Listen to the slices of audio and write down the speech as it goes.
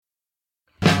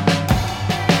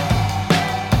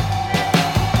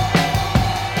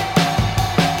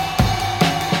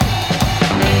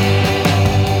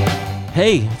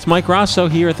Hey, it's Mike Rosso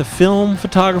here at the Film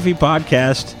Photography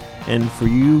Podcast. And for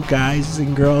you guys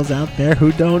and girls out there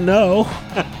who don't know,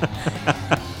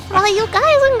 all you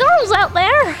guys and girls out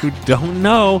there who don't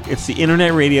know, it's the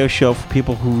internet radio show for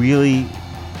people who really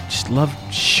just love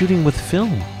shooting with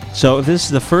film. So if this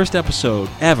is the first episode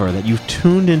ever that you've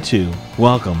tuned into,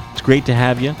 welcome. It's great to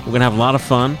have you. We're going to have a lot of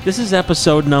fun. This is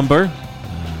episode number...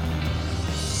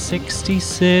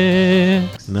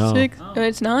 66. No. No,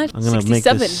 it's not. I'm going to make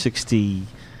this 69.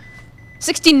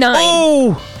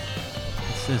 Oh!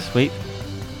 What's this? Wait.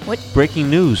 What? Breaking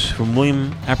news from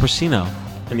William Aprisino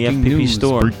in the FPP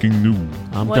store. Breaking news.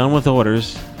 I'm done with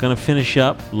orders. Gonna finish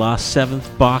up. Lost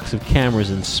 7th box of cameras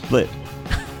and split.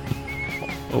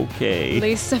 Okay.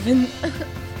 Late 7.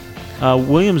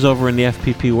 William's over in the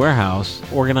FPP warehouse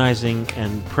organizing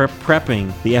and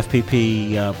prepping the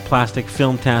FPP plastic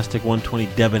Filmtastic 120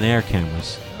 Debonair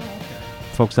cameras.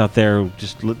 Folks out there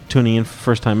just tuning in for the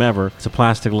first time ever, it's a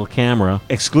plastic little camera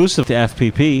exclusive to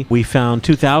FPP. We found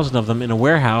 2,000 of them in a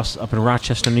warehouse up in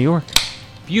Rochester, New York.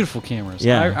 Beautiful cameras.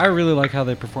 Yeah. I really like how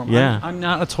they perform. Yeah. I'm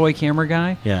not a toy camera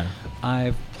guy. Yeah.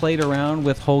 I've played around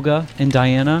with Holga and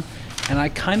Diana, and I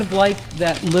kind of like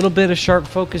that little bit of sharp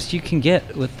focus you can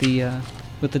get with the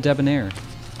Debonair.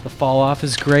 The fall off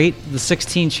is great. The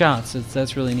 16 shots,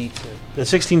 that's really neat too. The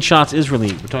 16 shots is really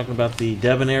neat. We're talking about the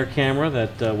Debonair camera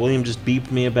that William just beeped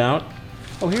me about.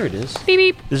 Oh, here it is. Beep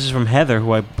beep. This is from Heather,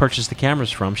 who I purchased the cameras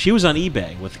from. She was on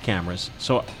eBay with the cameras.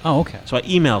 So okay. So I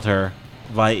emailed her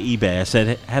via eBay. I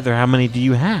said, Heather, how many do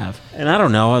you have? And I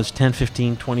don't know. It was 10,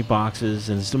 15, 20 boxes,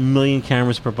 and it's 1 million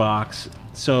cameras per box.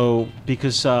 So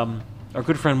because our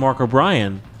good friend Mark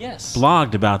O'Brien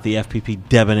blogged about the FPP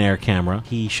Debonair camera.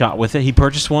 He shot with it. He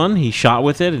purchased one. He shot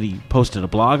with it, and he posted a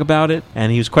blog about it. And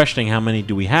he was questioning how many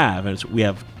do we have. And we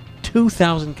have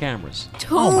 2,000 cameras.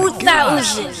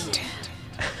 2,000.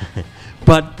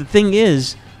 But the thing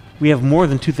is, we have more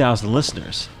than 2,000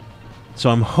 listeners. So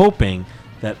I'm hoping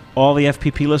that all the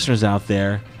FPP listeners out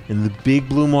there in the big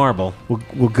blue marble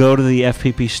will go to the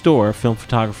FPP store,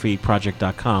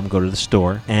 filmphotographyproject.com, go to the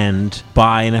store, and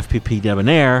buy an FPP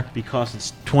Debonair because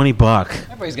it's $20.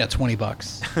 Everybody's got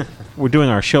 $20. We're doing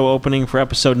our show opening for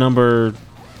episode number...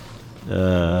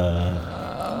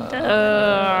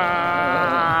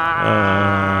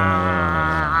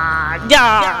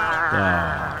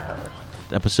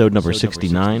 episode number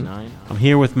 69. I'm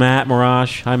here with Matt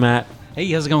Marash. Hi, Matt. Hey,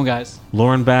 how's it going, guys?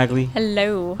 Lauren Bagley.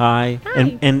 Hello. Hi.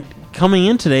 Hi. And coming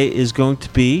in today is going to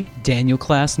be... Daniel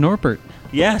Class Norbert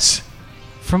Yes.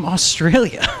 from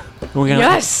Australia.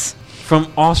 Yes.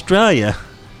 From Australia.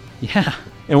 Yeah.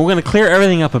 And we're going to clear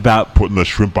everything up about... Putting the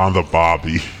shrimp on the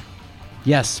barbie.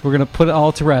 Yes, we're going to put it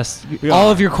all to rest. We All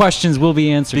are. of your questions will be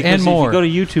answered Because and more. if you go to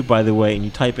YouTube, by the way, and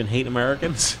you type in hate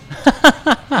Americans,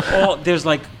 there's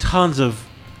like tons of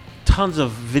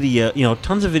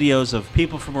videos of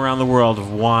people from around the world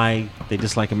of why they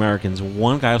dislike Americans.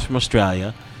 One guy was from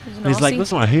Australia. And he's like,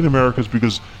 Listen, I hate Americans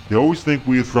because they always think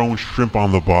we're throwing shrimp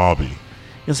on the barbie.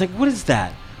 it's like, what is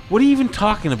that? What are you even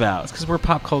talking about? Because we're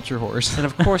pop culture whores. And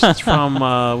of course, it's from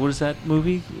what is that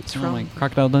movie? It's from like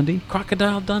Crocodile Dundee?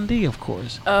 Crocodile Dundee, of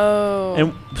course. Oh.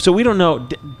 And so we don't know.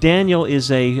 Daniel is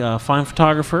a fine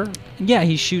photographer. Yeah,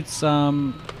 he shoots a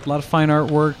lot of fine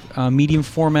artwork, medium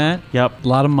format. Yep. A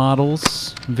lot of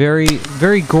models. Very,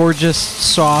 very gorgeous,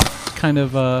 soft kind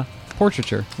of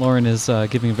portraiture. Lauren is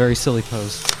giving a very silly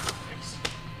pose.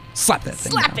 Slap that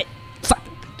thing Slap down. it. Slap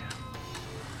that thing down.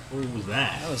 What was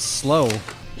that? That was slow.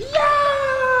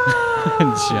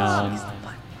 John.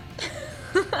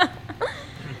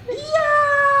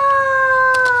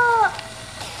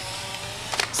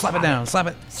 Slap it down. Slap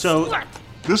it. So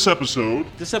This episode,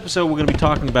 we're going to be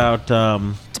talking about.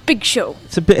 It's a big show.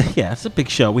 It's a big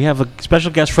show. We have a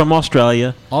special guest from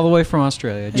Australia, All the way from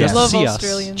Australia. Yes. Just to Love see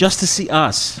Australians. just to see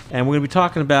us, and we're going to be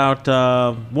talking about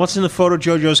what's in the Photo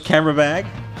JoJo's camera bag,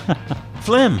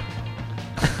 Flim.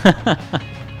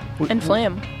 And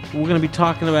Flam. We're going to be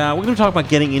talking about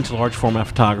getting into large format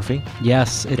photography. us.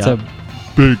 Yes, it's Yep. a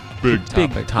big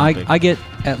topic. topic. I get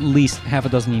at least half a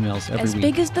dozen emails every As week.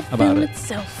 big as the about film it.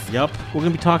 itself. Yep. We're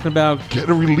going to be talking about get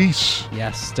a release.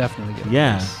 Yes, definitely. Get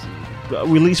Yeah. this.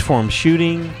 release forms,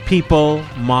 shooting, people,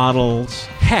 models.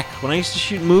 Heck, when I used to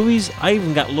shoot movies, I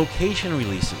even got location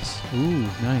releases. Ooh,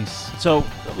 nice. So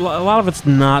a lot of it's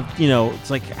not, it's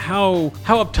like how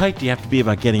uptight do you have to be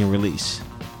about getting a release?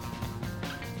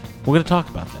 We're going to talk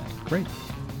about that. Great.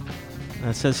 And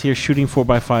it says here, shooting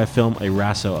 4x5 film, a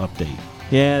Rasso update.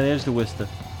 Yeah, there's the Wista.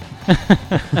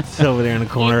 It's over there in the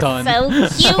corner. Done. So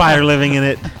cute. Spider living in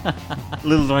it.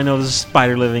 Little do I know there's a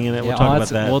spider living in it. We'll talk about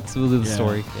that. We'll do the Yeah.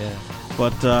 story. Yeah.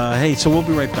 But hey, so we'll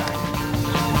be right back.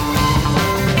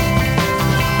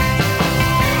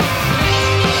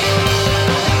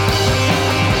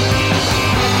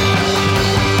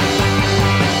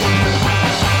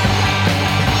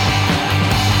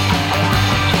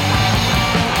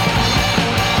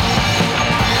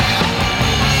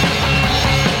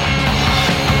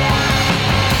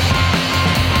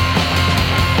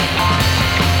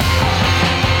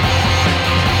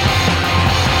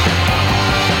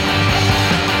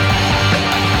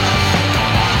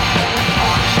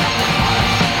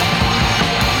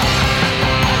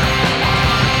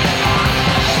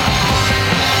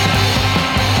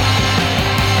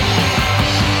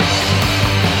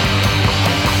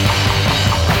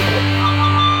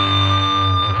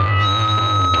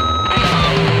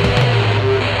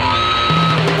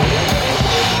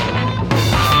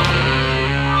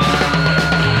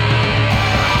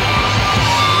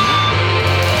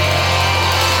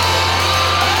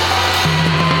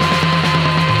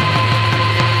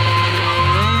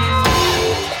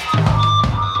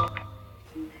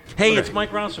 Hey, it's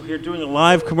Mike Rosso here doing a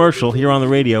live commercial here on the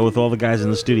radio with all the guys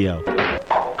in the studio. Let's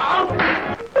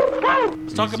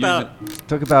talk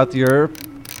about your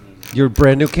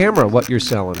brand new camera, what you're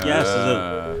selling. Yes,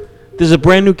 there's a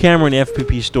brand new camera in the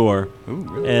FPP store. Ooh,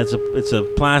 really? And it's a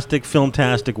plastic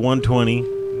Filmtastic 120.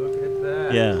 Look at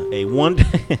that.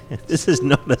 Yeah, this is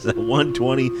known as a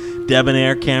 120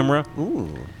 debonair camera.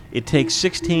 Ooh. It takes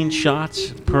 16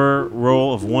 shots per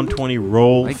roll of 120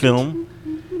 roll film.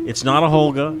 It's not a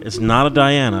Holga. It's not a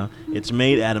Diana. It's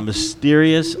made at a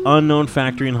mysterious, unknown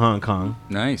factory in Hong Kong.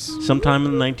 Nice. Sometime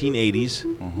in the 1980s.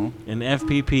 And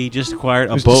FPP just acquired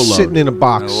a It's boatload. sitting in a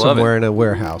box I love somewhere it. in a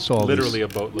warehouse. Literally a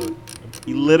boatload.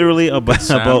 Literally a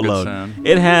sound, boatload. good sound.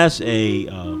 It has a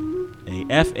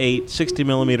f8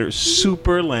 60mm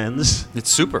super lens.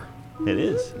 It's super. It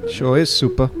is. Sure is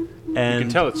super. And You can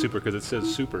tell it's super because it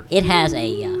says super. It has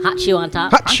a hot shoe on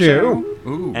top. Hot shoe.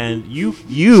 Ooh. And you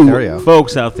Stereo.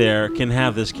 folks out there can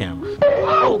have this camera.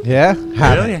 Yeah?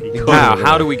 Have Really? it. Wow,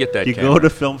 how do we get that You camera? go to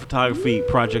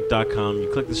filmphotographyproject.com, you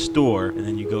click the store, and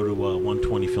then you go to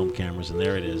 120 film cameras, and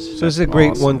there it is. So this is a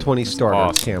great Awesome. 120 starter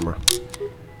Awesome. camera.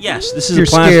 Yes, this If is you're a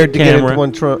plastic scared to get camera.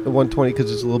 into 120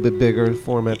 because it's a little bit bigger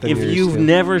format than If you're used you've to.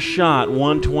 never shot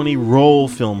 120 roll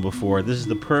film before, this is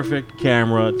the perfect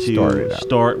camera Start it to out.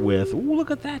 start with. Ooh,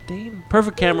 look at that, Dave.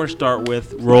 Perfect camera to start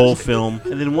with, roll film.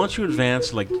 And then once you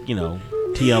advance, like,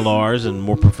 TLRs and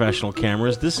more professional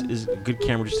cameras, this is a good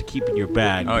camera just to keep in your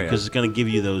bag Oh, yeah. because it's going to give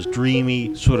you those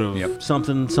dreamy sort of Yep.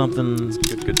 something.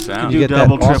 Good sound. Do get that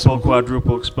double, triple, awesome-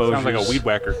 quadruple exposures. Sounds like a weed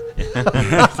whacker.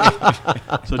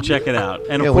 So check it out.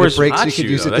 And Yeah, of when course, it breaks, hot you could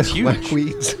shoe, use though, it that's to huge. whack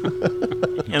weeds.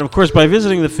 And of course, by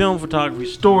visiting the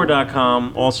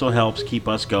filmphotographystore.com also helps keep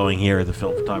us going here at the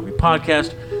Film Photography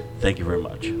Podcast. Thank you very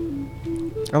much.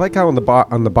 I like how on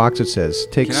the box it says,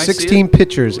 take Can I see 16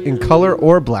 pictures in color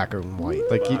or black and white.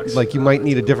 Like you might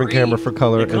need a different camera for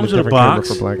color It and a comes in a different camera box.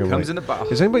 for black and Comes white. in a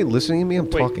box. Is anybody listening to me? I'm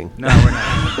talking. No, we're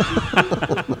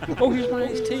not. Oh, here's my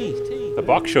iced tea. The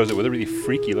box shows it with a really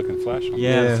freaky looking flash on it.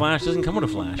 Yeah, Yeah. the flash doesn't come with a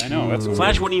flash. I know. That's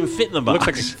Flash wouldn't even fit in the box.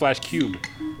 looks like a flash cube.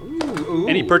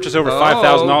 Any purchase over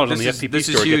 $5,000 on the FPP this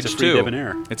store is huge gets a free too.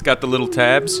 debonair. It's got the little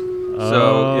tabs,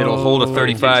 so it'll hold a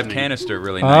 35 Intentionally. canister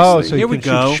really Oh, nicely. so Here you we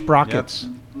can go. shoot sprockets.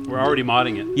 We're already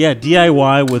modding it. Yeah,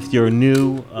 DIY with your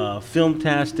new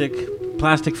Filmtastic,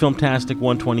 plastic Filmtastic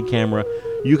 120 camera.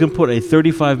 You can put a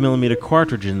 35mm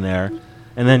cartridge in there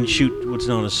and then shoot what's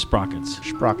known as sprockets.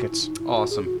 Sprockets.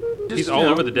 Awesome. He's all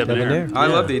over the debonair. Debonair. I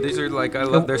Yeah. love these. These are like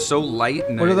they're so light.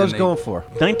 And What are those and going for?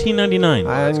 $19.99.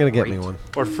 I'm going to get great. me one.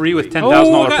 Or free with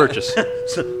 $10,000 God. purchase.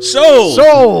 Sold!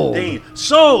 Sold! Dane,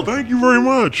 sold! Thank you very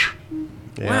much.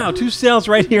 Wow, 2 sales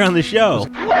right here on the show.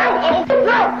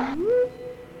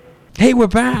 Hey, we're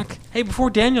back. Hey, before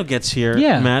Daniel gets here,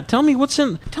 Yeah. Matt, tell me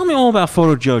all about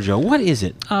Photo Jojo. What is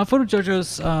it? Photo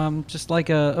Jojo's just like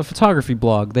a photography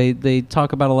blog. They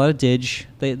talk about a lot of dig.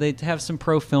 They have some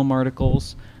pro film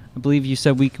articles. I believe you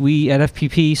said we at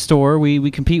FPP store we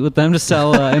compete with them to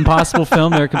sell Impossible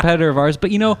Film. They're a competitor of ours,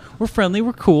 but we're friendly,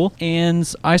 we're cool.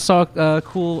 And I saw a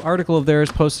cool article of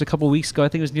theirs posted a couple weeks ago. I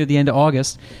think it was near the end of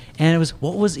August, and it was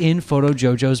what was in Photo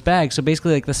Jojo's bag. So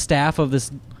basically, like the staff of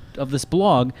this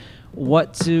blog.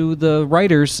 What do the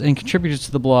writers and contributors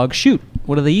to the blog shoot?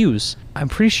 What do they use? I'm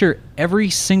pretty sure every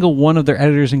single one of their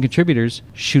editors and contributors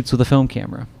shoots with a film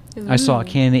camera. I saw a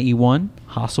Canon E1,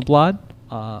 Hasselblad,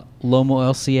 Lomo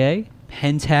LCA,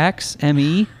 Pentax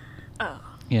ME.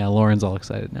 Yeah, Lauren's all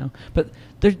excited now. But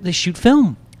they shoot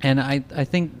film, and I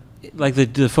think Like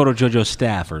the Photo Jojo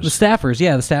staffers. the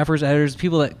staffers, editors,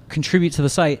 people that contribute to the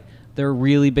site, they're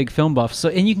really big film buffs. So,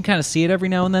 and you can kind of see it every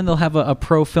now and then. They'll have a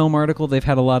pro film article. They've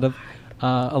had a lot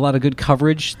of good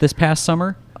coverage this past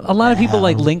summer. A lot of people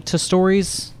link to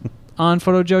stories on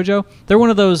Photo Jojo. They're one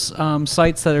of those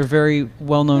sites that are very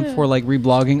well known for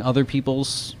reblogging other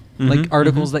people's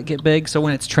articles that get big. So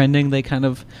when it's trending, they kind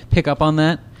of pick up on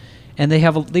that. And they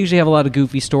usually have a lot of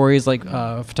goofy stories, like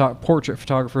portrait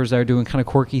photographers that are doing kind of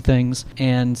quirky things.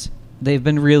 And they've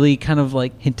been really kind of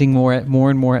hinting more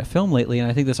and more at film lately, and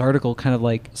I think this article kind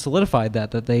of solidified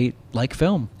that they like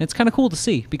film. It's kind of cool to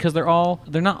see because they're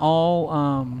not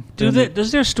all.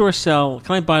 Does their store sell?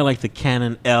 Can I buy the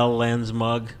Canon L lens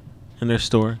mug in their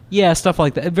store? Yeah, stuff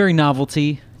like that. Very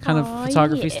novelty kind of Aw,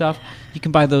 photography yeah. stuff. You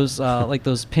can buy those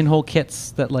those pinhole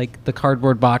kits that the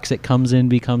cardboard box it comes in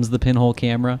becomes the pinhole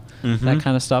camera, that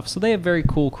kind of stuff. So they have very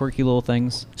cool, quirky little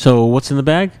things. So what's in the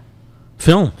bag?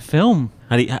 Film. Film.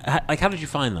 How did you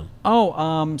find them?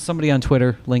 Oh, somebody on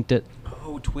Twitter linked it.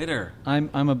 Oh, Twitter. I'm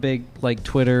a big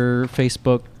Twitter,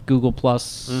 Facebook, Google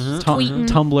Plus, Tweetin'.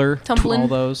 Tumblr, Tumblin'. all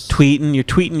those. You're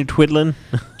tweeting, you're twiddling.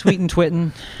 Tweeting,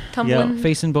 twitting, Tumbling.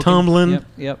 Facebook, Tumbling.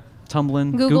 Yep.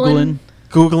 tumbling, Googling.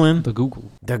 Googling. the Google.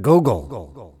 The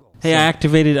Google. Hey, I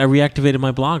reactivated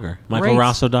my blogger,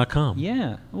 michaelrosso.com.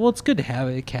 Yeah. Well, it's good to have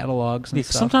it, catalogs and Yeah,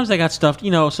 stuff. sometimes I got stuff,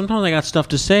 sometimes I got stuff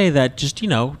to say that just,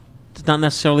 does not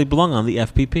necessarily belong on the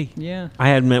FPP. Yeah.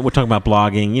 We're talking about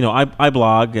blogging. I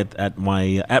blog at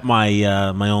my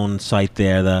own site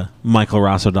there, the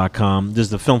michaelrosso.com. There's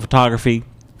the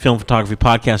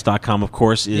filmphotographypodcast.com, of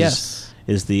course, is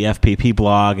the FPP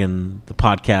blog, and the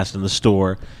podcast and the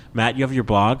store. Matt, you have your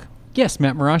blog? Yes,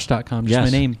 mattmirage.com, just Yes.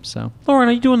 my name. So Lauren,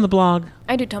 are you doing the blog?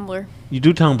 I do Tumblr. You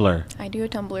do Tumblr. I do a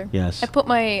Tumblr. Yes. I put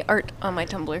my art on my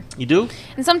Tumblr. You do?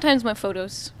 And sometimes my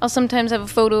photos. I'll sometimes have a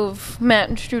photo of Matt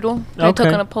and Strudel that I took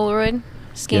Okay. on a Polaroid,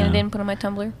 scan it Yeah. in, put on my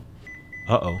Tumblr.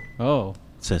 Uh-oh. oh,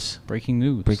 What's this? breaking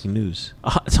news. Breaking news.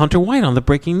 It's Hunter White on the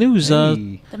breaking news.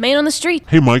 Hey. The man on the street.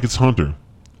 Hey, Mike, it's Hunter.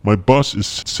 My bus is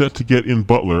set to get in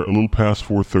Butler a little past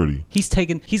 4:30. He's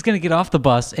going to get off the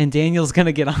bus, and Daniel's going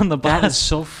to get on the bus. That is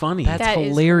so funny. That's That is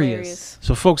hilarious.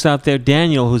 So, folks out there,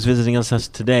 Daniel, who's visiting us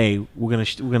today, we're gonna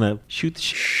shoot the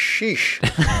Sheesh.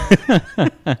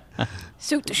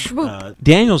 Suit the shwoop.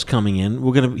 Daniel's coming in.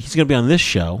 He's gonna be on this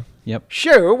show. Yep.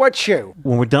 Shoe? What shoe?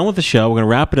 When we're done with the show, we're gonna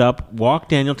wrap it up. Walk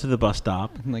Daniel to the bus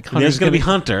stop. Like, And there's Hunter's gonna be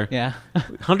gonna- Hunter. Yeah.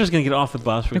 Hunter's gonna get off the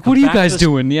bus. We're Like, gonna what are come you back to guys the-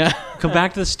 doing? Yeah. Come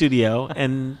back to the studio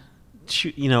and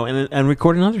shoot, and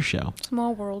record another show.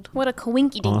 Small world. What a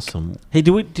coinky dink. Awesome. Hey,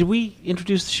 did we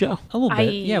introduce the show? A little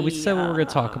bit. Yeah, we said what we're going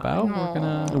to talk about. We're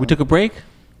going to... We took a break.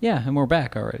 Yeah, and we're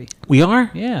back already. We are.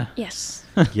 Yeah. Yes.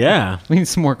 Yeah. We need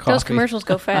some more coffee. Those commercials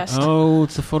go fast. Oh,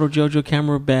 it's the Photo Jojo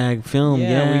camera bag film.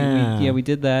 Yeah. We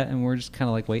did that, and we're just kind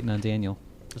of like waiting on Daniel.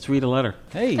 Let's read a letter.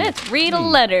 Hey. Let's read a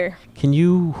letter.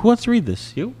 Who wants to read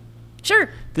this? You? Sure.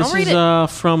 This I'll read is it.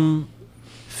 from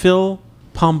Phil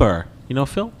Pomber. You know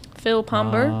Phil? Phil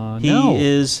Pomber. He no.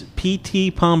 is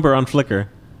PT Pomber on Flickr.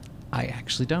 I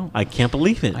actually don't. I can't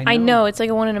believe it. I know. It's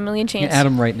like a 1 in a million Yeah, chance. add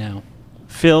him right now.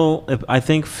 Phil, I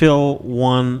think Phil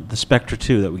won the Spectre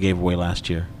 2 that we gave away last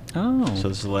year. Oh. So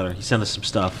this is a letter. He sent us some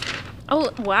stuff.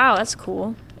 Oh, wow. That's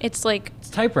cool. It's like, It's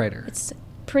typewriter. it's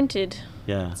printed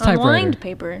Yeah. on Typewriter. lined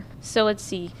paper. So let's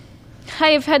see. I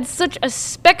have had such a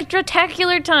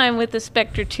spectacular time with the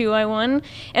Spectre 2 I won,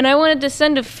 and I wanted to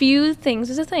send a few things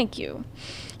as a thank you.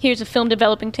 Here's a film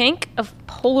developing tank, a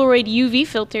Polaroid UV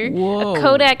filter, Whoa. a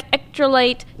Kodak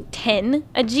Extralight 10,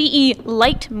 a GE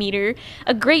light meter,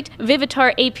 a great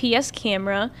Vivitar APS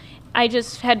camera. I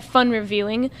just had fun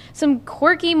reviewing some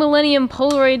quirky Millennium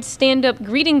Polaroid stand-up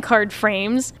greeting card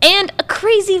frames, and a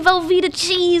crazy Velveeta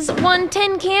Cheese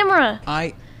 110 camera.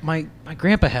 My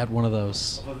grandpa had one of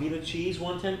those. Velveeta Cheese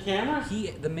 110 camera?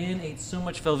 The man ate so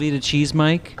much Velveeta cheese,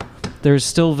 Mike. There's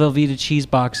still Velveeta cheese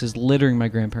boxes littering my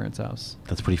grandparents' house.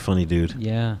 That's pretty funny, dude.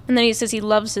 Yeah. And then he says he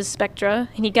loves his Spectra,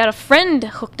 and he got a friend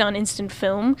hooked on instant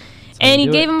film, and he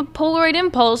do gave it. him a Polaroid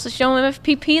Impulse to show him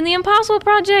FPP and the Impossible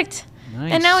Project.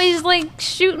 Nice. And now he's like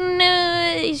shooting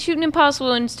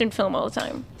Impossible instant film all the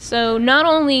time. So not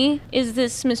only is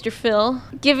this Mr. Phil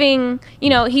giving,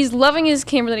 he's loving his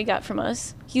camera that he got from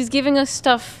us. He's giving us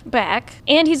stuff back,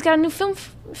 and he's got a new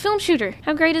film shooter.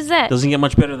 How great is that? Doesn't get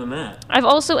much better than that. I've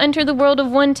also entered the world of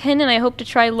 110, and I hope to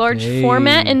try large Hey.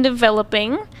 format in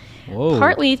developing. Whoa.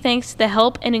 Partly thanks to the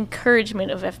help and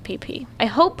encouragement of FPP. I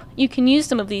hope you can use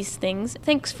some of these things.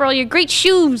 Thanks for all your great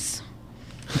shoes.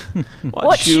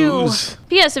 What shoe?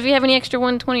 P.S. If you have any extra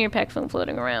 120 or pack film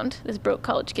floating around, this broke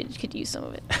college kid could use some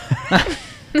of it.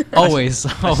 Always.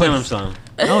 I sent him some.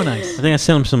 Oh, nice. I think I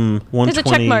sent him some 120. There's a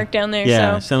check mark down there,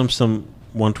 Yeah, so- I sent him some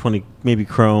 120, maybe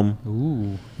chrome.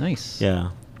 Ooh, nice. Yeah.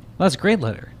 Well, that's a great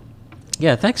letter.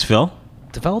 Yeah, thanks, Phil.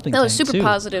 Developing That was thing, super too.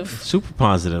 positive. Super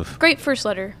positive. Great first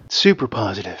letter. Super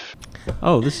positive.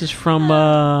 Oh, this is from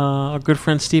our good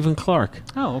friend Stephen Clark.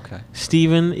 Oh, okay.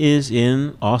 Stephen is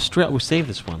in Australia. We'll save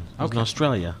this one. He's in Okay.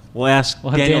 Australia. We'll ask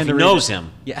We'll have Daniel Dan if to he read knows it.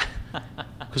 him. Yeah.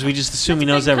 Because we just assume he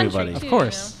That's knows a big country, everybody. too. Of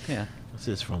course. Yeah. What's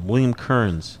this from? William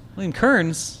Kearns. William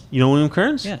Kearns. You know William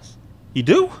Kearns? Yes. You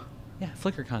do? Yeah,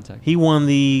 Flickr contact. He won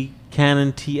the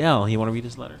Canon TL. You want to read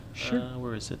his letter? Sure.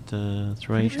 Where is it? That's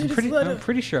right. I'm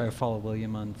pretty sure I follow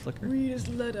William on Flickr. Read his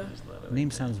letter. The name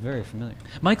sounds very familiar.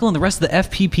 Michael and the rest of the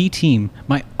FPP team.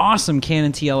 My awesome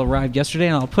Canon TL arrived yesterday,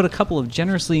 and I'll put a couple of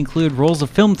generously included rolls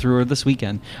of film through her this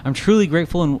weekend. I'm truly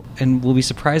grateful and will be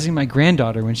surprising my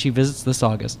granddaughter when she visits this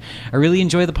August. I really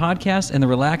enjoy the podcast and the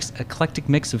relaxed, eclectic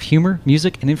mix of humor,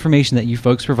 music, and information that you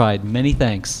folks provide. Many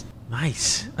thanks.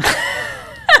 Nice.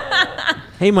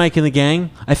 Hey, Mike and the gang.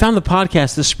 I found the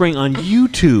podcast this spring on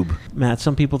YouTube. Matt,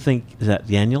 some people think... Is that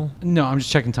Daniel? No, I'm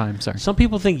just checking time. Sorry. Some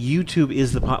people think YouTube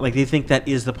is the... Like, they think that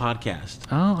is the podcast.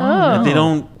 Oh. And they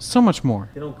don't... So much more.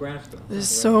 They don't grasp it. There's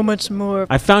so much more.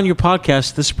 I found your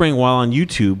podcast this spring while on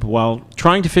YouTube while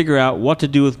trying to figure out what to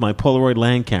do with my Polaroid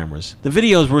land cameras. The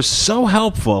videos were so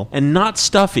helpful and not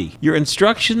stuffy. Your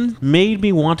instructions made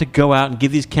me want to go out and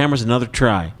give these cameras another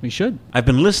try. We should. I've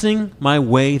been listening my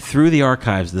way through the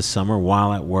archives this summer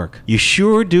while at work. You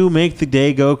sure do make the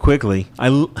day go quickly. I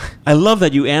love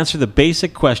that you answer the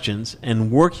basic questions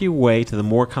and work your way to the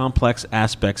more complex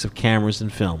aspects of cameras and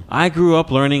film. I grew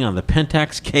up learning on the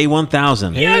Pentax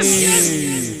K1000.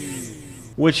 Yes!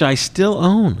 Which I still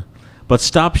own, but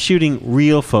stopped shooting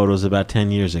real photos about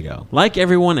 10 years ago. Like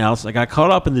everyone else, I got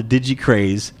caught up in the digi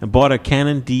craze and bought a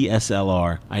Canon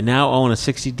DSLR. I now own a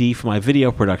 60D for my video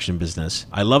production business.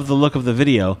 I love the look of the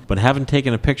video, but haven't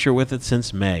taken a picture with it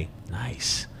since May.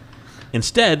 Nice.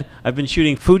 Instead, I've been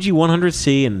shooting Fuji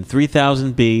 100C and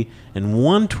 3000B and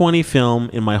 120 film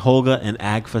in my Holga and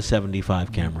Agfa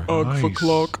 75 camera. Nice.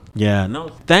 clock. Yeah, no.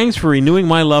 Thanks for renewing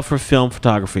my love for film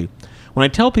photography. When I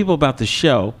tell people about the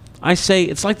show, I say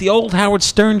it's like the old Howard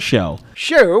Stern show.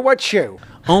 Show? What show?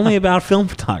 Only about film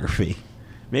photography.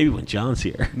 Maybe when John's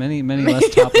here. Many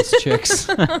less topless chicks.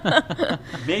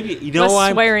 Maybe, you know Less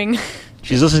why? swearing.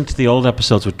 She's listening to the old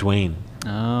episodes with Dwayne.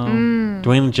 Oh.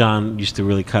 Dwayne and John used to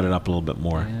really cut it up a little bit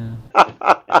more. Yeah.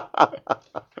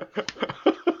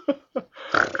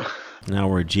 Now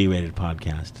we're a G-rated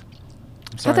podcast.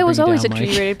 I thought that was bring you always a down, Mike.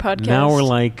 G-rated podcast. Now we're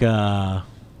like,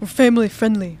 We're family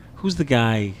friendly. who's the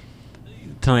guy,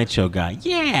 Tonight Show guy?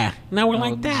 Yeah, now we're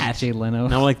like that. Jay Leno.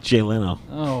 Now we're like Jay Leno.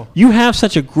 Oh. You have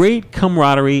such a great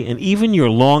camaraderie, and even your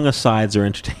long asides are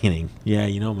entertaining. Yeah,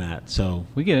 you know, Matt. So,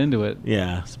 We get into it.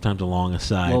 yeah, sometimes a long A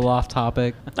aside. little off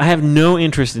topic. I have no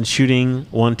interest in shooting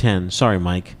 110. Sorry,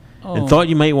 Mike. And Oh. thought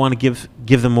you might want to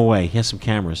give them away. He has some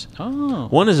cameras. Oh.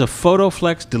 One is a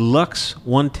Photoflex Deluxe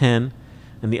 110,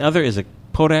 and the other is a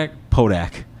Kodak.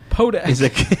 Is a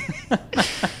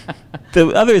the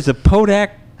other is a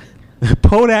Kodak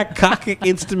Pocket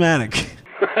Instamatic.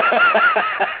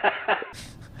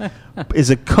 Is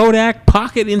a Kodak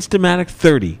Pocket Instamatic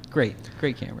 30. Great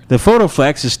camera. The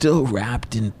Photoflex is still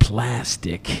wrapped in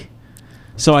plastic,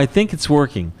 so I think it's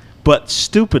working. But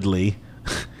stupidly,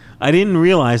 I didn't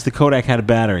realize the Kodak had a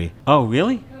battery. Oh,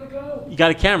 really? Gotta go. You got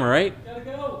a camera, right? Gotta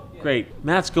go. Yeah. Great.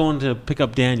 Matt's going to pick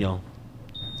up Daniel.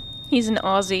 He's an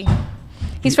Aussie.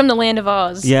 He's from the land of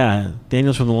Oz. Yeah,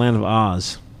 Daniel's from the land of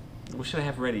Oz. What should I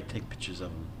have ready to take pictures of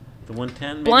him? The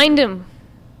 110? maybe? Blind him.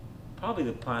 Probably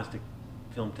the plastic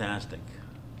Filmtastic.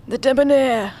 The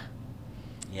Debonair.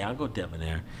 Yeah, I'll go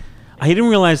Debonair. I didn't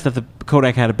realize that the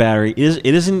Kodak had a battery. It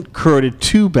isn't corroded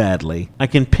too badly. I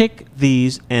can pick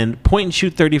these and point and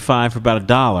shoot 35 for about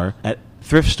 $1 at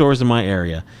thrift stores in my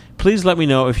area. Please let me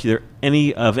know if they're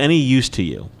of any use to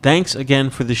you. Thanks again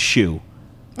for the shoe.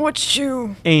 What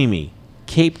shoe? Amy,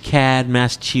 Cape Cod,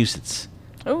 Massachusetts.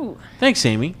 Oh, Thanks,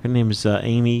 Amy. Her name is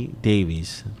Amy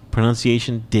Davies.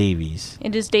 Pronunciation Davies.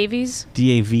 it is Davies.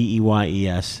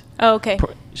 Davies. Oh, okay.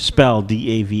 Spelled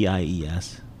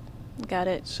Davies. Got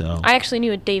it. So. I actually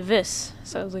knew it Davis,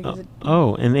 so I was like, is it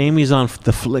Oh, and Amy's on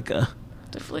the Flickr.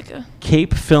 the Flickr?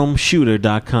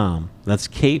 CapeFilmShooter.com. That's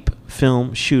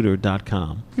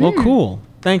CapeFilmShooter.com. Well, cool.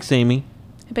 Thanks, Amy.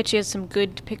 I bet she has some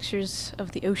good pictures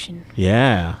of the ocean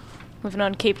Yeah. living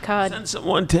on Cape Cod. Send some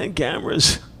 110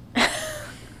 cameras.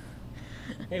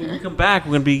 Hey, when we come back,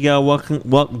 we're going to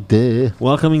be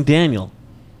welcoming Daniel.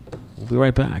 We'll be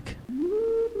right back.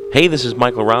 Hey, this is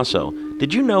Michael Rosso.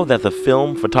 Did you know that the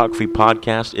Film Photography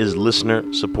Podcast is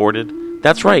listener supported?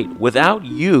 That's right. Without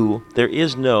you, there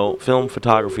is no Film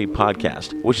Photography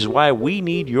Podcast, which is why we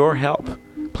need your help.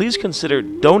 Please consider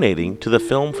donating to the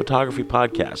Film Photography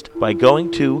Podcast by going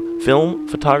to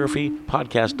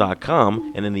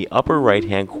filmphotographypodcast.com and in the upper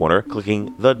right-hand corner,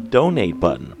 clicking the Donate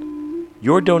button.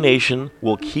 Your donation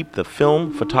will keep the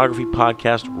Film Photography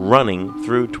Podcast running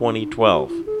through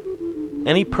 2012.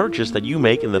 Any purchase that you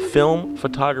make in the Film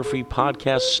Photography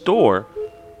Podcast store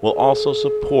will also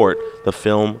support the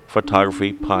Film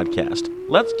Photography Podcast.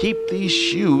 Let's keep these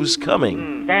shoes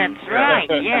coming. That's right,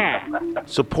 yeah.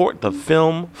 Support the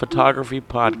Film Photography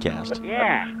Podcast.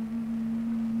 Yeah.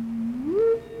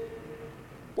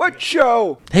 What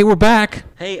show? Hey, we're back.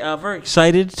 Hey, very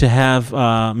excited to have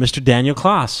Mr. Daniel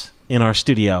Kloss in our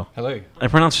studio. Hello. I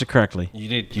pronounced it correctly. You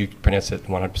did. You pronounced it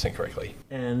 100% correctly.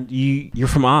 And you're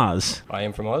from Oz. I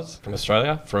am from Oz, from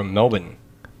Australia, from Melbourne.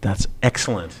 That's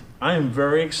excellent. I am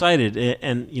very excited.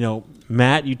 And, you know,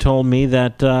 Matt, you told me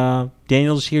that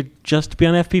Daniel's here just to be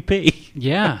on FPP.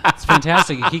 Yeah, it's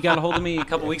fantastic. He got a hold of me a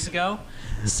couple weeks ago,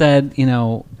 said,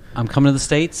 I'm coming to the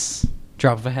States,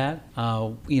 drop of a hat.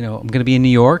 I'm going to be in New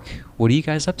York. What are you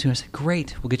guys up to? And I said,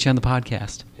 great, we'll get you on the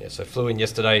podcast. Yeah, so flew in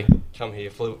yesterday, come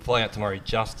here, fly out tomorrow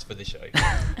just for the show.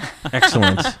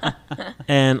 Excellent.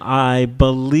 And I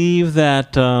believe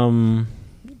that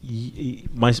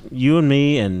you and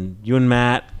me and you and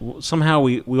Matt, somehow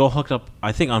we all hooked up,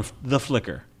 I think, on the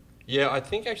Flickr. Yeah, I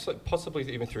think actually possibly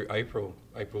even through April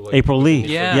Lee. April Lee.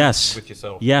 Yeah. Yes. With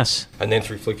yourself. Yes. And then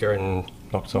through Flickr and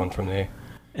knocked on from there.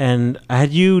 And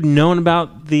had you known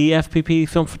about the FPP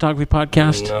Film Photography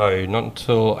Podcast? No, not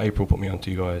until April put me on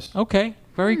to you guys. Okay.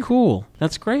 Very cool.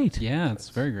 That's great. Yeah, it's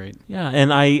very great. Yeah,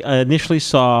 and I initially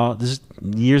saw, this is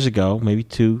years ago, maybe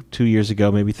two years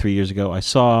ago, maybe 3 years ago, I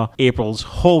saw April's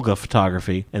Holga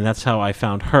photography, and that's how I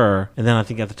found her. And then I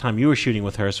think at the time you were shooting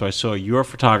with her, so I saw your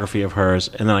photography of hers,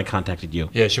 and then I contacted you.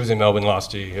 Yeah, she was in Melbourne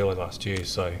early last year,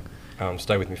 so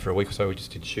stayed with me for a week or so. We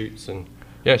just did shoots, and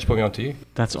yeah, she put me on to you.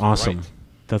 That's awesome. Great.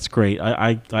 That's great.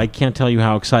 I can't tell you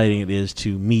how exciting it is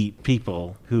to meet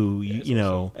people who,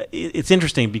 awesome. It's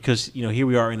interesting because, here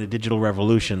we are in a digital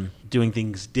revolution, doing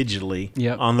things digitally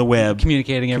on the web.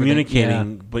 Communicating everything. Yeah.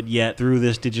 But yet through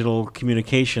this digital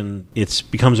communication, it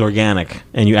becomes organic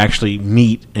and you actually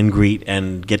meet and greet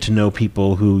and get to know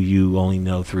people who you only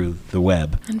know through the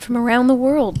web. And from around the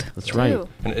world. That's too. right.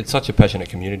 And it's such a passionate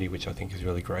community, which I think is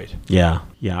really great. Yeah.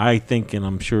 Yeah, I think, and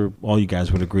I'm sure all you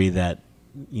guys would agree that,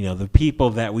 the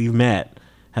people that we've met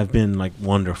have been like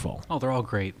wonderful. Oh, they're all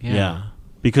great. Yeah.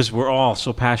 Because we're all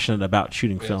so passionate about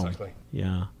shooting film. Exactly.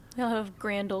 Yeah. They'll have a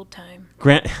grand old time.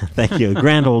 Thank you.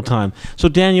 Grand old time. So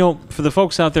Daniel, for the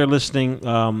folks out there listening,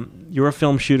 you're a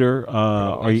film shooter.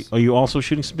 Are you also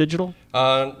shooting some digital?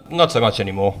 Not so much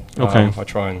anymore. Okay. I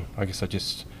try and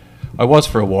I was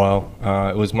for a while.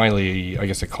 It was mainly, I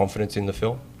guess, a confidence in the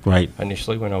film. Right.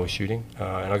 Initially, when I was shooting,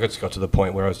 and I got to the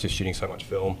point where I was just shooting so much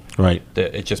film, right,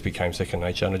 that it just became second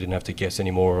nature, and I didn't have to guess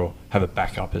anymore or have a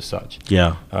backup as such.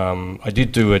 Yeah. I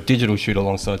did do a digital shoot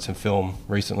alongside some film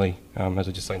recently, as I was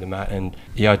just saying to Matt, and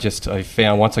I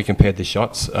found once I compared the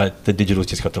shots, the digital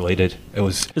just got deleted.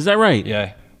 Is that right?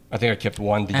 Yeah. I think I kept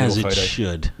one digital photo. As it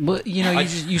should. Well,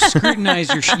 you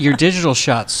scrutinize your digital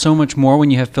shots so much more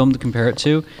when you have film to compare it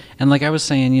to. And like I was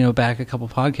saying, back a couple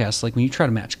podcasts, like when you try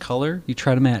to match color, you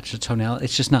try to match the tonality,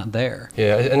 it's just not there.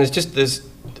 Yeah, and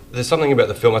there's something about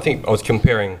the film. I think I was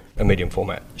comparing a medium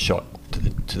format shot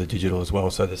to the digital as well.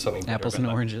 So there's something apples and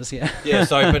oranges, yeah. Yeah.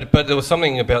 So, but there was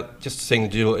something about just seeing the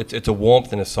digital. It's a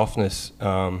warmth and a softness.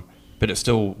 But it's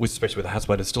still, especially with the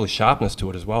Hasselblad, it's still a sharpness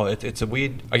to it as well. It's a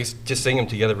weird, I guess, just seeing them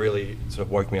together really sort of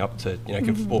woke me up to,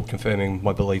 confirming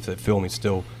my belief that film is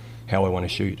still how I want to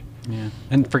shoot. Yeah,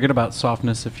 and forget about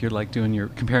softness if you're like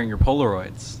comparing your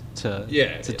Polaroids to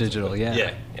digital.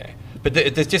 Yeah. But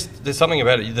there's something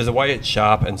about it. There's a way it's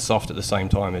sharp and soft at the same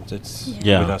time. With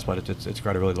Hasselblad, it's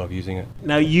great. I really love using it.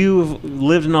 Now you've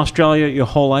lived in Australia your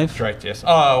whole life? Correct. Yes.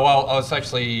 Oh well,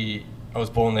 I was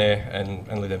born there and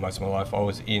lived there most of my life. I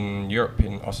was in Europe,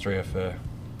 in Austria for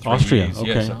 3 years. Okay.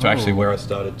 Yes, to actually where I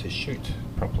started to shoot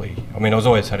properly. I mean, I was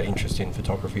always had an interest in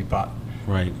photography, but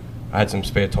right. I had some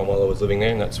spare time while I was living there,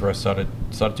 and that's where I started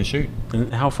to shoot.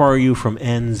 And how far are you from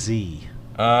NZ?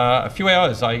 A few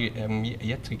hours. I am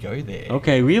yet to go there.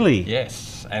 Okay, really?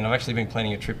 Yes, and I've actually been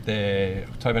planning a trip there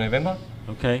October, November.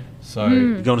 Okay. So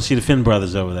you're going to see the Finn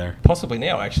brothers over there? Possibly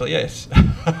now, actually, yes.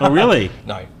 Oh, really?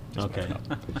 No. Okay.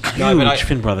 Huge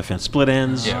Finn brother fan. Split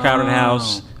Ends, Crowded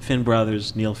House, Finn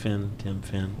brothers, Neil Finn, Tim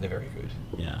Finn. They're very good.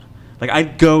 Yeah. Like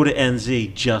I'd go to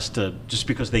NZ just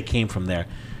because they came from there.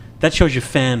 That shows your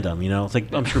fandom, It's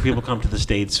like I'm sure people come to the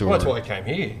States or. Well, that's why I came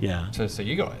here. Yeah. To see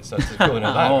you guys. That's cool to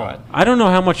know that, right? I don't know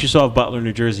how much you saw of Butler,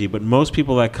 New Jersey, but most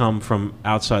people that come from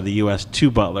outside the U.S.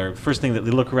 to Butler, first thing that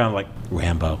they look around like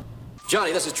Rambo.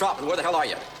 Johnny, this is Troutman. Where the hell are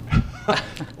you?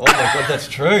 Oh my God, that's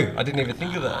true. I didn't even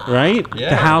think of that. Right? Yeah.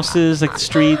 The houses, like the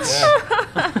streets.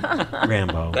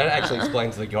 Rambo. That actually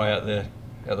explains the guy out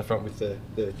the front with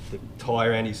the tie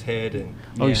around his head and.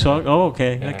 Oh, you saw it? Oh,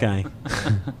 okay, that guy.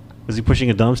 Yeah. Was he pushing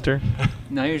a dumpster?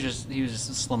 No, he was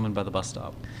just slumming by the bus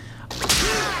stop.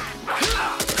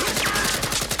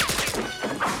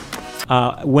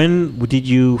 When did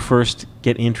you first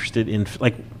get interested in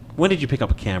when did you pick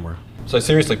up a camera? So I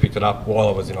seriously picked it up while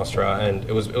I was in Australia, and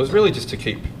it was really just to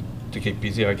keep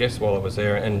busy, I guess, while I was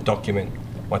there and document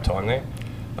my time there.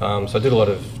 So I did a lot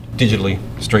of digitally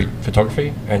street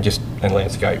photography and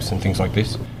landscapes and things like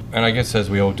this. And I guess as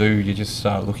we all do, you just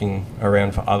start looking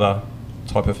around for other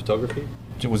type of photography.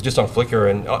 It was just on Flickr,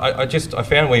 and I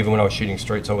found even when I was shooting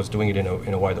streets, I was doing it in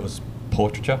a way that was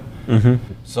portraiture. Mm-hmm.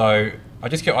 So I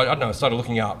don't know, I started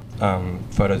looking up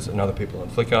photos and other people on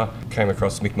Flickr, came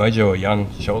across Mick Mojo or Jan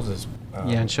Scholz, as Jan a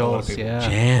lot of Scholz, people. yeah.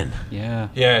 Jan. Yeah.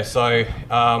 Yeah, so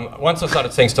once I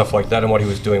started seeing stuff like that and what he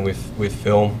was doing with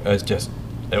film,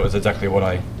 it was exactly what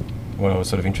I was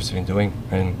sort of interested in doing.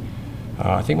 And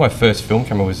I think my first film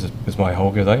camera was my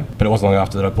Holga though, but it wasn't long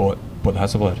after that I bought the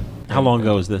Hasselblad. How long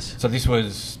ago was this? So this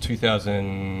was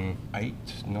 2008,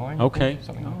 9. Okay.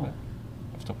 Something like that.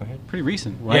 Off the top of my head. Pretty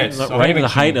recent. Right, Yes, I right haven't in the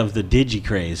height seen- of the Digi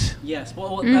craze. Yes.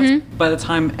 Well, that's by the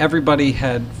time everybody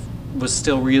was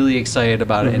still really excited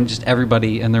about it, and just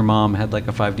everybody and their mom had like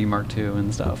a 5D Mark II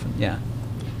and stuff. And yeah.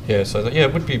 Yeah, so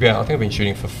it would be about, I think I've been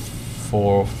shooting for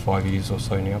 4 or 5 years or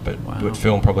so now, but with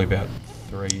film probably about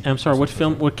 3. I'm sorry,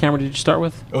 what camera did you start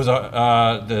with? It was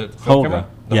the film Holga, camera?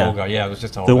 The yeah. Holga, yeah, it was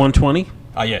just a Holga. The 120?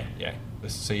 Yeah. The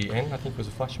CN, I think, was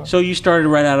a flash one. So you started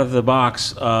right out of the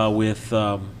box with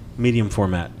medium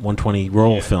format, 120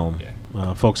 roll film.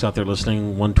 Yeah. Folks out there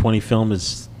listening, 120 film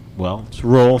is, well, it's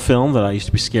roll film that I used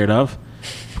to be scared of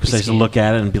because I used to look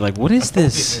at it and be like, what is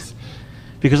this?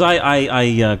 Because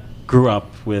I grew up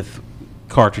with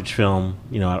cartridge film,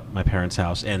 at my parents'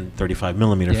 house, and 35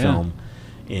 millimeter film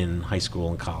in high school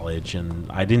and college, and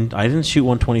I didn't shoot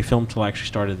 120 film till I actually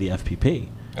started the FPP.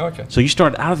 Oh, okay. So you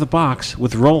started out of the box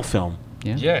with roll film.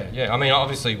 Yeah. I mean,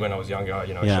 obviously, when I was younger, I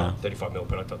shot 35 mil,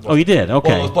 but I thought. Oh, you did? Okay.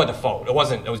 Well, it was by default. It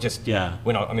wasn't. It was just. Yeah.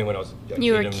 When I was.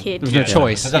 You were a kid. There's no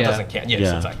choice. That doesn't count.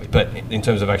 Yes, exactly. But in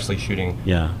terms of actually shooting.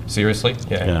 Seriously.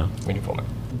 Medium format.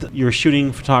 You're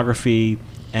shooting photography,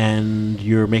 and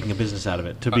you're making a business out of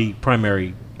it to be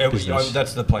primary business.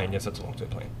 That's the plan. Yes, that's a long-term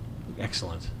plan.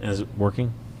 Excellent. And is it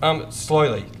working?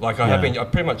 Slowly. Like I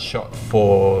pretty much shot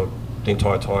for the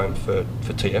entire time for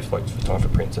TF, like for Time for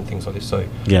Prints and things like this. So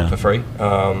for free.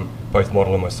 Both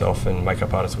model and myself and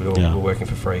makeup artists, we were working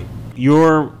for free.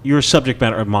 Your subject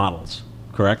matter are models,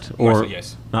 correct? Mostly,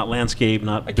 yes. Not landscape,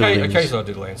 not buildings. Occasionally I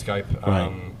did landscape.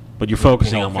 Right. But you're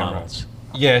focusing on models.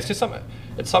 Yeah, it's just something.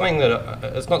 It's something that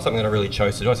it's not something that I really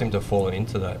chose to do. I seem to have fallen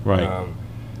into that. Right.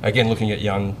 Again, looking at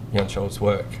Jan Scholz's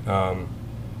work,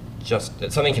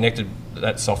 it's something connected.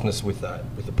 That softness with the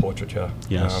portraiture.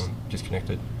 Yes. Just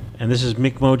connected. And this is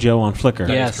Mick Mojo on Flickr.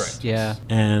 That is correct. Yeah.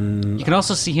 And you can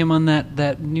also see him on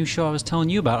that new show I was telling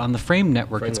you about on the Frame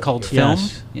Network. It's called Film.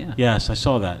 Yeah. Yes, I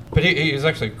saw that. But he is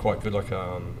actually quite good. Like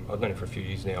I've known him for a few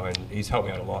years now, and he's helped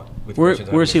me out a lot with.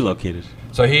 Where's he located?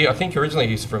 So I think originally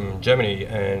he's from Germany,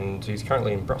 and he's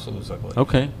currently in Brussels, I believe.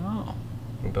 Okay. Oh.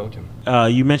 In Belgium.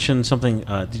 You mentioned something.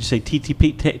 Did you say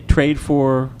TTP trade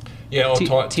for? Yeah, or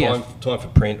time for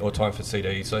print or time for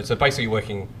CD. So basically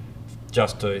working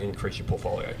just to increase your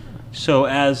portfolio. So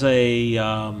as a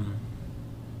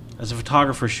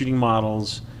photographer shooting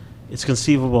models, it's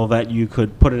conceivable that you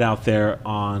could put it out there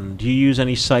on. Do you use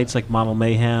any sites like Model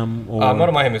Mayhem? Or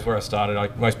Model Mayhem is where I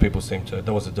started. Most people seem to.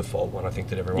 There was a default one, I think,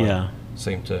 that everyone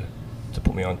seemed to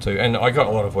put me onto, and I got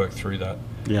a lot of work through that.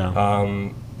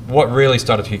 Yeah. What really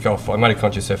started to kick off, I made a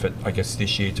conscious effort, I guess,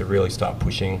 this year to really start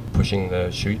pushing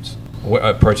the shoots. I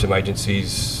approached some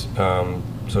agencies,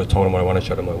 sort of told them what I wanted to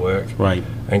show them my work, right,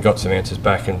 and got some answers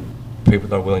back, and people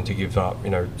that are willing to give up,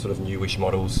 sort of newish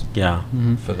models,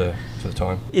 for the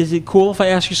time. Is it cool if I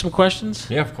ask you some questions?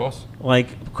 Yeah, of course.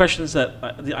 Like questions that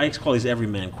I call these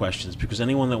everyman questions, because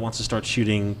anyone that wants to start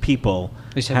shooting people,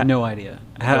 they just have no idea.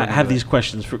 Have these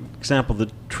questions. For example,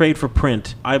 the trade for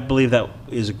print. I believe that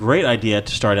is a great idea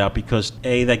to start out because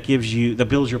that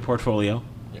builds your portfolio.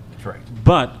 Yeah, correct.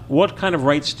 But what kind of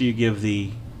rights do you give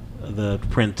the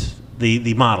print?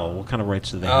 The model, what kind of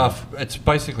rights do they have? It's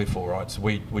basically full rights.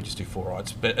 We just do full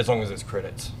rights, but as long as it's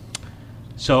credits.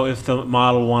 So if the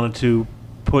model wanted to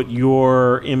put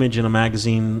your image in a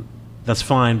magazine, that's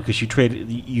fine because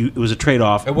it was a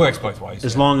trade-off. It works both ways.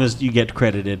 As long as you get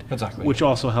credited. Exactly. Which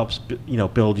also helps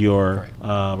build your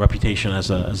reputation as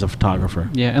a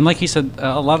photographer. Yeah, and like he said,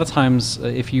 a lot of times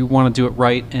if you want to do it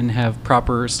right and have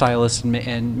proper stylists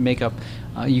and makeup,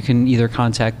 you can either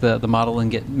contact the model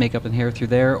and get makeup and hair through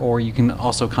there, or you can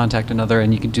also contact another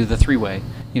and you can do the three-way,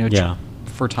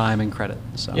 for time and credit.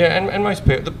 So. Yeah, and most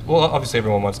people, obviously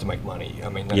everyone wants to make money. I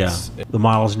mean, the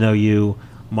models know you,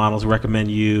 models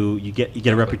recommend you, you get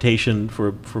a reputation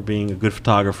for being a good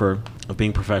photographer, of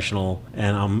being professional,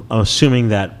 and I'm assuming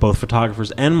that both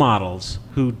photographers and models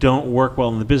who don't work well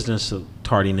in the business of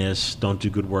tardiness, don't do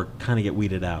good work, kind of get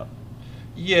weeded out.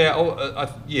 Yeah,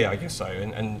 I guess so,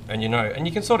 and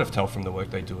you can sort of tell from the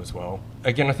work they do as well.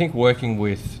 Again, I think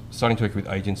starting to work with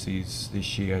agencies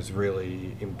this year has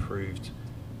really improved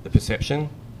the perception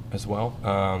as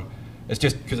well. It's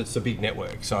just because it's a big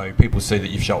network, so people see that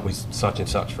you've shot with such and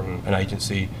such from an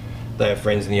agency, they have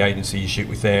friends in the agency, you shoot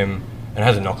with them, and it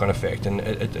has a knock-on effect, and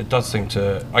it does seem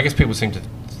to, I guess people seem to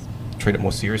treat it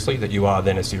more seriously, that you are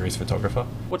then a serious photographer.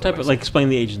 What type of, like, explain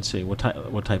the agency? What type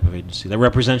of agency? That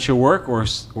represents your work or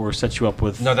sets you up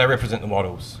with? No, they represent the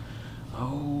models.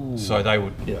 Oh. So they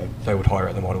would hire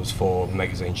out the models for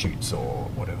magazine shoots or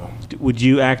whatever. Do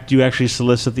you actually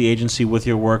solicit the agency with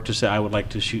your work to say, I would like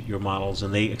to shoot your models,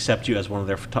 and they accept you as one of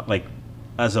their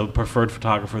as a preferred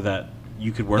photographer that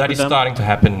you could work That with is them? starting to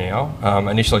happen now.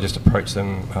 Initially, I just approached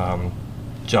them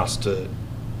just to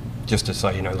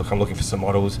say, look, I'm looking for some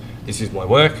models. This is my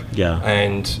work. Yeah.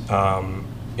 And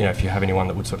if you have anyone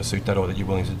that would sort of suit that or that you're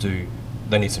willing to do,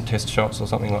 they need some test shots or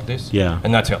something like this. Yeah.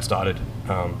 And that's how it started.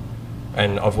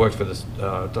 And I've worked for this,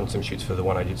 done some shoots for the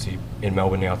one agency in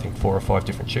Melbourne now. I think 4 or 5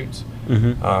 different shoots.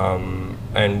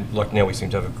 Mm-hmm. And like now we seem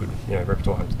to have a good,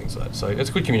 repertoire and things like that. So it's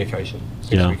good communication.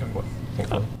 Seems to be going well,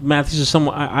 thankfully. Matt, these are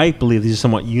somewhat, I believe these are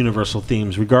somewhat universal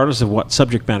themes, regardless of what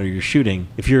subject matter you're shooting.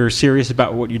 If you're serious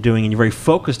about what you're doing and you're very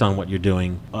focused on what you're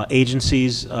doing,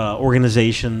 agencies,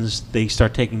 organizations, they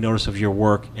start taking notice of your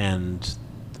work and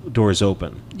doors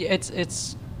open. Yeah,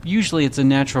 it's usually it's a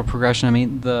natural progression. I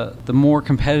mean, the more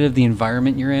competitive the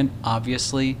environment you're in,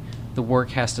 obviously, the work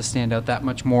has to stand out that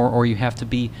much more, or you have to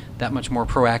be that much more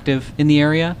proactive in the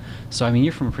area. So, I mean,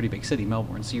 you're from a pretty big city,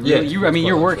 Melbourne. So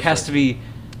your work has to be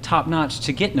top notch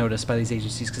to get noticed by these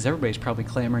agencies, because everybody's probably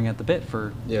clamoring at the bit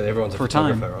for everyone's for a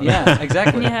time. photographer, right? Yeah,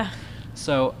 exactly. Yeah.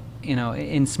 So,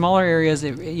 in smaller areas,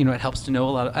 it helps to know a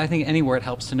lot of, I think anywhere it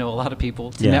helps to know a lot of people,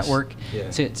 to Yes. network,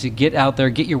 Yeah. to get out there,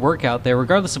 get your work out there,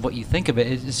 regardless of what you think of it.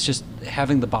 It's just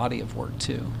having the body of work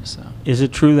too. So, Is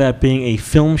it true that being a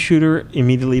film shooter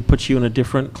immediately puts you in a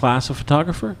different class of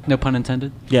photographer? no pun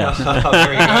intended. Yes.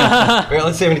 Very good. Well,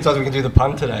 let's see how many times we can do the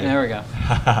pun today. There we go.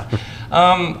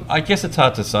 I guess it's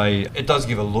hard to say. It does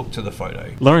give a look to the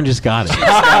photo. Lauren just got it.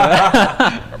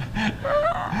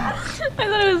 I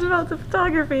thought it was about the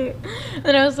photography.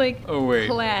 And I was like, Oh, wait.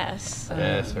 class.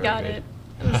 Yes, very Got good. it.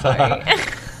 I'm sorry.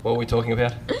 What were we talking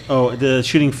about? Oh, the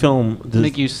shooting film.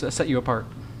 Make you set you apart.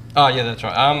 Oh, yeah, that's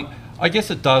right. I guess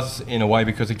it does in a way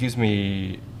because it gives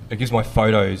my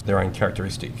photos their own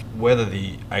characteristic. Whether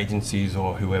the agencies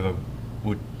or whoever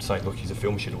would say, look, he's a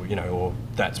film shooter, or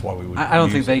that's why we would. I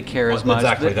don't use think they it. care as much.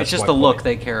 Exactly, It's that's just my the look point.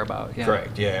 they care about. Yeah.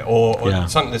 Correct, yeah. Or Yeah.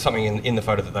 there's something in the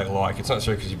photo that they like. It's not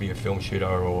necessarily because you'd be a film shooter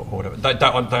or whatever. They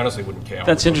honestly wouldn't care.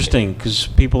 That's interesting, because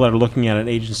people that are looking at an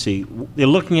agency, they're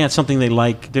looking at something they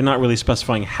like. They're not really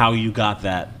specifying how you got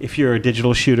that. If you're a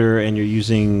digital shooter and you're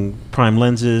using prime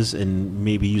lenses and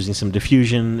maybe using some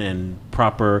diffusion and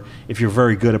proper, if you're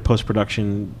very good at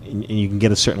post-production and you can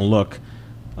get a certain look,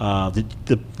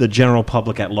 the general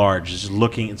public at large is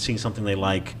looking and seeing something they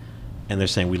like, and they're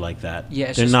saying, we like that. Yeah,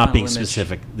 it's they're just not final being image.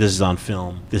 specific. This is on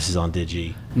film. This is on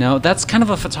Digi. No, that's kind of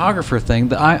a photographer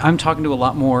thing. I'm talking to a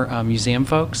lot more museum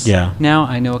folks. Yeah. Now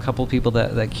I know a couple of people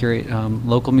that curate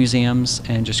local museums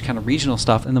and just kind of regional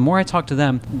stuff. And the more I talk to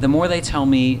them, the more they tell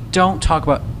me, don't talk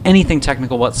about anything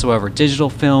technical whatsoever.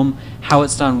 Digital film, how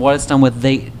it's done, what it's done with.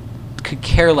 They could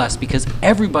care less, because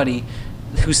everybody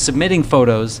who's submitting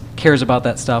photos cares about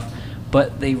that stuff,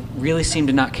 but they really seem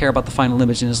to not care about the final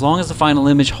image. And as long as the final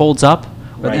image holds up,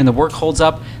 Right. and the work holds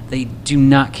up, they do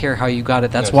not care how you got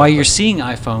it. That's Yeah, why exactly. you're seeing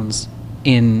iPhones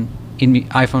in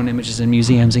iPhone images in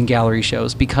museums and gallery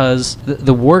shows, because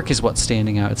the work is what's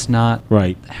standing out. It's not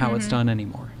Right. how it's done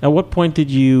anymore. At what point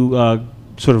did you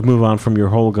sort of move on from your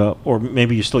Holga, or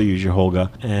maybe you still use your Holga,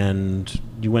 and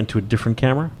you went to a different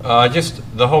camera? Just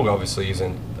the Holga obviously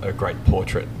isn't a great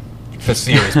portrait, for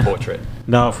serious portrait.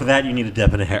 No, for that you need a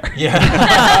debonair.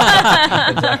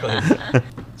 Yeah, exactly.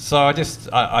 So I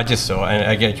just saw,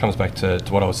 and again, it comes back to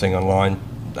what I was seeing online.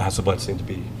 The Hasselblad seemed to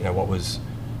be, what was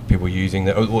people using.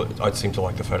 I seemed to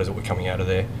like the photos that were coming out of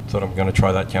there. Thought I'm going to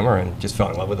try that camera, and just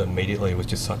fell in love with it immediately. It was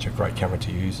just such a great camera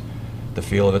to use. The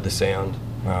feel of it, the sound,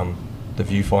 the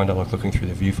viewfinder, like looking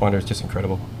through the viewfinder, is just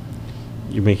incredible.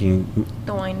 You're making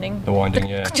The winding. The winding,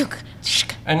 yeah.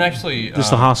 And actually, just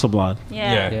the Hasselblad.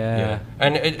 Yeah.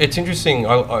 And it's interesting.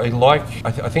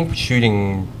 I think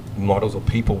shooting models or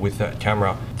people with that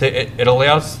camera, it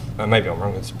allows. Maybe I'm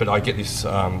wrong, but I get this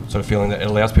sort of feeling that it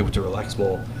allows people to relax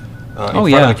more in front of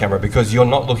the camera, because you're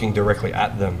not looking directly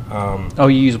at them. You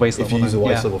use waist if level. you use a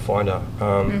waist yeah. level finder,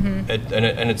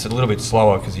 and it's a little bit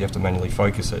slower because you have to manually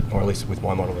focus it, or at least with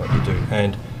my model that you do,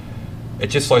 and it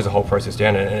just slows the whole process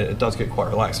down, and it does get quite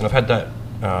relaxed. And I've had that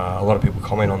a lot of people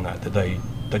comment on that they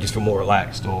just feel more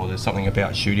relaxed, or there's something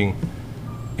about shooting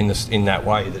in that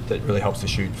way that really helps the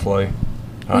shoot flow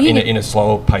in a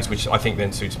slower pace, which I think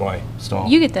then suits my style.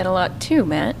 You get that a lot too,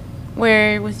 Matt.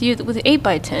 Where with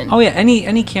 8x10. Oh yeah,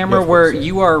 any camera Yeah, of where course, yeah.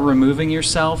 you are removing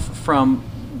yourself from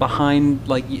behind,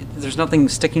 like there's nothing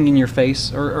sticking in your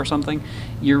face or something.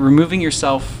 You're removing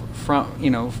yourself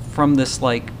from this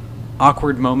like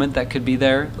awkward moment that could be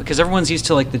there, because everyone's used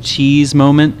to like the cheese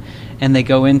moment, and they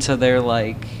go into their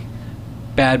like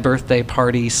bad birthday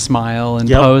party smile and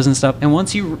pose and stuff. And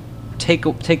once you take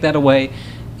that away,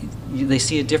 they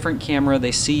see a different camera.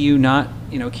 They see you not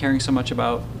caring so much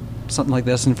about something like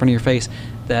this in front of your face,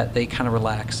 that they kind of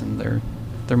relax and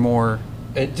they're more.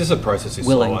 It just the process is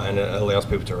willing. slower, and it allows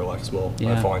people to relax more.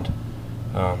 Yeah. I find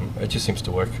it just seems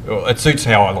to work. Well, it suits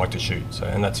how I like to shoot,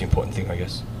 and that's the important thing, I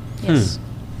guess. Yes.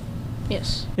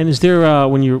 Yes. And is there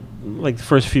when you're like the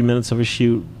first few minutes of a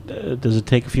shoot, does it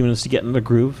take a few minutes to get in the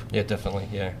groove? Yeah, definitely.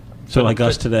 Yeah. So like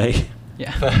us today.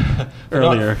 Yeah.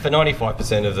 Earlier. For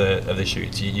 95% of the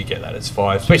shoots, you get that. It's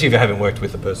 5, especially if you haven't worked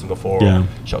with the person before Yeah. or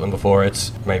shot them before.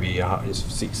 It's maybe it's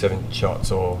 6-7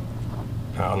 shots or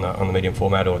on the medium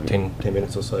format, or 10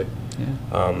 minutes or so.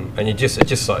 Yeah. And it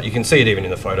just like, you can see it even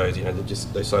in the photos.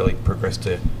 They slowly progress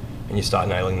to, and you start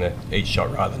nailing each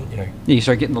shot rather than Yeah, you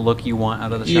start getting the look you want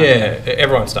out of the shot. Yeah,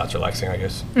 everyone starts relaxing, I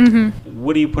guess.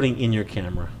 What are you putting in your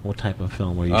camera? What type of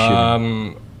film are you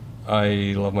shooting?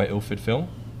 I love my Ilford film.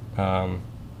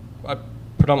 I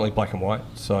predominantly black and white,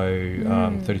 so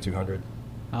 3200.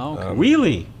 Oh, okay.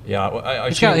 Really? Yeah, I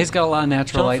he's got a lot of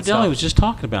natural John light Fideli stuff. was just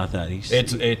talking about that.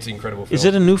 It's incredible film. Is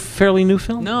it a fairly new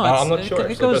film? No, I'm not sure.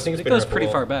 It actually, but I goes, think it's it been goes around for a pretty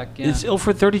while. far back. Yeah. It's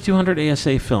Ilford 3200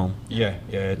 ASA film. Yeah,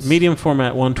 it's Medium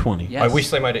format 120. Yes. I wish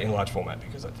they made it in large format,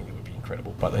 because I think it would be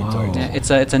incredible, but they don't. Yeah, it's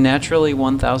a naturally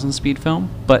 1000 speed film,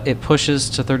 but it pushes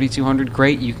to 3200.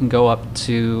 Great, you can go up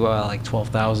to like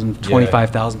 12,000,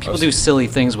 25,000. People do silly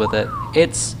things with it.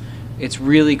 It's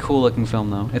really cool looking film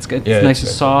though. It's good. Yeah, it's nice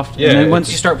it's and soft. yeah, and then it's once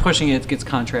you just- start pushing it, it gets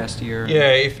contrastier. Yeah,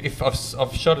 if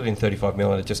I've shot it in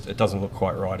 35mm, and it doesn't look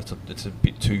quite right. It's a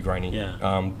bit too grainy.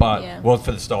 Yeah. But Yeah. well,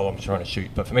 for the style I'm trying to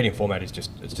shoot, but for medium format, it's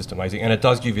just amazing, and it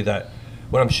does give you that.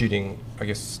 When I'm shooting, I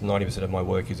guess 90% of my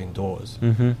work is indoors.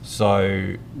 Mm-hmm.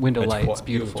 So Window light, it's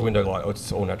beautiful. It's window light.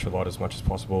 It's all natural light as much as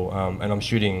possible, and I'm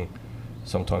shooting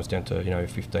sometimes down to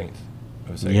 15th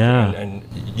of a second. Yeah. And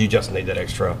you just need that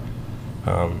extra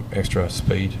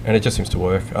speed, and it just seems to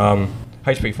work.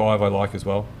 HP5 I like as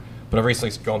well, but I've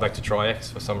recently gone back to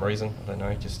Tri-X for some reason. I don't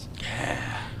know, just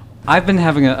I've been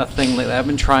having a thing lately. I've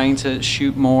been trying to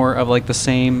shoot more of like the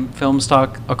same film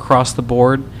stock across the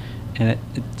board, and it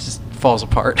just falls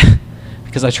apart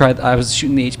because I was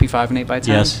shooting the HP5 in 8x10,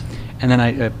 Yes. and then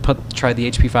I tried the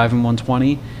HP5 in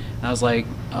 120, and I was like,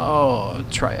 oh,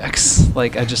 Tri-X.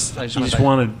 Like I just You went just back.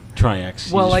 wanted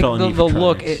Tri-X. Well, You just like felt a the need for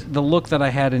look, Tri-X. the look that I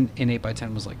had in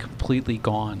 8x10 was like completely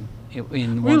gone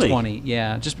in Really? 120.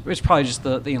 Yeah, it's probably just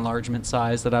the enlargement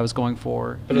size that I was going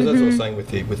for. But as I was saying with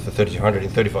the 3200 in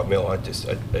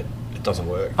 35mm, it doesn't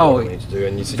work. Oh, what we need to do,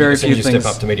 and as very soon as you few step things-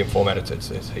 up to medium format, it's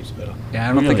heaps better. Yeah,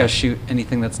 I don't think Really? I shoot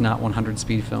anything that's not 100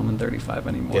 speed film in 35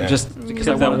 anymore. Yeah. Just because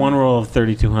I Except that want one roll of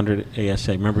 3200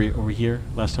 ASA. Remember over here?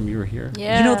 Last time you were here?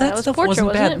 Yeah. that was stuff Portra, wasn't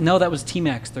wasn't bad. it? No, that was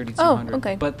T-Max 3200. Oh,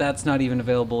 okay. But that's not even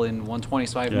available in 120,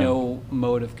 so I have Yeah. no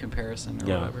mode of comparison or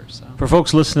Yeah. whatever. So For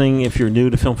folks listening, if you're new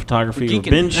to film photography We're or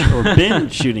geeking.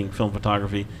 binge shooting film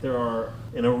photography, there are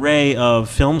an array of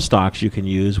film stocks you can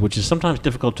use, which is sometimes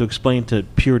difficult to explain to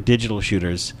pure digital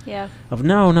shooters. Yeah. Of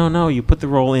no, you put the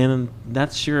roll in, and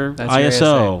that's your That's your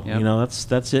ISO. ASA, yep.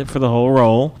 That's it for the whole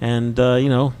roll, and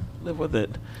live with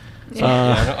it.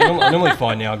 I normally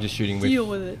find now I'm just shooting Deal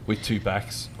with it. with two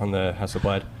backs on the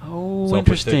Hasselblad. Oh, So I'll put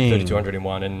interesting. 3200 in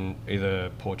one, and either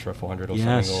Portra 400 or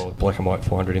Yes. something, or black and white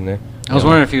 400 in there. I was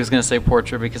wondering if he was going to say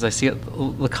portrait, because I see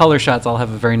the color shots all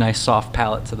have a very nice soft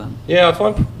palette to them. Yeah, I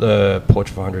find the Portra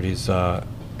 400 is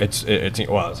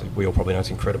we all probably know it's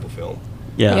an incredible film.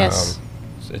 Yeah. Yes.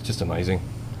 It's just amazing.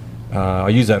 I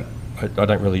use that. I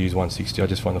don't really use 160. I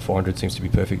just find the 400 seems to be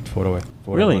perfect for what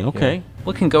I Really? want, Okay. yeah.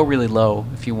 Well, it can go really low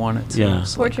if you want it to. Yeah.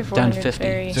 It's like Portrait down 400 50.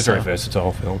 very- It's just a very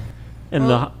versatile film. And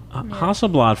Well, the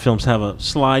Hasselblad films have a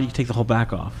slide. You can take the whole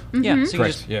back off. Yeah, so you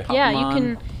Correct, just yeah. pop Yeah, them you on.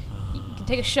 can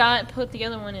take a shot, put the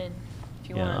other one in if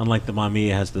you Yeah. want. Unlike the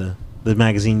Mamiya has the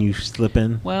magazine you slip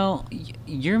in. Well,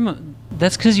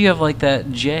 that's because you have like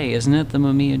that J, isn't it? The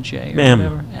Mamiya J or M.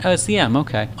 whatever. Oh, it's the M.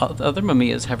 Okay. The other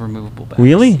Mamiyas have removable backs.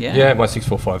 Really? Yeah. Yeah, my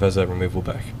 645 has a removable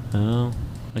back. Oh.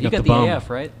 I You got the bum. AF,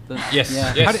 right? Yes, Yeah.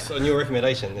 How yes, do- on your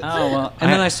recommendation. Oh well,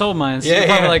 and then I sold mine. So Yeah, you're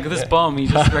probably yeah, like this yeah. bum. He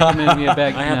just recommended me a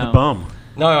bag. I have No. the bum.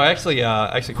 No, I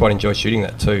actually quite enjoy shooting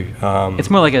that too. It's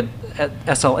more like a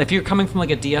SL. If you're coming from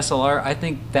like a DSLR, I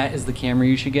think that is the camera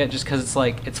you should get, just because it's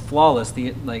like it's flawless.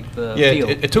 The yeah. feel.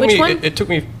 It took Which me. one? It took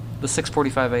me. The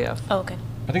 645 AF. Oh, okay.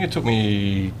 I think it took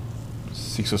me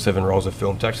 6 or 7 rolls of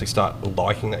film to actually start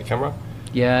liking that camera.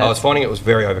 Yeah. I was finding it was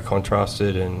very over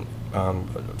contrasted, and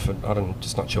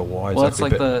Just not sure why. Well,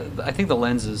 exactly, it's like I think the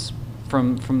lenses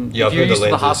from Yeah, if I've you're heard used the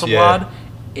to the lenses, Hasselblad,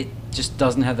 it just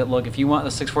doesn't have that look. If you want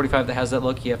the 645 that has that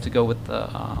look, you have to go with the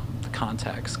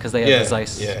contacts because they have the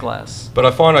Zeiss glass. But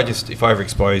I find if I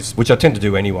overexpose, which I tend to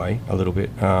do anyway a little bit,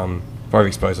 if I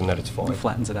overexpose on that, it's fine. It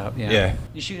flattens it out. Yeah. Yeah.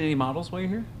 You shoot any models while you're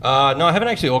here? No, I haven't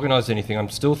actually organised anything. I'm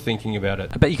still thinking about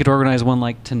it. I bet you could organize one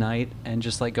like tonight and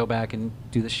just like go back and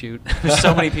do the shoot. There's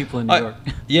so many people in New York.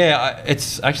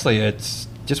 It's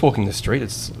just walking the street.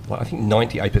 It's like, I think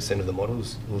 98% of the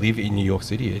models live in New York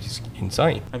City. It's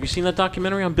insane. Have you seen that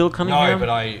documentary on Bill Cunningham? No, but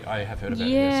I have heard about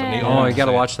it. Yeah. Yes. Oh, you got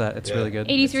to watch that. It's really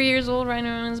good. 83 years old, riding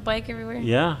around on his bike everywhere.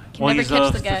 Yeah. Can never he's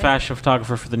catch the the guy. fashion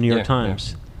photographer for the New York Yeah,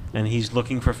 Times. And he's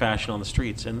looking for fashion on the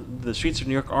streets. And the streets of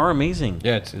New York are amazing.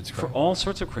 Yeah, it's for great. all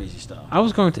sorts of crazy stuff. I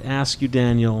was going to ask you,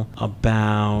 Daniel,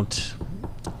 about...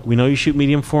 We know you shoot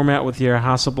medium format with your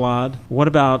Hasselblad. What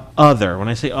about other? When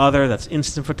I say other, that's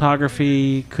instant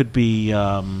photography. Could be,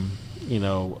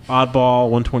 oddball,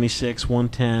 126,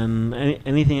 110.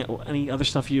 Any other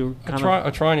stuff you kind of... I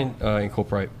try and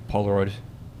incorporate Polaroid,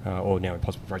 or now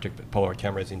Impossible Project, but Polaroid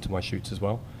cameras into my shoots as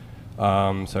well. So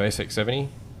SX70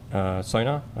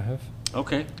 sonar I have.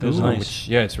 Okay, those are nice. Which,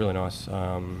 it's really nice.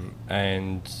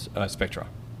 And Spectra.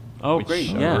 Oh, which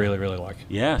great! I really, really like.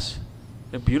 Yes,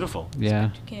 they're beautiful.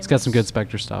 Yeah, it's got some good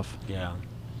Spectra stuff. Yeah.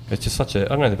 It's just such a,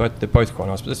 I don't know, they're both quite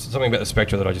nice, but there's something about the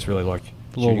Spectra that I just really like.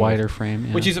 A little wider frame,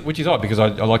 yeah. Which is odd because I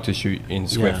like to shoot in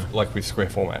square, like with square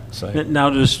format. So now,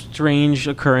 does strange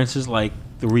occurrences like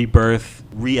the rebirth,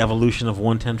 re-evolution of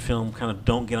 110 film kind of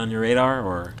don't get on your radar,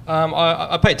 or?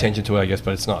 I pay attention to it, I guess,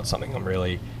 but it's not something I'm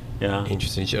really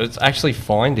interested in. It's actually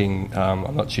finding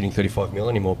I'm not shooting 35mm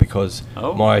anymore because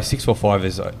my 645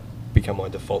 has become my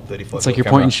default 35mm. It's like your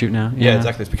point and shoot now. Yeah,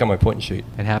 exactly. It's become my point and shoot.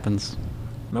 It happens.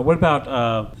 Now, what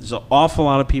about? There's an awful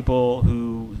lot of people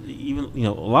who, a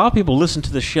lot of people listen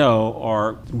to the show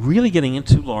are really getting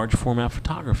into large format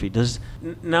photography.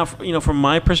 From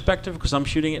my perspective, because I'm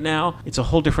shooting it now, it's a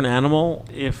whole different animal.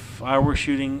 If I were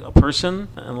shooting a person,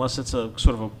 unless it's a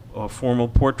sort of a formal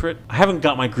portrait, I haven't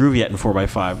got my groove yet in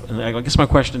 4x5. And I guess my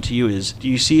question to you is: do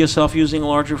you see yourself using a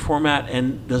larger format,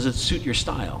 and does it suit your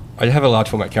style? I have a large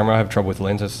format camera. I have trouble with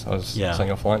lenses. I was saying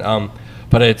offline.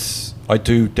 But I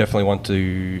do definitely want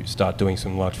to start doing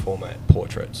some large format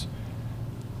portraits.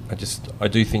 I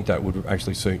do think that would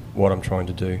actually suit what I'm trying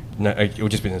to do. No, it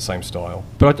would just be in the same style.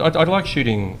 But I'd like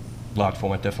shooting large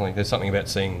format, definitely. There's something about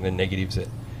seeing the negatives that,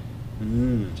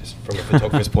 just from a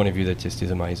photographer's point of view, that just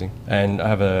is amazing. And I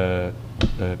have a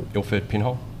Ilford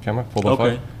pinhole camera,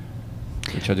 4x5,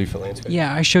 which I do for landscape.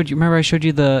 Yeah, I showed you. Remember, I showed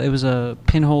you it was a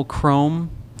pinhole chrome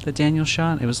that Daniel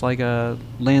shot. It was like a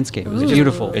landscape. It was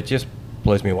beautiful. It just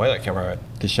blows me away, that camera.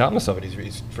 The sharpness of it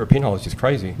is for a pinhole is just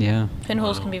crazy. Yeah.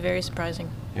 Pinholes can be very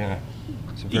surprising. Yeah.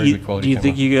 It's a very good quality camera. Do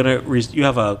you think you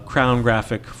have a Crown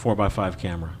Graphic 4x5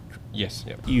 camera? Yes.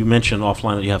 Yep. You mentioned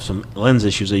offline that you have some lens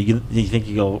issues. Do you think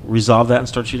you'll resolve that and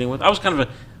start shooting with? I was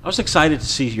excited to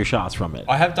see your shots from it.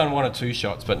 I have done 1 or 2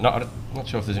 shots, but I'm not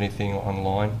sure if there's anything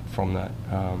online from that.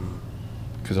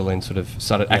 Because the lens sort of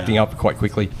started acting up quite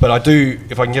quickly. But I do,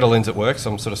 if I can get a lens that works,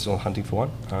 I'm sort of still hunting for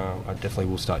one. I definitely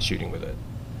will start shooting with it.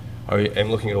 I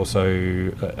am looking at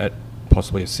also at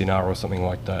possibly a Cinar or something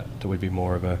like that. That would be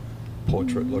more of a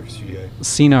portrait, like a studio.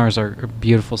 Cinars are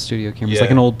beautiful studio cameras,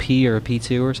 like an old P or a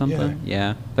P2 or something.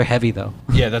 Yeah. They're heavy though.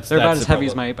 Yeah, they're about as heavy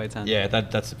as my 8x10. Yeah,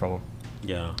 that's the problem.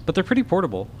 Yeah. But they're pretty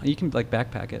portable. You can like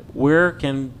backpack it. Where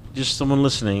can just someone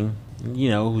listening,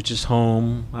 who's just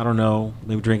home, I don't know,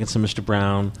 maybe drinking some Mr.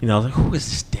 Brown, like, who is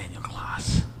this Daniel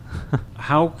Glass?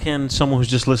 How can someone who's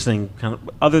just listening, kind of,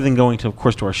 other than going to, of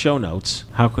course, to our show notes,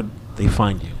 how could they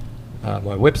find you?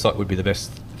 My website would be the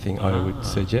best thing I would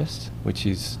suggest, which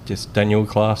is just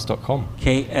danielglass.com.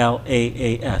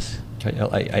 KLAAS.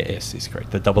 KLAAS is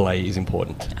correct. The double A is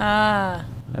important. That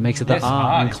makes it the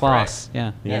in class.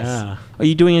 Yeah. Yeah. Are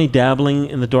you doing any dabbling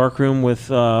in the darkroom with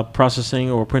processing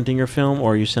or printing your film,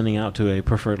 or are you sending out to a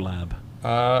preferred lab?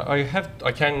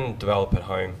 I can develop at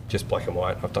home, just black and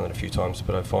white. I've done it a few times,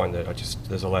 but I find that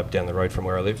there's a lab down the road from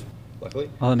where I live, luckily.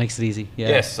 Oh, that makes it easy. Yeah.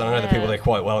 Yes, I know the people there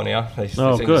quite well now. They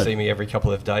seem to see me every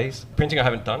couple of days. Printing I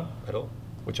haven't done at all,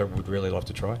 which I would really love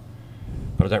to try,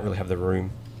 but I don't really have the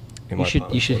room in my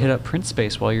apartment. You should hit up Print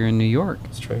Space while you're in New York.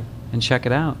 That's true. And check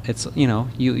it out. It's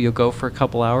you'll go for a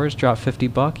couple hours, drop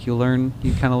 $50.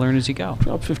 You kind of learn as you go.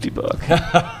 Drop $50.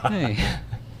 Hey.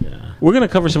 Yeah. We're going to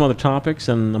cover some other topics,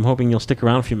 and I'm hoping you'll stick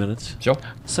around a few minutes. Sure.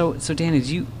 So Danny,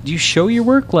 do you show your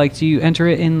work? Like, do you enter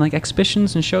it in like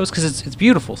exhibitions and shows? Because it's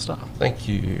beautiful stuff. Thank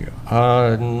you.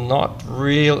 Not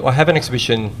really. I have an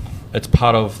exhibition. It's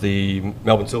part of the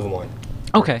Melbourne Silver Mine.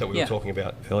 Okay, that we yeah. were talking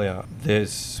about earlier.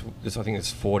 There's I think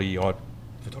there's 40 odd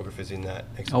photographers in that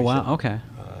exhibition. Oh wow, okay.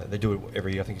 They do it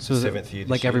every, I think it's So the is it 7th year.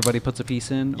 like everybody puts a piece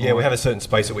in? Yeah, or- we have a certain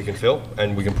space that we can fill,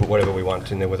 and we can put whatever we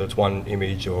want in there, whether it's one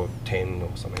image or 10 or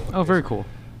something like Oh, this. very cool.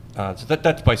 So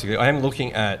that's basically. I am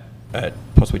looking at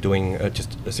possibly doing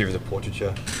just a series of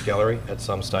portraiture gallery at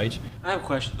some stage. I have a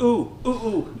question.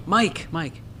 Ooh. Mike.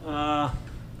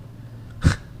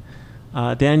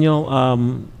 Daniel,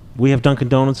 we have Dunkin'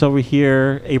 Donuts over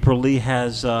here. April Lee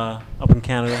has, up in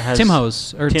Canada, has... Tim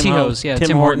Ho's, or Tim T-Ho's, yeah, Tim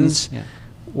Tim Hortons. Hortons. Yeah.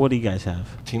 What do you guys have?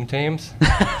 Tim Tams. Symptoms!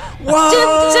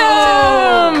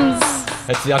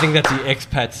 I think that's the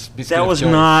expats. biscuit That of was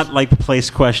choice. not like the place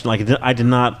question. Like we did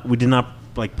not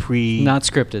like Not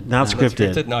scripted. Not Not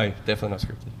scripted. No, definitely not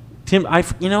scripted. Tim,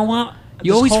 you know what?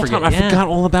 You This always whole forget, time, I yeah. forgot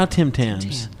all about Tim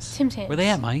Tams. Tim Tams. Where they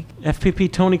at, Mike?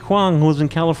 FPP Tony Kwong, who lives in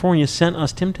California, sent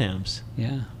us Tim Tams.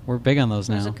 Yeah, we're big on those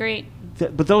Those now. are great.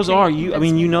 But those are you. I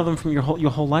mean, you know them from your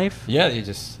whole life. Yeah,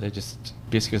 they're just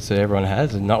biscuits that everyone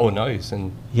has and or knows,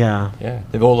 and Yeah.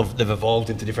 they've evolved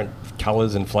into different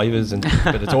colours and flavours,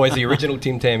 but it's always the original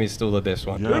Tim Tam is still the best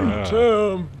one.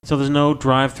 So there's no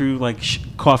drive-through like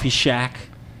coffee shack.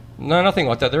 No, nothing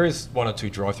like that. There is one or two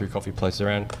drive-through coffee places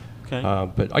around. Okay.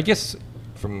 But I guess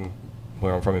from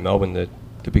where I'm from in Melbourne, the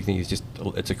big thing is just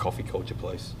it's a coffee culture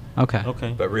place. Okay.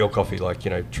 Okay. But real coffee, like,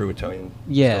 true Italian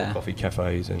Yeah. style coffee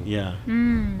cafes. And Yeah.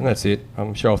 and that's it.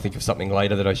 I'm sure I'll think of something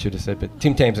later that I should have said, but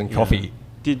Tim Tams and coffee.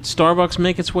 Did Starbucks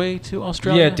make its way to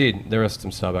Australia? Yeah, it did. There are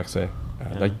some Starbucks there.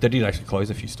 They did actually close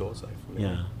a few stores, though.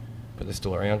 Yeah. But they're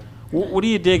still around. What are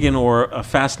you digging or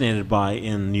fascinated by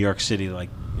in New York City, like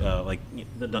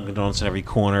the Dunkin' Donuts in every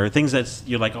corner? Things that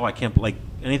you're like, oh, I can't, like,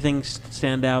 anything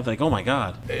stand out? Like, oh my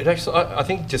God. It actually, I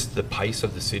think just the pace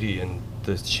of the city and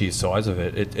the sheer size of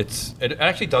it. It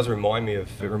actually does remind me of.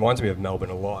 It reminds me of Melbourne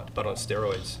a lot, but on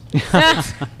steroids.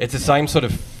 It's the same sort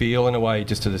of feel in a way,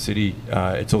 just to the city.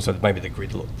 It's also maybe the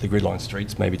gridline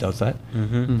streets maybe does that.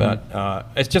 But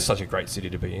it's just such a great city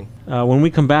to be in. When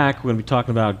we come back, we're going to be talking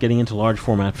about getting into large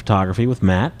format photography with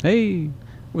Matt. Hey.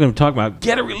 We're going to talk about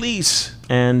Get a Release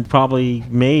and probably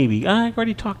maybe I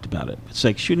already talked about it. It's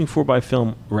like shooting 4x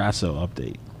film Rasso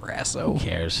update. Rasso. Who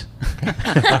cares?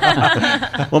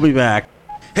 We'll be back.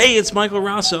 Hey, it's Michael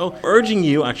Rasso urging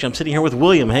you. Actually, I'm sitting here with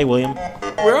William. Hey, William.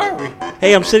 Where are we?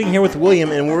 Hey, I'm sitting here with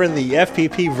William, and we're in the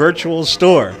FPP virtual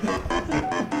store.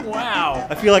 Wow.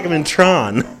 I feel like I'm in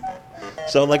Tron.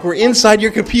 So, like, we're inside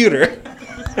your computer.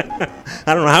 I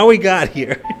don't know how we got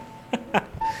here.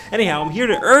 Anyhow, I'm here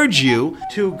to urge you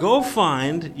to go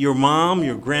find your mom,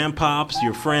 your grandpops,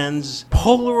 your friends'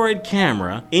 Polaroid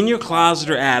camera in your closet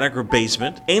or attic or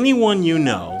basement. Anyone you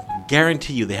know,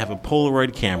 guarantee you they have a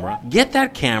Polaroid camera. Get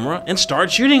that camera and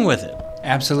start shooting with it.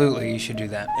 Absolutely, you should do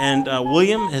that. And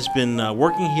William has been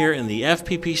working here in the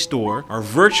FPP store, our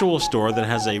virtual store that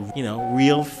has a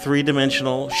real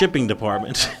three-dimensional shipping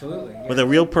department. Absolutely. With a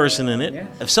real person in it. Yes.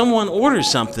 If someone orders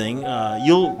something,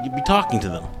 you'll be talking to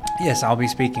them. Yes, I'll be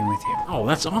speaking with you. Oh,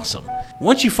 that's awesome.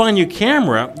 Once you find your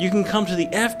camera, you can come to the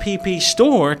FPP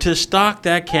store to stock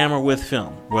that camera with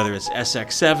film, whether it's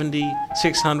SX70,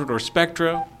 600, or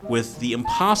Spectra, with the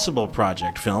Impossible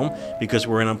Project film, because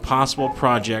we're an Impossible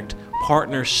Project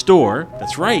partner store.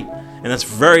 That's right, and that's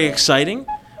very exciting.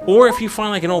 Or if you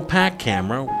find like an old pack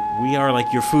camera, we are like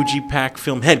your Fuji Pack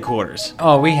film headquarters.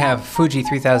 Oh, we have Fuji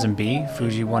 3000B,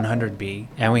 Fuji 100B,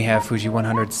 and we have Fuji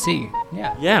 100C.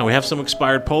 Yeah. Yeah, we have some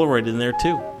expired Polaroid in there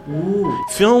too.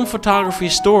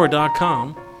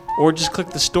 Filmphotographystore.com, or just click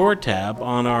the store tab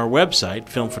on our website,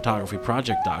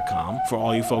 filmphotographyproject.com, for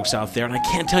all you folks out there. And I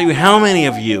can't tell you how many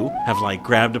of you have like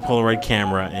grabbed a Polaroid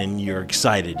camera and you're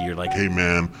excited. You're like, Hey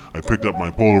man, I picked up my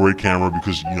Polaroid camera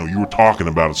because you were talking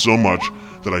about it so much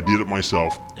that I did it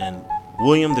myself. and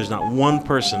William, there's not one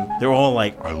person. They're all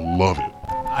like, I love it.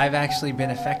 I've actually been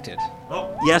affected.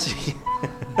 oh, yes.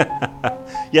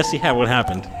 Yes, you have. What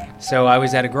happened? So I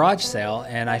was at a garage sale,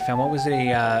 and I found, what was it,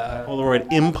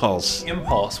 Polaroid Impulse.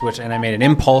 Impulse, and I made an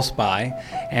impulse buy,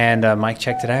 and Mike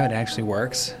checked it out. It actually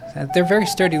works. They're very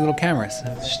sturdy little cameras.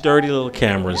 Sturdy little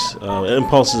cameras.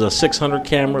 Impulse is a 600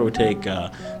 camera. It would take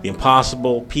the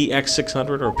Impossible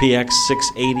PX600 or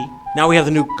PX680. Now we have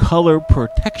the new color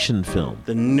protection film,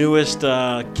 the newest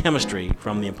chemistry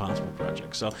from the Impossible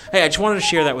Project. So, hey, I just wanted to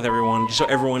share that with everyone, just so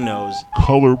everyone knows.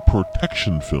 Color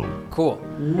protection film. Cool.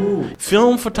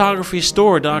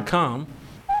 Filmphotographystore.com.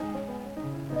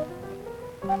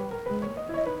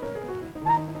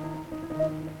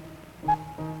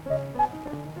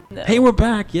 though. Hey, we're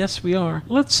back. Yes, we are.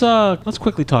 Let's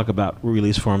quickly talk about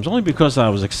release forms. Only because I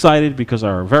was excited because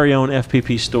our very own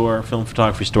FPP store,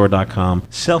 filmphotographystore.com,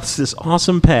 sells this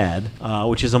awesome pad,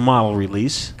 which is a model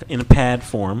release in a pad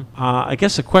form. I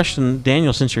guess a question,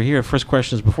 Daniel, since you're here, first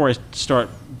question is before I start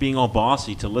being all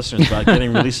bossy to listeners about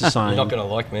getting releases signed. You're not going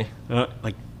to like me.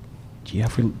 Do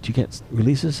you get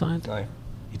releases signed? No.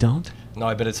 You don't?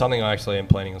 No, but it's something I actually am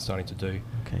planning on starting to do.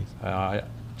 Okay.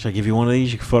 Should I give you one of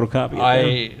these? You can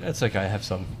photocopy it? That's okay. I have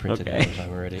some printed Okay. out at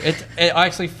home already. I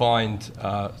actually find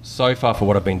so far for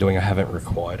what I've been doing, I haven't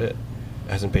required it.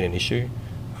 It hasn't been an issue.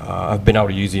 I've been able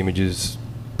to use the images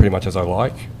pretty much as I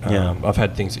like. I've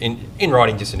had things in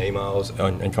writing, just in emails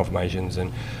and confirmations,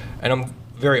 and I'm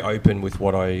very open with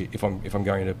what if I'm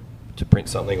going to print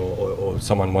something or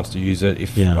someone wants to use it,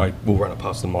 I will run it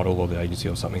past the model or the agency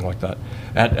or something like that.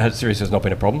 It seriously has not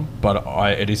been a problem, but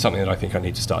it is something that I think I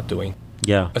need to start doing.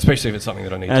 Yeah. Especially if it's something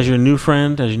that I need As your new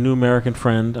friend, as your new American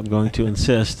friend, I'm going to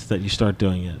insist that you start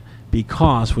doing it.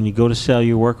 Because when you go to sell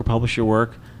your work or publish your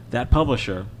work, that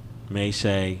publisher may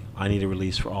say, I need a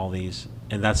release for all these,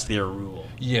 and that's their rule.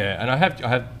 Yeah, and I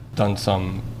have done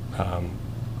some,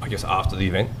 I guess, after the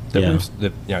event.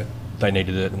 They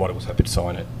needed it and what was happy to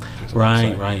sign it.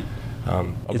 Right.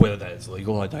 Whether that is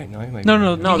legal, I don't know. Maybe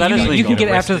No, that is legal. You can get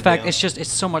it after the arrested fact. now.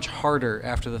 It's so much harder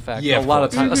after the fact. Yeah, a lot of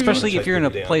course. times, especially Mhm. if you're in a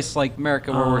Take people place like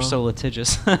America where we're so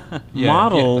litigious.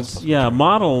 Models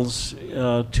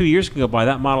 2 years can go by.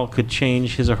 That model could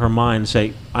change his or her mind and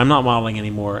say, I'm not modeling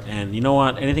anymore, and you know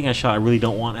what? Anything I shot, I really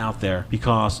don't want out there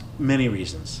because many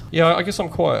reasons. Yeah, I guess I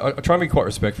try and be quite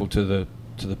respectful to the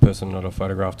person that I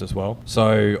photographed as well.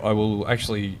 So I will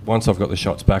actually, once I've got the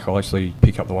shots back, I'll actually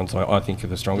pick up the ones I think are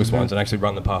the strongest ones and actually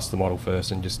run them past the model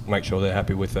first and just make sure they're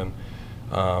happy with them.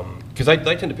 Because they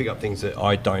tend to pick up things that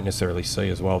I don't necessarily see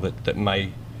as well that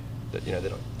they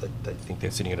think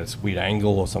they're sitting at a weird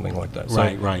angle or something like that. So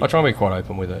Right. I try and be quite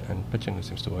open with it, and it generally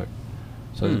seems to work.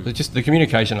 So it's just the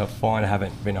communication I find I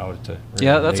haven't been able to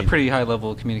really that's a lead. pretty high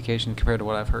level of communication compared to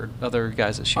what I've heard other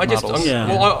guys that shoot I models.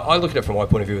 I look at it from my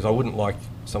point of view as I wouldn't like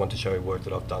someone to show me work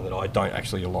that I've done that I don't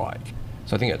actually like.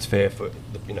 So I think that's fair for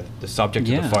the subject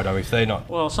of the photo if they're not.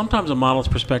 Well, sometimes a model's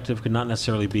perspective could not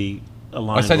necessarily be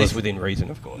aligned. I say this within reason,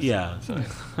 of course. Yeah. So.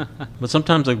 But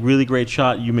sometimes a really great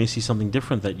shot, you may see something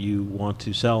different that you want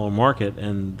to sell or market,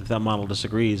 and if that model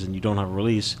disagrees and you don't have a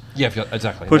release,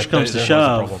 exactly. Push comes to That's the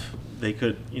shove, problem. they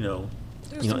could, Do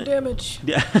some damage.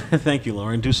 Yeah, thank you,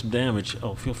 Lauren. Do some damage.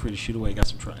 Oh, feel free to shoot away. Got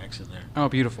some tracks in there. Oh,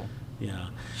 beautiful. Yeah.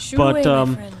 Shoot away, my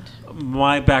friend.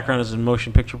 My background is in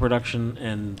motion picture production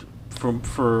and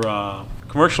for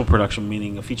commercial production,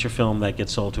 meaning a feature film that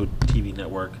gets sold to a TV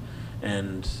network,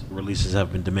 and releases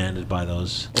have been demanded by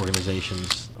those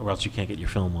organizations, or else you can't get your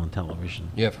film on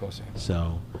television. Yeah, of course. Yeah.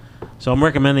 So I'm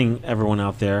recommending everyone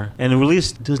out there, and a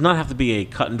release does not have to be a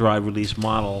cut and dry release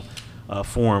model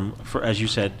form. For, as you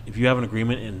said, if you have an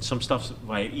agreement and some stuff's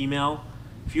via email,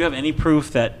 if you have any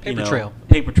proof that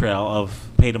paper trail of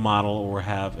pay to model or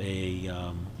have a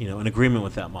an agreement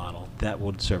with that model, that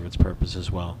would serve its purpose as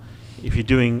well. If you're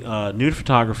doing nude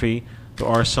photography, there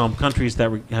are some countries that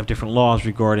have different laws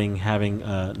regarding having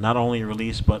not only a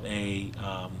release but a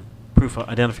proof of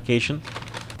identification,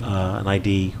 an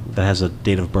ID that has a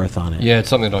date of birth on it. Yeah, it's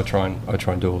something that I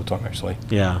try and do all the time actually.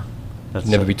 Yeah. That's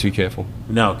never be too careful.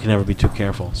 No, can never be too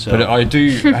careful. So. But I do,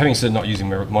 having said not using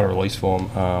model release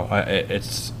form,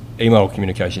 it's email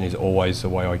communication is always the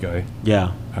way I go.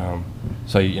 Yeah.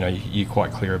 So you're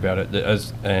quite clear about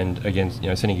it. And again,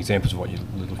 sending examples of what you're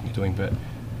looking at doing, but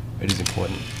it is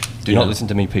important. Do not listen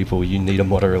to me, people. You need a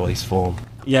model release form.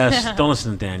 Yes, don't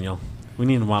listen to Daniel. We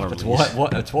need a model release.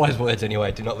 It's wise words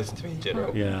anyway. Do not listen to me in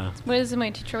general. Yeah. What is it my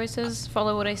teacher always says?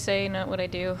 Follow what I say, not what I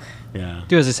do. Yeah.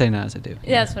 Do as I say, not as I do.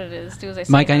 Yeah, that's what it is. Do as I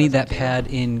say. Mike, I not need as that do. pad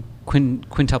in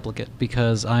quintuplicate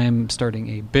because I am starting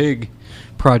a big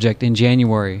project in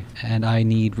January and I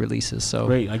need releases. So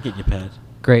great, I get your pad.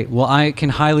 Great. Well, I can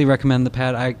highly recommend the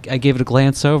pad. I gave it a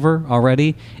glance over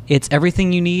already. It's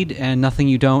everything you need and nothing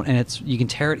you don't, and you can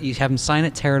tear it. You have them sign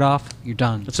it, tear it off. You're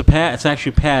done. It's a pad. It's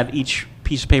actually a pad. Each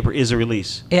piece of paper is a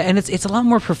release. Yeah, and it's a lot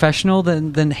more professional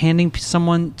than handing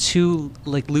someone two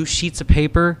loose sheets of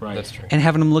paper. Right. That's true. And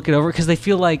having them look it over because they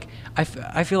feel like I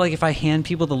feel like if I hand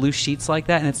people the loose sheets like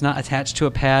that and it's not attached to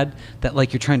a pad, that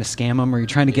you're trying to scam them or you're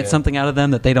trying to get something out of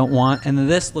them that they don't want. And then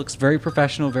this looks very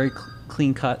professional, very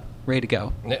clean cut. Ready to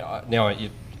go. Now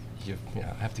you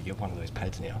have to get one of those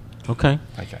pads now. Okay.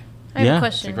 I have a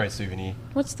question. It's a great souvenir.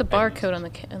 What's the barcode on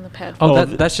the pad? Oh,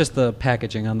 that's just the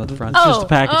packaging on the front. It's just the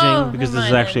packaging because this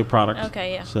is never mind actually a product. then.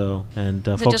 Okay, yeah. So and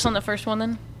is it folks, just on the first one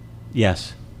then?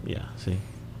 Yes. Yeah. See.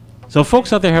 So,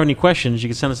 folks out there have any questions, you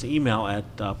can send us an email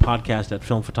at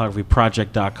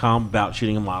podcast@filmphotographyproject.com about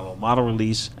shooting a model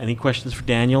release. Any questions for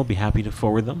Daniel? Be happy to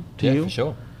forward them to you. For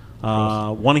sure.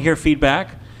 Want to hear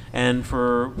feedback. And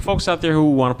for folks out there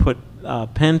who want to put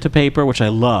pen to paper, which I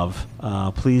love,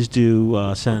 please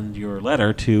do send your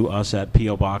letter to us at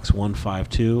P.O. Box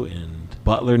 152 in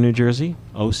Butler, New Jersey,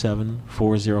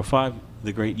 07405,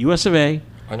 the great US of A.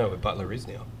 I know where Butler is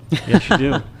now. Yes, you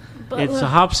do. It's a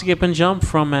hop, skip, and jump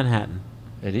from Manhattan.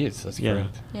 It is. That's great.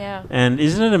 Yeah. And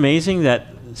isn't it amazing that,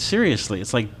 seriously,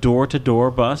 it's like door-to-door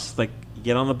bus, like you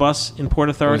get on the bus in Port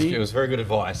Authority? It was very good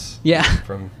advice. Yeah.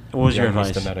 From What was your young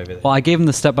advice? Mr. Matt over there. Well, I gave him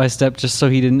the step-by-step just so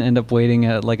he didn't end up waiting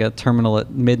at like a terminal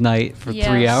at midnight for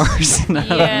 3 hours.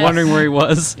 Yes. Wondering where he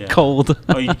was, cold.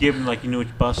 Oh, you gave him, like, you knew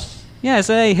which bus? Yeah, I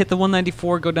said, hey, hit the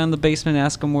 194, go down to the basement,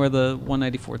 ask him where the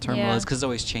 194 terminal Yeah. is, because it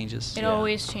always changes. It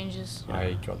always changes.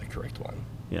 I got the correct one.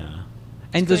 Yeah.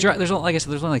 And there's like I said,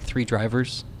 there's only like 3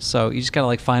 drivers, so you just gotta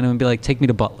like find them and be like, take me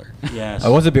to Butler. Yes. I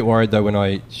was a bit worried though when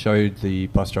I showed the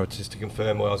bus driver just to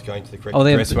confirm where I was going to the correct Oh,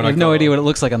 they address. have, When you I have no got idea on. what it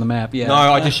looks like on the map. Yeah. No,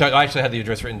 I actually had the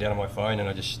address written down on my phone, and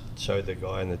I just showed the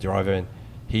guy and the driver, and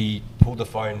he pulled the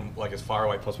phone like as far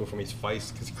away possible from his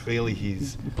face because clearly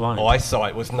his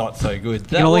eyesight was not so good.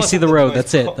 You can only see the road.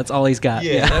 That's it. That's all he's got.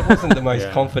 Yeah, that wasn't the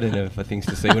most confident of things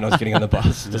to see when I was getting on the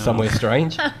bus to somewhere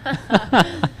strange.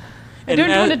 I don't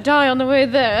want to die on the way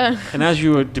there. And as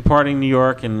you were departing New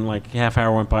York and like half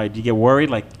hour went by, do you get worried?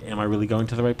 Like, am I really going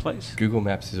to the right place? Google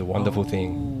Maps is a wonderful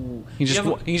thing. You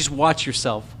just watch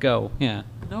yourself go. Yeah.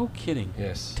 No kidding.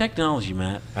 Yes. Technology,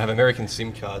 Matt. I have an American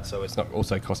SIM card, so it's not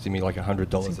also costing me like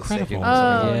 $100 a second. Or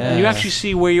Oh, something. And you actually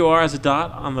see where you are as a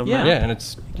dot on the map? Yeah, and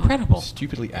it's incredible.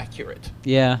 Stupidly accurate.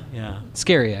 Yeah. Yeah.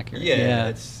 Scary accurate. Yeah,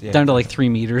 it's- yeah. Down to like 3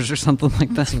 meters or something like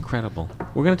that. That's incredible.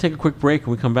 We're going to take a quick break.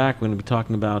 When we come back, we're going to be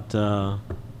talking about... What are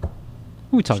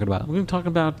we talking about? We're going to talk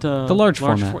about... The large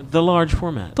format. The large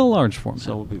format. The large format.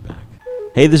 So we'll be back.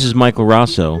 Hey, this is Michael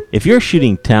Rosso. If you're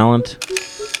shooting talent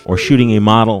or shooting a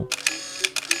model,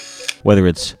 whether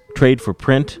it's trade for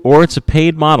print or it's a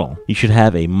paid model, you should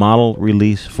have a model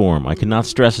release form. I cannot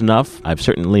stress enough. I've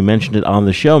certainly mentioned it on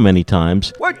the show many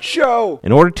times. What show?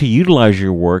 In order to utilize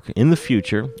your work in the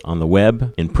future on the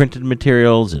web, in printed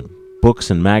materials, and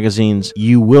books and magazines,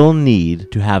 you will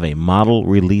need to have a model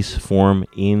release form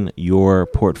in your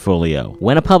portfolio.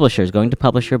 When a publisher is going to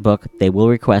publish your book, they will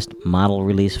request model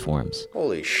release forms.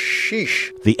 Holy sheesh.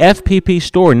 The FPP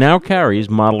store now carries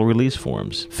model release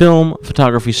forms.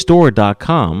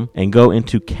 FilmPhotographyStore.com and go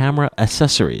into camera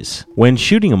accessories. When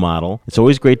shooting a model, it's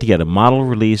always great to get a model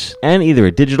release and either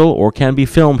a digital or can be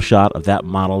film shot of that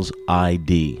model's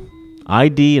ID.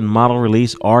 ID and model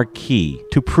release are key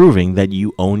to proving that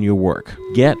you own your work.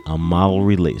 Get a model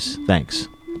release. Thanks.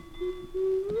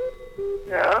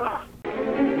 Yeah.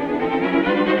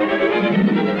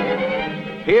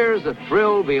 Here's a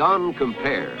thrill beyond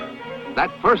compare.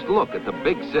 That first look at the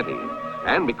big city.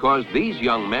 And because these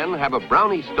young men have a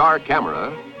Brownie Star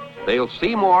camera, they'll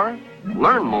see more,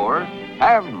 learn more,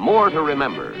 have more to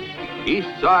remember. East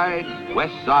Side,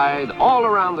 West Side, all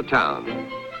around the town.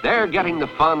 They're getting the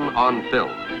fun on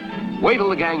film. Wait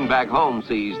till the gang back home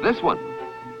sees this one.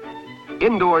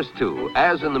 Indoors, too,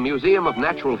 as in the Museum of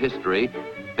Natural History,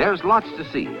 there's lots to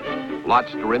see,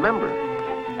 lots to remember.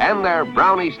 And their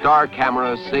Brownie Star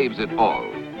camera saves it all.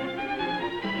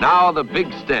 Now the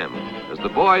big stem, as the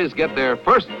boys get their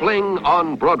first fling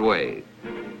on Broadway.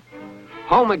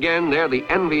 Home again, they're the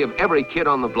envy of every kid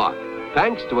on the block,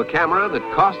 thanks to a camera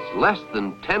that costs less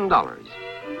than $10.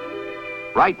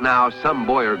 Right now, some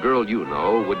boy or girl you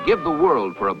know would give the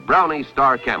world for a Brownie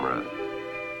Star camera.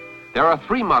 There are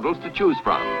 3 models to choose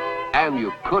from, and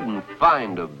you couldn't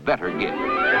find a better gift.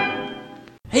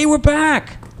 Hey, we're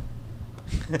back!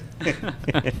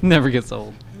 Never gets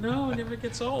old. No, it never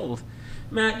gets old.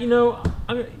 Matt, you know,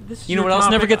 this is You know your what else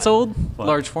never topic. gets old? What?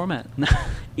 Large format.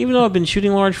 Even though I've been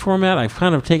shooting large format, I've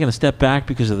kind of taken a step back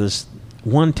because of this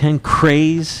 110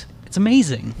 craze. It's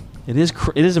amazing. It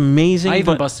is amazing. I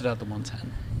even but busted out the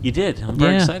 110. You did. I'm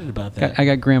very excited about that. I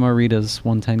got Grandma Rita's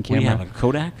 110 camera. What do you have, a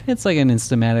Kodak? It's like an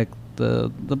Instamatic,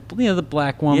 the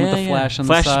black one with the flash on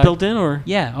the side. Flash built in, or?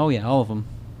 Yeah. Oh yeah, all of them.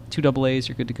 2 AA's,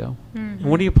 you're good to go. And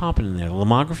what are you popping in there?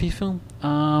 Lomography film?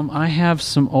 I have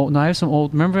some old. No, I have some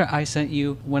old. Remember, I sent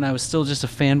you when I was still just a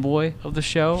fanboy of the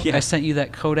show. Yeah. I sent you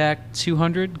that Kodak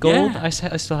 200 gold. Yeah. I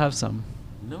still have some.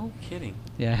 No kidding.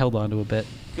 Yeah, I held on to a bit.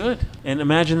 Good. And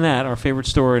imagine that our favorite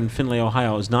store in Findlay,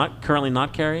 Ohio, is currently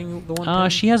not carrying the 110.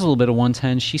 She has a little bit of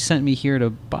 110. She sent me here to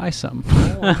buy some.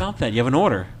 Oh, about that. You have an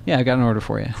order. Yeah, I got an order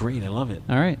for you. Great. I love it.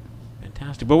 All right.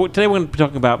 Fantastic. But today we're going to be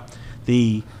talking about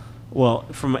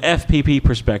from an FPP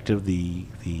perspective, the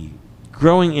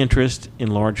growing interest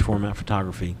in large format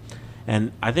photography.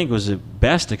 And I think it was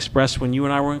best expressed when you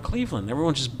and I were in Cleveland.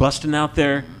 Everyone's just busting out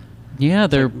their... Yeah,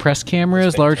 their press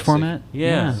cameras, large format.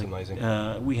 Yeah. It's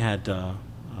amazing. We had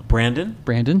Brandon.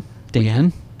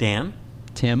 Dan.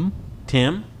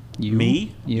 Tim. You.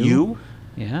 Me. You.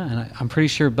 Yeah, and I'm pretty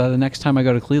sure by the next time I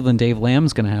go to Cleveland, Dave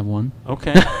Lamb's going to have one.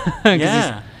 Okay.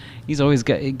 Yeah. He's always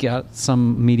got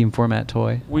some medium format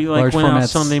toy. We went out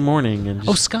Sunday morning and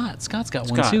Scott's got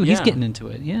one too. He's getting into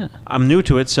it. Yeah. I'm new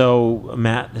to it, so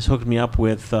Matt has hooked me up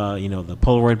with the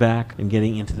Polaroid back and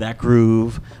getting into that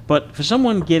groove. But for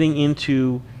someone getting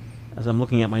into, as I'm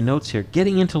looking at my notes here,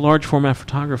 getting into large format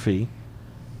photography,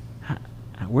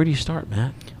 where do you start,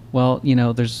 Matt? Well,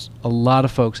 there's a lot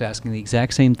of folks asking the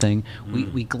exact same thing.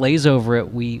 We glaze over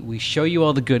it. We show you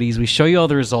all the goodies. We show you all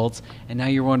the results. And now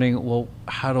you're wondering, well,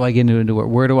 how do I get into it?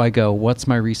 Where do I go? What's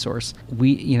my resource?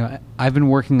 I've been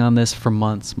working on this for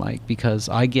months, Mike, because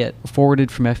I get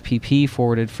forwarded from FPP,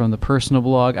 forwarded from the personal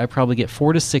blog. I probably get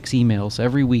 4 to 6 emails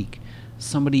every week.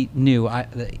 Somebody new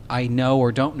I know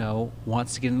or don't know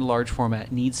wants to get into large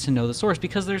format, needs to know the source,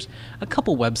 because there's a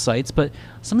couple websites, but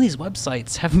some of these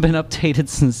websites haven't been updated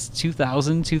since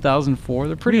 2000, 2004.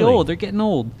 They're pretty old. They're getting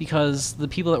old because the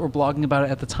people that were blogging about it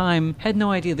at the time had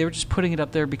no idea. They were just putting it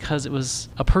up there because it was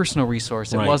a personal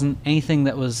resource. It wasn't anything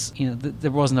that was, there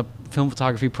wasn't a film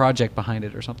photography project behind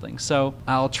it or something. So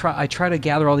I try to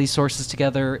gather all these sources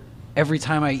together every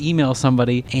time I email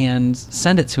somebody and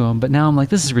send it to them. But now I'm like,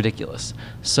 this is ridiculous.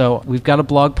 So we've got a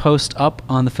blog post up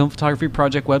on the Film Photography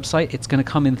Project website. It's going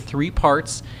to come in 3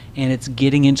 parts, and it's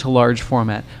getting into large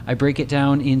format. I break it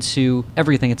down into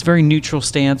everything. It's very neutral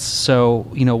stance. So,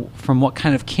 from what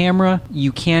kind of camera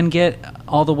you can get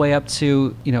all the way up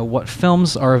to, what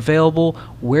films are available,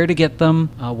 where to get them,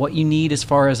 what you need as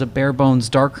far as a bare bones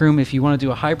darkroom. If you want to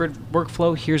do a hybrid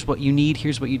workflow, here's what you need,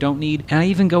 here's what you don't need. And I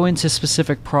even go into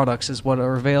specific products as what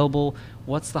are available,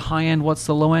 what's the high end, what's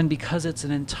the low end, because it's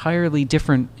an entirely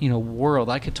different, world.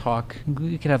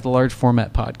 We could have the large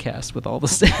format podcast with all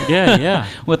the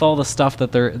with all the stuff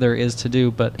that there is to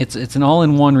do, but it's an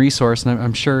all-in-one resource, and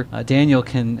I'm sure Daniel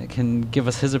can give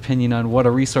us his opinion on what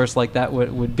a resource like that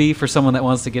would be for someone that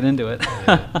wants to get into it.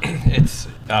 It's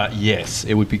yes,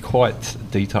 it would be quite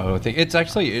detailed. I think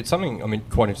it's something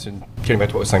quite interesting. Getting back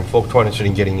to what we were saying before, quite interested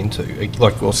in getting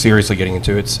into, seriously getting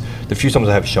into. It's the few times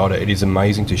I have shot it. It is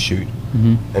amazing to shoot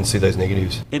and see those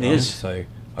negatives. It is. So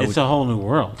it's a whole new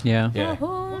world. Yeah. A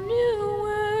whole new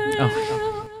world.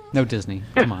 Oh, no Disney.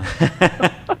 Come on.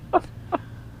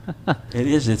 It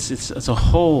is. It's a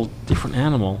whole different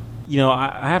animal.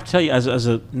 I have to tell you, as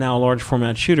a now large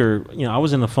format shooter, I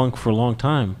was in the funk for a long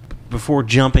time before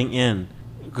jumping in,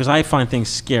 because I find things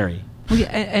scary. Well, yeah,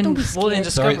 and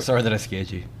sorry that I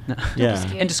scared you. Yeah.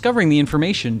 And discovering the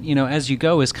information, as you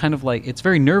go is kind of like, it's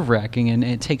very nerve-wracking and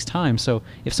it takes time. So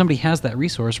if somebody has that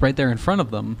resource right there in front of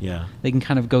them, they can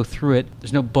kind of go through it.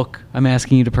 There's no book I'm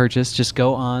asking you to purchase. Just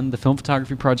go on the Film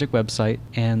Photography Project website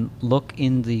and look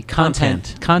in the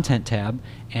content tab,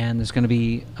 and there's going to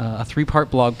be a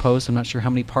 3-part blog post. I'm not sure how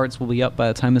many parts will be up by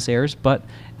the time this airs, but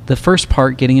the first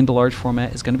part, getting into large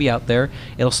format, is going to be out there.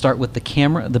 It'll start with the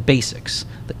camera, the basics,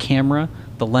 the camera,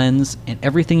 the lens, and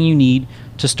everything you need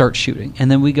to start shooting.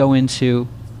 And then we go into,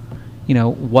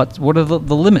 what are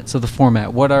the limits of the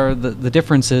format? What are the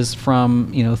differences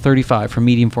from, 35, from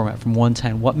medium format, from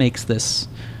 110? What makes this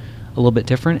a little bit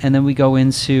different? And then we go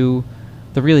into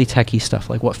the really techie stuff,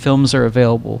 like what films are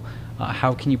available,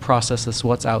 how can you process this,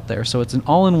 what's out there. So it's an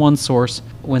all-in-one source.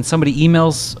 When somebody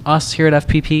emails us here at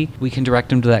FPP, we can direct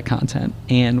them to that content.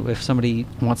 And if somebody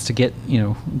wants to get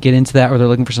into that, or they're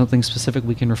looking for something specific,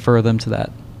 we can refer them to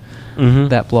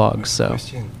that blog. So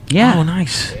question. Yeah. Oh,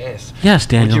 nice. Yes,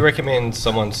 Daniel. Would you recommend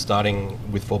someone starting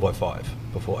with 4x5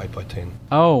 before 8x10?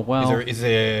 Oh, well. Is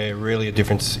there really a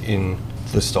difference in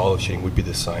the style of shooting? Would be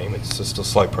the same. It's just a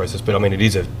slow process, but it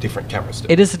is a different camera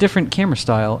style. It is a different camera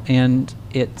style, and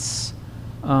it's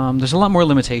there's a lot more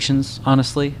limitations,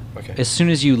 honestly. Okay. As soon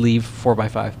as you leave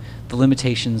 4x5, the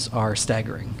limitations are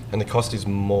staggering. And the cost is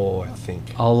more, I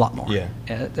think. A lot more. Yeah.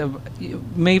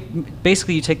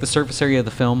 Basically, you take the surface area of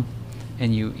the film,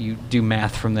 and you do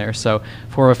math from there. So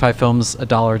 4x5 films, $1,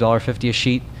 $1.50 a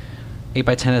sheet.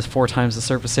 8x10 has 4 times the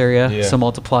surface area, so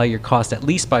multiply your cost at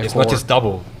least by 4. It's not just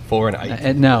double 4 and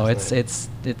 8. No,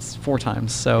 it's 4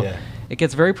 times. So it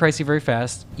gets very pricey very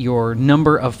fast. Your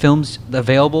number of films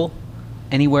available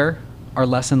anywhere are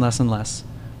less and less and less.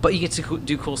 But you get to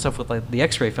do cool stuff with like the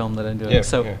X-ray film that I'm doing.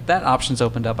 That option's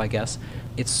opened up, I guess.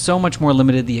 It's so much more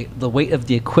limited. The weight of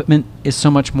the equipment is so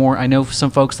much more. I know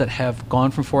some folks that have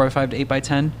gone from 4x5 to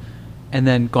 8x10 and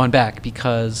then gone back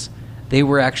because they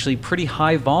were actually pretty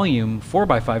high volume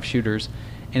 4x5 shooters.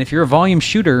 And if you're a volume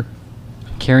shooter,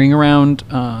 carrying around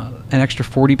an extra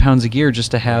 40 pounds of gear just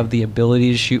to have the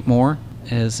ability to shoot more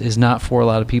is not for a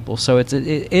lot of people. So it's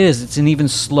an even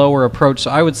slower approach. So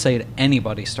I would say to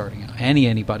anybody starting out,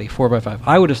 anybody 4x5,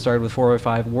 I would have started with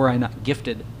 4x5 were I not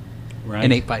gifted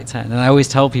an 8x10. And I always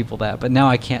tell people that, but now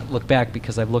I can't look back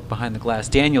because I've looked behind the glass.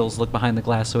 Daniel's looked behind the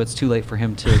glass, so it's too late for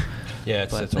him too. Yeah,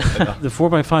 it's all The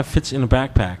 4x5 fits in a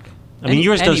backpack. I mean,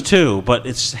 yours does too, but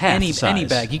it's half the size. Any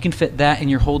bag. You can fit that in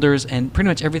your holders and pretty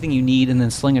much everything you need, and then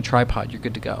sling a tripod, you're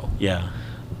good to go. Yeah.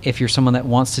 If you're someone that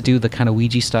wants to do the kind of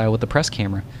Ouija style with the press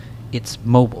camera, it's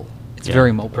mobile. It's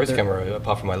very mobile. Press camera,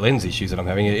 apart from my lens issues that I'm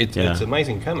having, it's an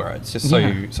amazing camera. It's just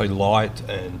so light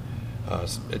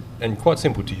and quite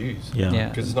simple to use. Yeah.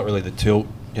 Because it's not really the tilt.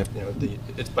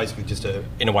 It's basically just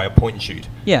in a way a point and shoot.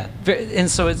 Yeah, and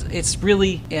so it's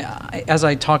really, as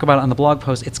I talk about it on the blog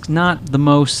post, it's not the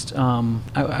most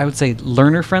I would say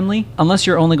learner friendly unless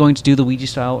you're only going to do the Ouija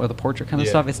style or the portrait kind of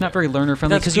stuff. It's not very learner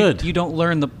friendly because you don't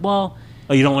learn the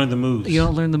Oh, you don't learn the moves. You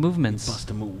don't learn the movements. You must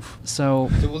have move. So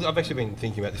I've actually been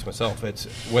thinking about this myself. It's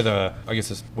whether I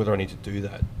need to do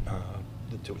that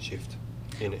the tilt shift.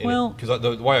 Because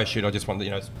the way I shoot, I just want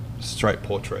straight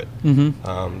portrait,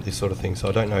 this sort of thing. So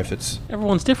I don't know if it's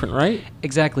everyone's different, right?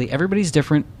 Exactly, everybody's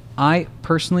different. I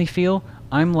personally feel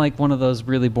I'm like one of those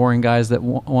really boring guys that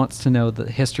wants to know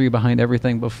the history behind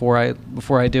everything before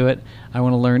I do it. I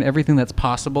want to learn everything that's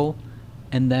possible,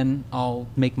 and then I'll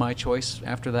make my choice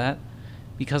after that.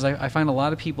 Because I find a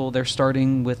lot of people, they're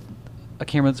starting with a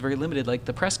camera that's very limited, like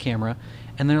the press camera,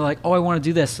 and they're like, oh, I want to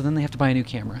do this, so then they have to buy a new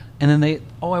camera. And then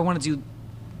I want to do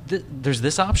there's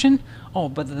this option? Oh,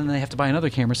 but then they have to buy another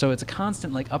camera. So it's a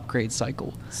constant upgrade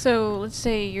cycle. So let's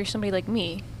say you're somebody like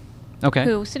me. Okay.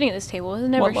 Who, sitting at this table, has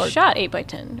never shot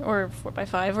 8x10 or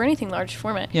 4x5 or anything large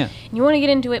format. Yeah. And you want to get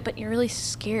into it, but you're really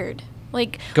scared.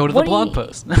 Go to the blog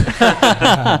post.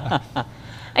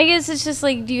 I guess it's just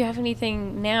do you have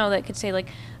anything now that could say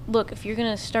look, if you're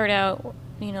going to start out,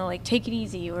 take it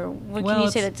easy, or what can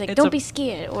you say that's don't be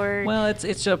scared, or... Well,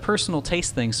 it's a personal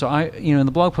taste thing. So in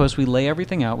the blog post, we lay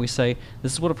everything out. We say,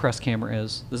 this is what a press camera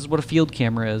is. This is what a field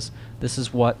camera is. This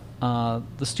is what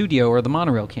the studio or the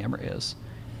monorail camera is.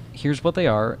 Here's what they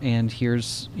are, and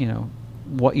here's,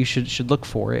 what you should look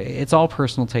for. It's all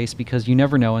personal taste because you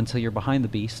never know until you're behind the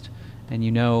beast and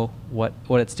you know what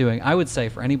it's doing. I would say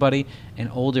for anybody, an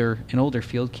older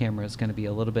field camera is going to be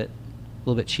a little bit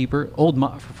cheaper.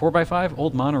 For 4x5,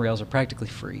 old monorails are practically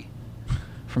free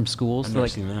from schools. I've never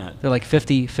seen that. They're like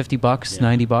 $50,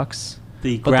 $90.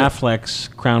 The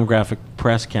Graflex Crown Graphic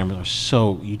press cameras are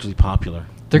so hugely popular.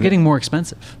 They're getting more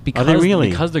expensive because are they really?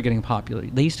 Because they're getting popular.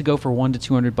 They used to go for $100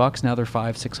 to $200. Now they're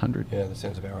 $500-600. Yeah, that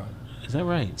sounds about right. Is that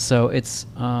right? So it's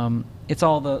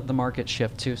all the market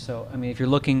shift too. So I mean, if you're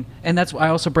looking, and that's why I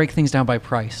also break things down by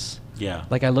price. Yeah.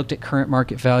 Like I looked at current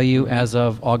market value as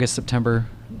of August, September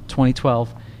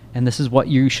 2012, and this is what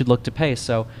you should look to pay.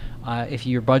 So if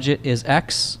your budget is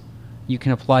X, you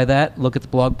can apply that, look at the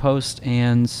blog post,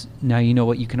 and now you know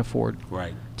what you can afford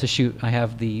to shoot. I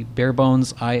have the bare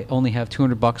bones. I only have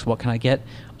 $200. What can I get?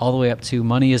 All the way up to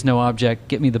money is no object.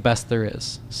 Get me the best there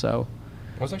is. So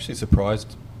I was actually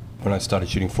surprised when I started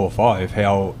shooting 4.5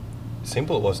 how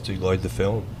simple it was to load the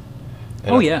film.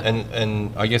 And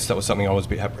and I guess that was something I was a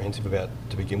bit apprehensive about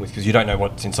to begin with, because you don't know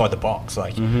what's inside the box,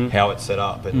 how it's set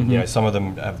up, and some of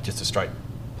them have just a straight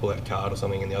pull-out card or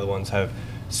something, and the other ones have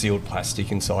sealed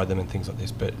plastic inside them and things like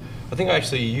this. But I think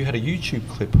you had a YouTube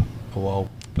clip a while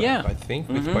back, I think.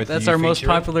 With both that's our most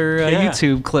popular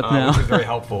YouTube clip now. Which was very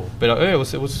helpful. But it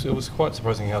was quite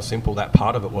surprising how simple that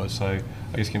part of it was. So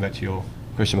I guess getting back to your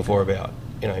question before about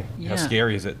how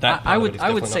scary is it? That I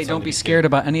would say don't be scared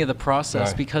about any of the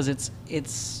process, because it's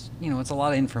a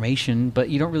lot of information, but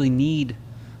you don't really need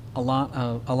a lot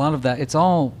of that. It's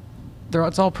all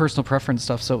personal preference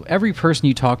stuff. So every person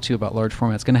you talk to about large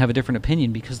format is going to have a different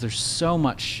opinion, because there's so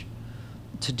much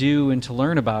to do and to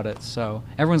learn about it. So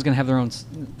everyone's going to have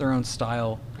their own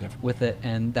style with it,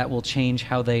 and that will change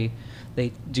how they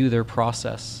do their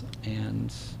process.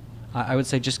 And I would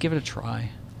say just give it a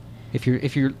try. If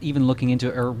you're even looking into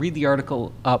it, or read the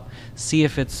article up, see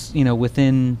if it's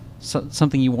within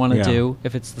something you want to do,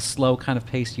 if it's the slow kind of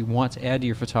pace you want to add to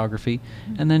your photography,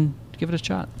 and then give it a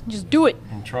shot. Just do it.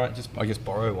 And try it. Just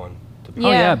borrow one.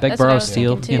 Beg, borrow,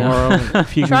 steal.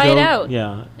 If you try it out.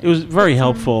 Yeah, it was very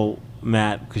helpful,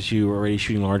 Matt, because you were already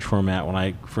shooting large format when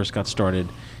I first got started.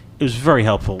 It was very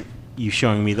helpful you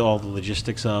showing me all the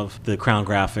logistics of the Crown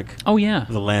Graphic. Oh, yeah.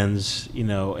 The lens,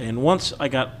 and once I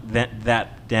got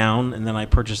that down, and then I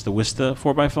purchased the Wista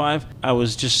 4x5, I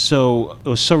was just so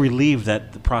relieved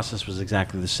that the process was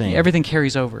exactly the same. Everything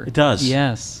carries over. It does.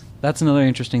 Yes. That's another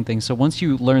interesting thing. So once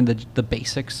you learn the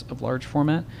basics of large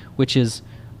format, which is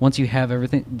once you have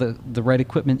everything, the right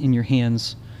equipment in your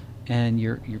hands, and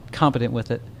you're competent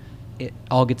with it, it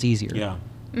all gets easier. Yeah.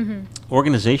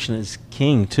 Organization is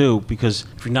king too, because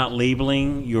if you're not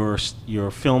labeling your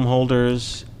film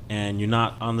holders and you're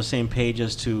not on the same page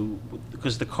as to,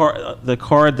 because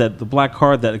the black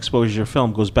card that exposes your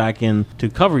film goes back in to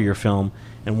cover your film,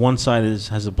 and one side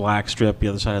has a black strip, the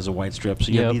other side has a white strip,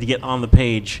 so you need to get on the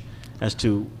page as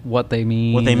to what they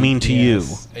mean to you.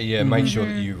 Yeah, make sure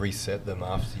that you reset them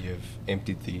after you've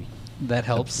emptied the. That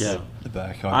helps. The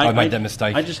back. I made that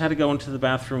mistake. I just had to go into the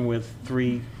bathroom with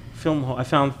I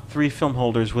found 3 film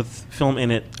holders with film in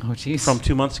it from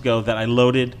 2 months ago that I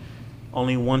loaded.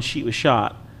 Only one sheet was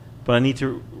shot, but I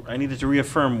needed to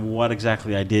reaffirm what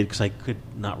exactly I did because I could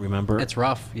not remember. It's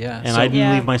rough, yeah. And I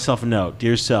didn't leave myself a note.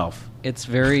 Dear self. It's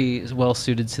very well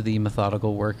suited to the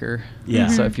methodical worker. Yeah.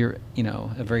 So if you're,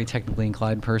 a very technically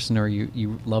inclined person, or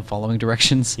you love following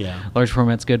directions, large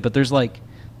format's good. But there's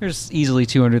easily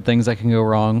 200 things that can go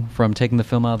wrong, from taking the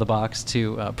film out of the box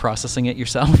to processing it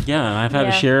yourself. Yeah, and I've had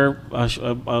to share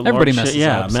everybody messes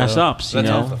up. Mess ups. That's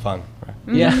half the fun, right?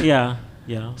 Yeah.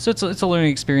 Yeah. So it's a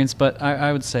learning experience, but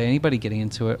I would say anybody getting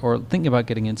into it or thinking about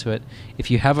getting into it, if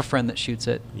you have a friend that shoots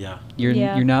it,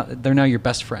 they're now your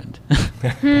best friend,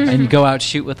 and you go out,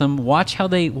 shoot with them, watch how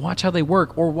they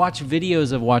work, or watch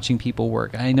videos of watching people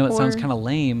work. I know it sounds kind of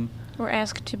lame. Or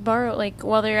ask to borrow,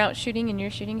 while they're out shooting and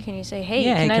you're shooting, can you say, hey,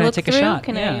 can I look take through? a shot?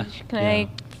 Can I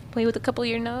play with a couple of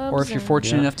your knobs? Or if you're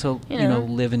fortunate enough to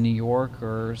live in New York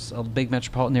or a big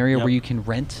metropolitan area where you can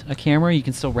rent a camera, you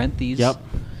can still rent these. Yep.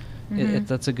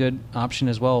 That's a good option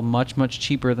as well. Much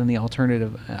cheaper than the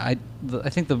alternative. I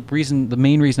think the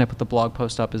main reason I put the blog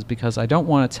post up is because I don't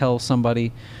want to tell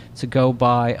somebody to go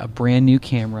buy a brand new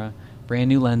camera, brand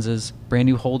new lenses, brand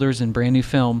new holders, and brand new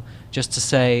film just to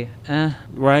say,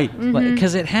 right,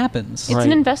 because it happens. It's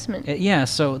an investment.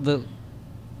 So the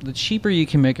cheaper you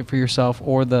can make it for yourself,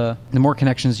 or the more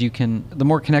connections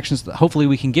that hopefully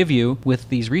we can give you with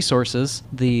these resources,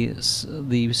 the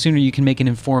sooner you can make an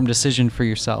informed decision for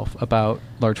yourself about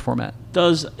large format.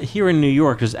 Here in New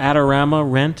York, does Adorama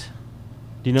rent?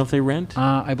 Do you know if they rent?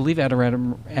 I believe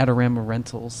Adorama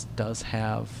Rentals does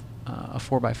have a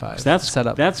 4x5 that's set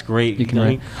up. That's great. You can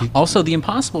rent. Also, the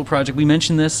Impossible Project, we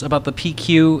mentioned this about the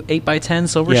PQ 8x10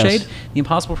 Silver Shade. The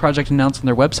Impossible Project announced on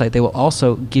their website they will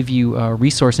also give you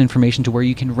resource information to where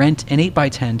you can rent an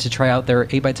 8x10 to try out their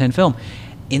 8x10 film.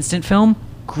 Instant film,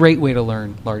 great way to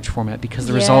learn large format because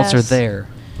the results are there.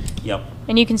 Yep.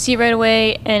 And you can see it right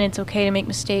away, and it's okay to make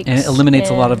mistakes. And it eliminates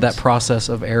a lot of that process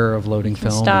of error of loading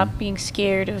film. Stop being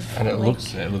scared of. And it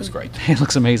looks great. It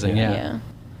looks amazing. Yeah.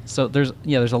 So there's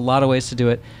a lot of ways to do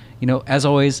it. As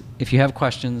always, if you have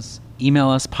questions, email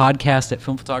us,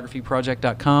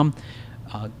 podcast@filmphotographyproject.com.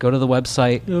 Go to the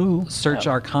website, search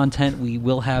our content. We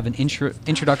will have an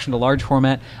introduction to large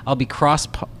format. I'll be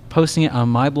cross-posting it on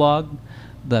my blog,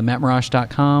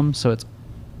 mattmarash.com. So if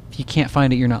you can't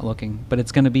find it, you're not looking. But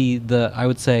it's going to be I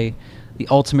would say, the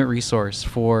ultimate resource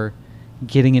for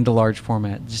getting into large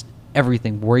format. Just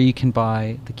everything, where you can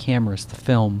buy the cameras, the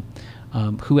film,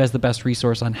 who has the best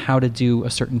resource on how to do a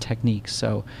certain technique.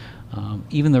 So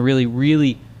even the really,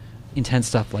 really intense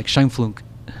stuff like Scheimpflug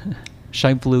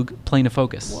plane of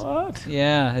focus. What?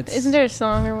 Yeah. Isn't there a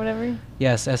song or whatever?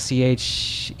 Yes,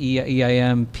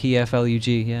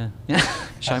 SCHEIMPFLUG, yeah.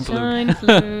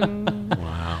 Scheimpflug.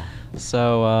 Wow.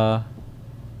 So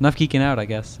enough geeking out, I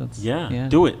guess.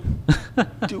 Do it.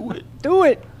 Do it. Do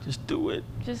it. Just do it.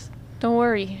 Just don't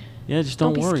worry. Yeah, just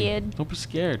don't worry. Be scared. Don't be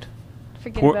scared.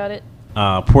 Forget about it.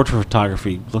 Portrait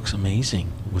photography looks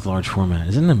amazing with large format,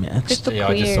 isn't it? I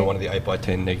just saw one of the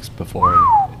 8x10 Nigs before,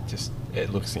 and it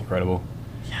looks incredible.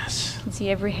 Yes. You can see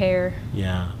every hair.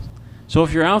 Yeah. So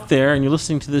if you're out there and you're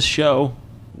listening to this show,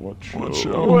 what show?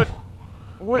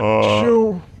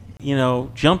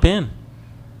 Jump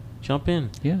in.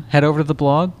 Yeah. Head over to the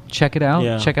blog, check it out,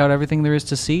 Yeah. check out everything there is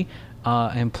to see.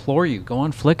 I implore you, go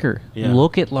on Flickr,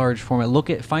 look at large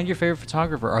format, find your favorite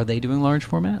photographer. Are they doing large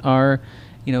format?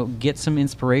 Get some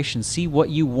inspiration, see what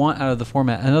you want out of the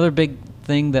format. Another big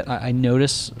thing that I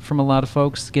notice from a lot of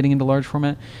folks getting into large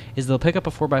format is they'll pick up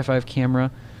a 4x5 camera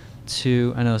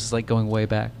I know this is going way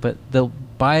back, but they'll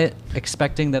buy it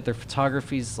expecting that their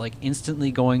photography is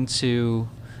instantly going to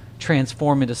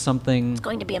transform into something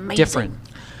going to be amazing. different.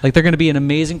 Like they're going to be an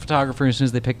amazing photographer as soon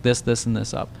as they pick this, and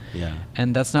this up. Yeah.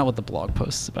 And that's not what the blog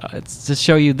post is about. It's to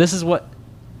show you this is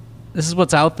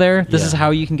what's out there. This is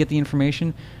how you can get the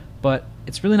information, but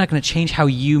it's really not going to change how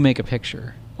you make a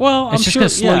picture. Well, it's just going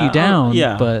to slow you down.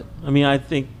 But I mean, I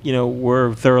think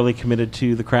we're thoroughly committed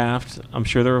to the craft. I'm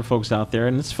sure there are folks out there,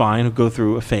 and it's fine, who go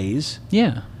through a phase.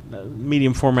 Yeah.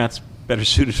 Medium format's better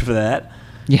suited for that.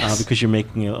 Yes. Because you're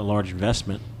making a large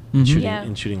investment in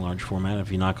shooting large format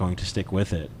if you're not going to stick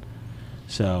with it.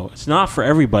 So it's not for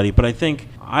everybody, but I think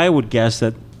I would guess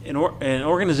that an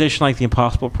organization like the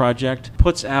Impossible Project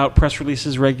puts out press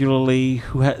releases regularly.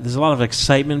 There's a lot of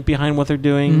excitement behind what they're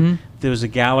doing. Mm-hmm. There was a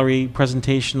gallery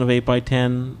presentation of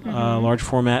 8x10 large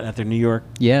format at their New York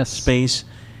space.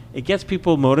 It gets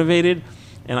people motivated,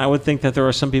 and I would think that there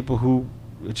are some people who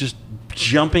are just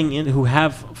jumping in, who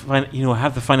have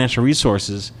the financial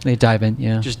resources. They dive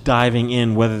in, just diving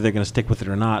in. Whether they're going to stick with it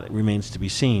or not, it remains to be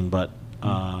seen. But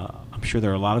I'm sure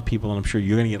there are a lot of people, and I'm sure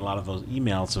you're going to get a lot of those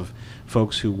emails of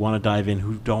folks who want to dive in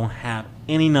who don't have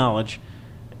any knowledge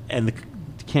and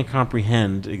can't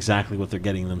comprehend exactly what they're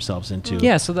getting themselves into.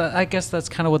 Yeah, so I guess that's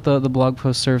kind of what the blog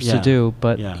post serves to do.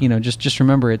 But just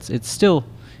remember, it's still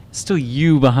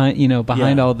you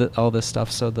behind all this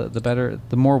stuff. So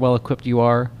the more well equipped you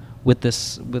are with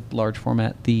large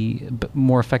format, the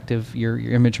more effective your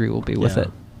imagery will be with it.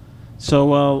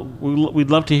 So we'd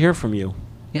love to hear from you.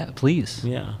 Yeah, please.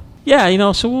 Yeah,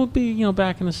 so we'll be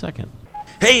back in a second.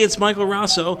 Hey, it's Michael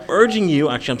Rosso urging you.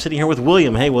 Actually, I'm sitting here with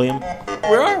William. Hey, William.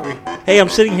 Where are we? Hey, I'm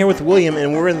sitting here with William,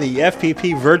 and we're in the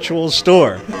FPP virtual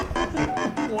store.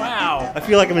 Wow. I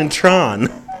feel like I'm in Tron.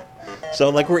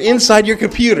 So, we're inside your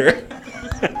computer.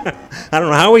 I don't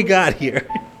know how we got here.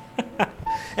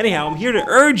 Anyhow, I'm here to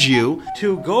urge you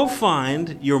to go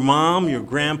find your mom, your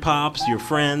grandpops, your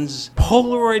friends'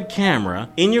 Polaroid camera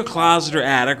in your closet or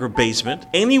attic or basement.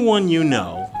 Anyone you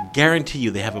know, guarantee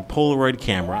you they have a Polaroid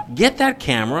camera. Get that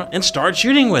camera and start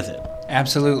shooting with it.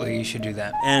 Absolutely, you should do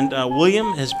that. And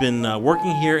William has been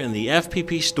working here in the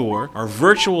FPP store, our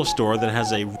virtual store that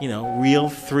has a real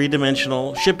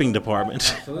three-dimensional shipping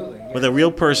department. Absolutely, yeah. With a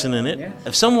real person in it. Yeah.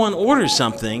 If someone orders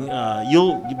something,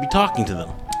 you'll be talking to them.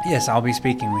 Yes, I'll be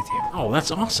speaking with you. Oh, that's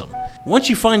awesome.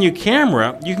 Once you find your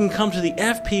camera, you can come to the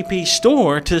FPP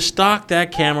store to stock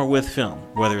that camera with film,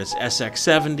 whether it's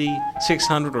SX70,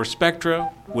 600, or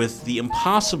Spectra, with the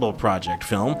Impossible Project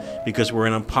film, because we're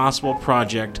an Impossible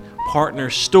Project partner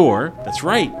store. That's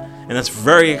right, and that's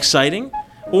very exciting.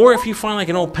 Or if you find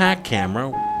an old PAC camera,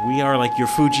 we are like your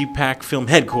Fuji PAC film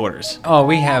headquarters. Oh,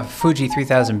 we have Fuji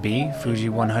 3000B, Fuji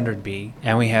 100B,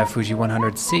 and we have Fuji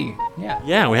 100C.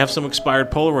 Yeah, we have some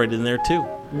expired Polaroid in there too.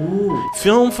 Ooh.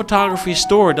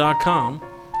 Filmphotographystore.com,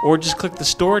 or just click the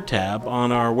store tab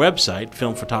on our website,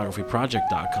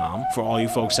 filmphotographyproject.com, for all you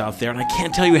folks out there. And I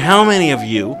can't tell you how many of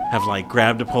you have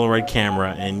grabbed a Polaroid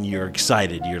camera and you're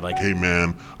excited. You're like, hey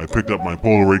man, I picked up my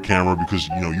Polaroid camera because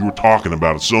you were talking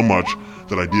about it so much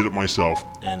that I did it myself.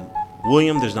 And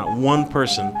William, there's not one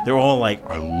person. They're all like,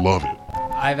 I love it.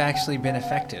 I've actually been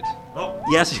affected. Oh,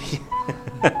 yes.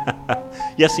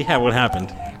 Yes, he had. What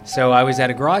happened? So I was at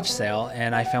a garage sale,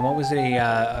 and I found, what was it,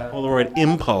 a Polaroid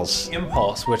Impulse.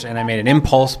 And I made an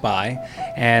impulse buy,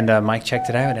 and Mike checked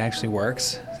it out. It actually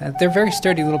works. They're very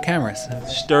sturdy little cameras.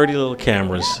 Sturdy little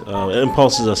cameras.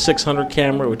 Impulse is a 600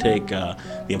 camera. It would take the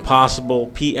Impossible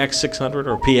PX600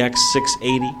 or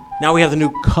PX680. Now we have the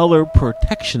new color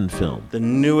protection film, the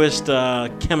newest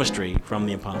chemistry from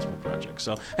the Impossible Project.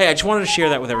 So, hey, I just wanted to share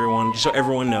that with everyone, just so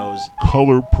everyone knows.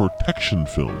 Color protection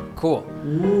film. Cool.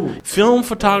 Ooh.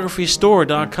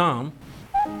 Filmphotographystore.com.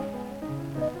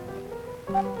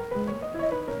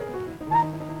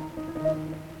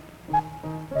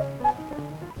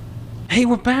 Hey,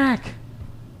 we're back.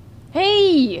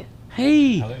 Hey.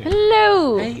 Hey.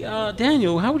 Hello. Hey,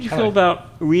 Daniel, how would you feel about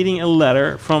reading a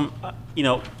letter from,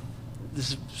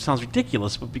 this sounds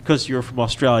ridiculous, but because you're from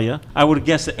Australia, I would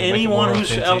guess that anyone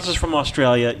else is from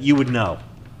Australia, you would know.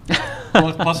 Well,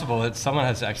 it's possible that someone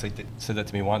has actually said that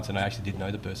to me once, and I actually did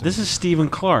know the person. This is Stephen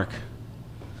Clark.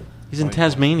 He's in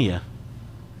Tasmania.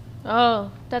 Oh,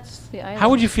 that's the island. How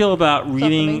would you feel about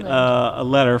reading a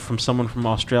letter from someone from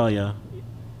Australia?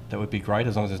 That would be great,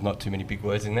 as long as there's not too many big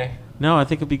words in there. No, I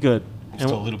think it'd be good. I'm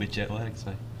still a little bit jet lagged,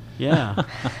 so. Yeah.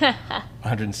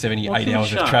 178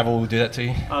 hours of travel will do that to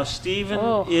you.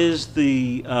 Stephen is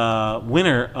the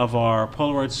winner of our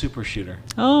Polaroid Super Shooter.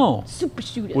 Oh. Super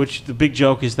Shooter. Which the big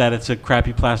joke is that it's a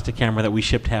crappy plastic camera that we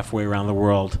shipped halfway around the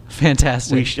world.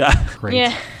 Fantastic. We shot. Great.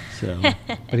 Yeah. So.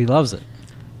 But he loves it.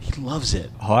 He loves it.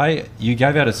 Hi, you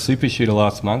gave out a super shooter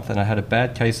last month and I had a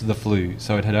bad case of the flu,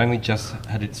 so it had only just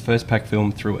had its first pack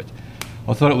film through it.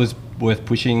 I thought it was worth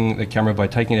pushing the camera by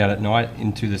taking it out at night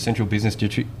into the central business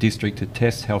district to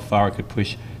test how far it could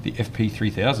push the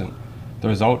FP3000. The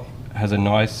result has a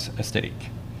nice aesthetic.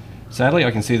 Sadly,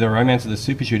 I can see the romance of the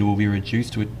super shooter will be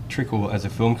reduced to a trickle as the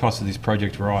film costs of this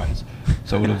project rise,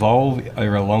 so it will evolve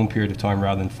over a long period of time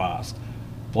rather than fast.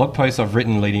 Blog posts I've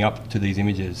written leading up to these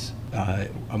images,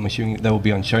 I'm assuming they will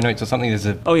be on show notes or something. There's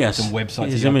some websites.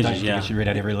 His here. images, I should read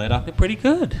out every letter. They're pretty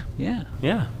good. Yeah.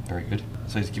 Yeah. Very good.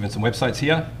 So he's given some websites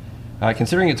here.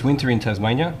 Considering it's winter in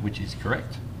Tasmania, which is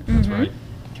correct, that's right,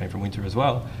 came from winter as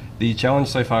well, the challenge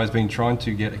so far has been trying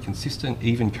to get a consistent,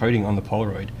 even coating on the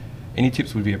Polaroid. Any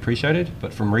tips would be appreciated,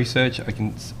 but from research,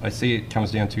 I see it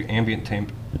comes down to ambient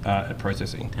temp at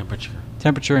processing.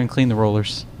 Temperature and clean the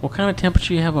rollers. What kind of temperature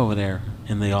do you have over there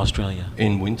in the Australia?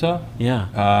 In winter? Yeah.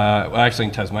 Well, actually,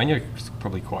 in Tasmania, it's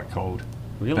probably quite cold.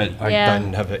 Really? But I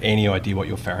don't have any idea what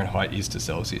your Fahrenheit is to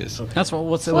Celsius. Okay. That's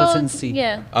what's in C.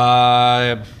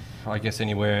 Yeah. I guess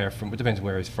anywhere from, it depends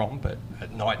where he's from, but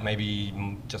at night maybe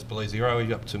just below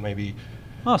 0 up to maybe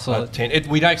 10.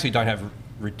 We actually don't have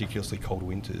ridiculously cold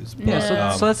winters.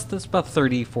 Yeah, so that's about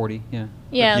 30, 40, yeah.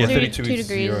 Yeah, 32 degrees.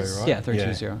 0, right? Yeah,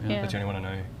 32 0. Yeah. That's the only one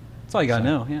I know. That's all you gotta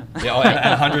know, yeah. Yeah, and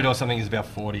 100 or something is about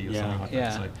 40 or something like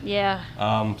that. So.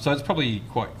 Yeah. So it's probably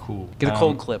quite cool. Get a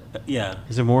cold clip. Yeah.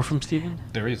 Is there more from Stephen?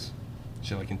 There is.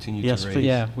 Shall I continue Yes, to read? please.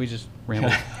 Yeah, we just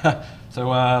rambled. So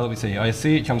let me see. I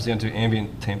see it comes down to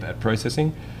ambient temp at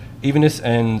processing, evenness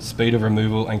and speed of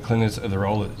removal and cleanness of the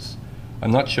rollers.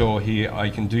 I'm not sure here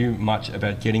I can do much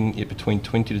about getting it between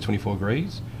 20 to 24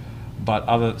 degrees, so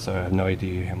I have no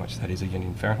idea how much that is again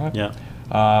in Fahrenheit. Yeah.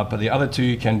 But the other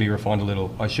two can be refined a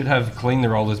little. I should have cleaned the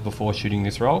rollers before shooting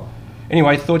this roll.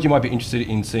 Anyway, thought you might be interested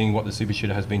in seeing what the super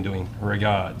shooter has been doing.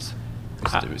 Regards.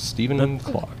 Mr. Stephen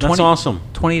Clark. That's awesome.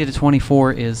 20 to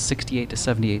 24 is 68 to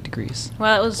 78 degrees.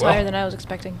 Well, it was higher than I was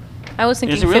expecting. I was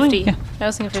thinking Is it really? 50. Yeah. I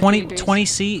was thinking 50 degrees.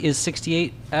 20C is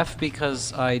 68F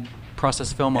because I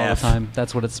process film all the time.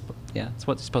 That's what it's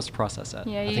supposed to process at.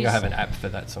 Yeah, I think I have an app for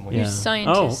that somewhere. You're a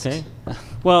scientist. Oh, okay.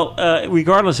 Well,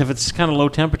 regardless, if it's kind of low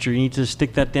temperature, you need to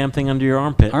stick that damn thing under your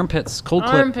armpit. Armpits, cold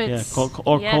clip. Armpits.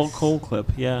 Yeah, cold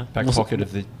clip. Yeah. Back pocket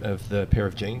of the pair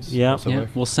of jeans. Yeah. Yeah.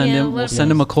 We'll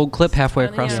send him a cold clip halfway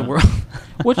across the world.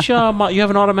 Which you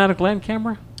have an automatic land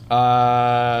camera?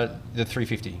 The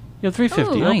 350. Yeah,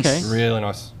 350. Oh, nice. Okay. Really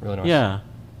nice. Really nice. Yeah.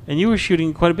 And you were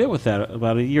shooting quite a bit with that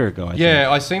about a year ago, I think.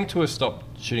 I seem to have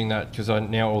stopped shooting that because I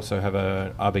now also have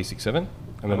a RB67,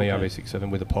 MMA RB67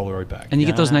 with a Polaroid back. And you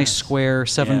get those nice square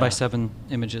 7x7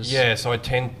 images. Yeah, so I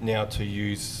tend now to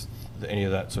use any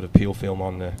of that sort of peel film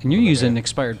on there. And you're using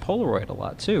expired Polaroid a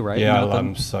lot too, right? Yeah,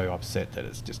 I'm so upset that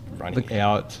it's just running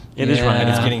out. It is running and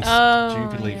out. it's getting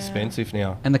stupidly expensive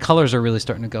now. And the colors are really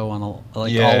starting to go on all of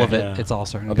it. Yeah. It's all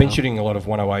starting to I've go. been shooting a lot of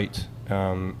 108,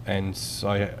 and so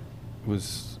I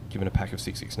was given a pack of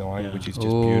 669, which is just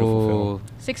beautiful film.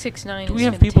 669. Do we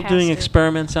have people doing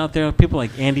experiments out there? People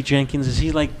like Andy Jenkins. Is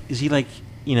he like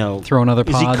throwing other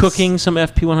pods? Is he cooking some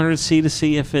FP100C to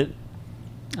see if it?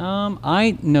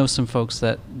 I know some folks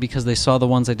that because they saw the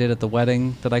ones I did at the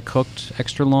wedding that I cooked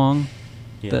extra long,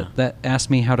 that asked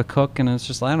me how to cook, and it's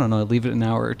just I don't know. I leave it an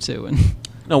hour or two, and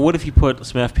no. What if you put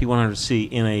some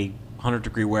FP100C in a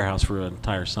 100-degree warehouse for an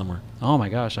entire summer? Oh my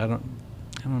gosh, I don't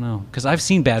know because I've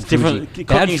seen bad Fuji. Cooking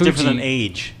Bad is Fuji different than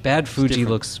age. Bad Fuji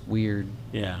looks weird.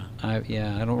 Yeah. I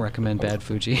don't recommend bad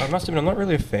Fuji. I must admit, I'm not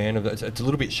really a fan of that. It's a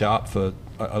little bit sharp for.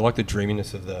 I like the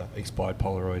dreaminess of the expired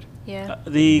Polaroid. Yeah.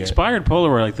 The expired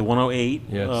Polaroid, like the 108.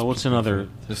 Yeah. What's another?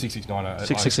 The 669.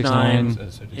 669.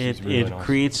 It's really It nice.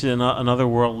 creates another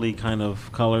worldly kind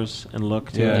of colors and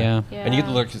look to it. Yeah. And you get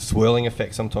the like swirling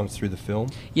effect sometimes through the film.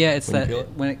 Yeah, it's when you that peel it.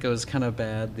 when it goes kind of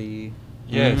bad.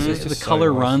 It's the just so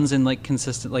color nice. runs in like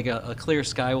consistent. Like a clear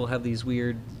sky will have these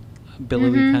weird,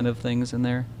 billowy kind of things in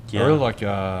there. I really like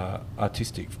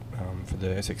artistic for the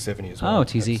SX70 as well. Oh,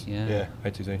 TZ, That's- yeah. Yeah,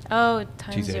 ATZ. Oh,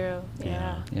 times TZ. 0.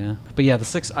 Yeah. Yeah, but yeah,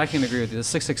 I can agree with you. The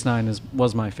 669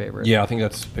 was my favorite. Yeah, I think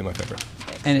that's been my favorite.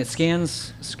 And it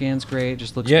scans great.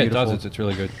 Just looks Yeah, beautiful. it does. It's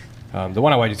really good. The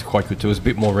 108 is quite good too. It's a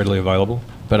bit more readily available.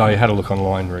 But I had a look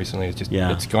online recently.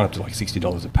 It's gone up to like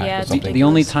 $60 a pack or something. The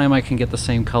only time I can get the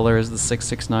same color as the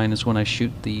 669 is when I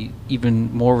shoot the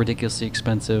even more ridiculously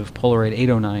expensive Polaroid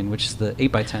 809, which is the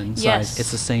 8x10 size.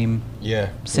 It's the same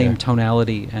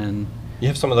tonality and. You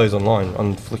have some of those online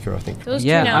on Flickr, I think. Those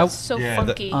turn out so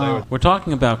funky. We're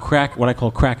talking about what I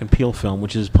call crack and peel film,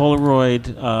 which is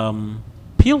Polaroid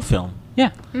peel film.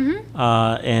 Yeah.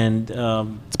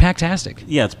 It's Pactastic.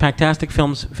 Yeah, it's Pactastic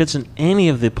Films. Fits in any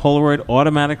of the Polaroid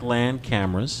automatic land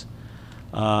cameras.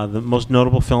 The most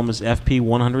notable film is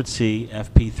FP100C,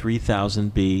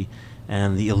 FP3000B,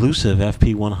 and the elusive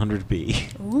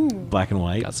FP100B. Ooh. Black and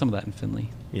white. Got some of that in Finley.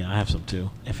 Yeah, I have some too.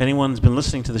 If anyone's been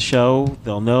listening to the show,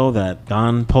 they'll know that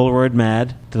gone Polaroid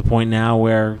mad to the point now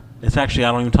where it's actually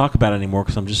I don't even talk about it anymore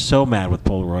because I'm just so mad with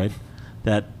Polaroid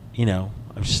that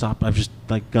I've stopped. I've just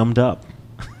like gummed up.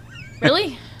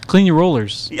 Really? Clean your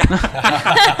rollers.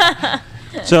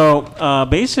 So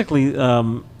basically,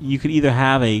 you could either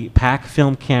have a pack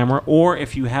film camera, or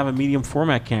if you have a medium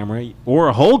format camera or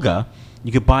a Holga,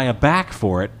 you could buy a back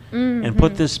for it and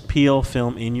put this peel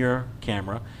film in your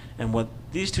camera. And what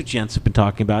these two gents have been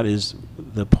talking about is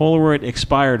the Polaroid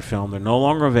expired film. They're no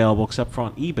longer available except for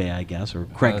on eBay, I guess, or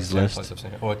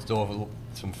Craigslist. Or it's all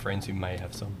some friends who may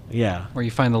have some. Yeah. Or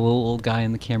you find the little old guy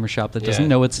in the camera shop that doesn't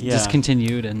know it's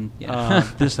discontinued. And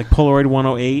this like Polaroid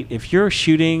 108. If you're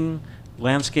shooting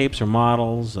landscapes or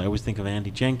models, I always think of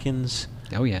Andy Jenkins.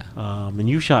 Oh, yeah. And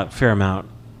you shot a fair amount.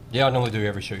 Yeah, I normally do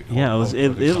every shoot. Yeah,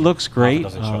 it looks great.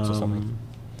 Half a dozen shots or something.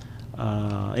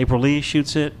 April Lee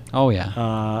shoots it. Oh,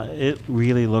 yeah. It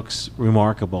really looks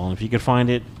remarkable. And if you could find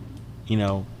it,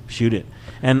 shoot it.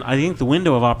 And I think the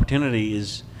window of opportunity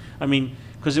is,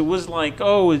 because it was like,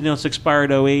 it's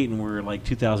expired 08 and we're like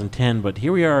 2010, but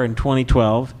here we are in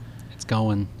 2012. It's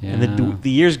going. Yeah. And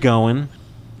the year's going.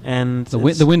 And the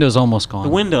window's almost gone. The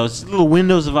windows, little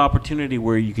windows of opportunity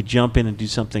where you could jump in and do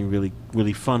something really,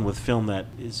 really fun with film that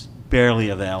is barely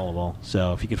available.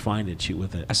 So if you could find it, shoot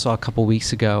with it. I saw a couple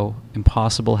weeks ago,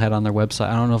 Impossible had on their website,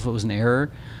 I don't know if it was an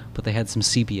error, but they had some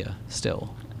sepia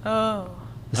still. Oh.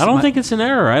 I don't think it's an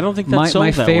error. I don't think that's sold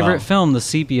my that favorite well. film, the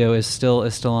sepia, is still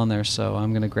on there, so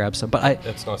I'm gonna grab some. But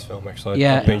that's nice film actually.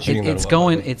 Yeah, I've been shooting that it's a lot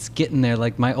going. lately. It's getting there.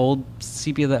 Like my old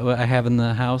sepia that I have in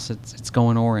the house, it's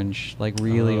going orange, like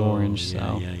really orange.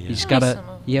 Yeah, so yeah. you just Nice. gotta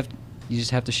you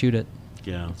just have to shoot it.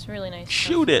 Yeah. It's really nice.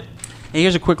 Shoot it. Hey,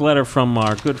 here's a quick letter from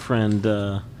our good friend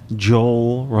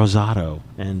Joel Rosato,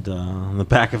 and on the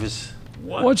back of his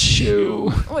what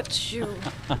shoe? What shoe?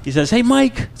 He says, "Hey,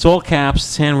 Mike." It's all caps.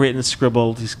 It's handwritten. It's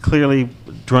scribbled. He's clearly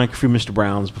drank a few Mr.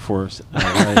 Browns before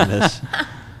writing this.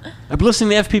 I've been listening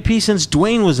to FPP since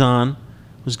Dwayne was on.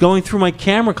 Was going through my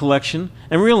camera collection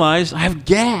and realized I have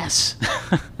gas.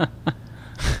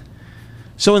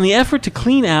 So in the effort to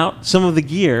clean out some of the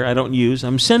gear I don't use,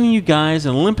 I'm sending you guys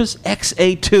an Olympus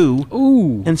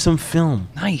XA2 and some film.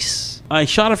 Nice. I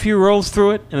shot a few rolls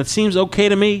through it, and it seems okay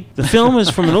to me. The film is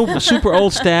from a super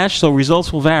old stash, so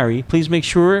results will vary. Please make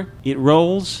sure it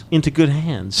rolls into good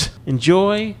hands.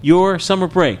 Enjoy your summer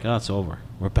break. Oh, it's over.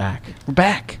 We're back. We're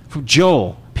back. From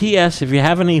Joel. P.S. If you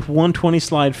have any 120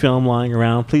 slide film lying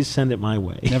around, please send it my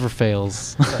way. Never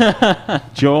fails.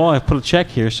 Joel, I put a check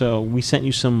here, so we sent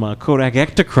you some Kodak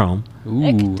Ektachrome. Ooh.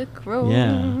 Ektachrome.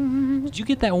 Yeah. Did you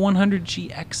get that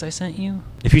 100GX I sent you?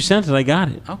 If you sent it, I got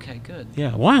it. Okay, good.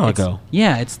 Yeah, a while ago.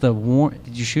 Yeah, it's the warm.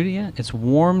 Did you shoot it yet? It's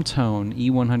Warm Tone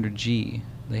E100G.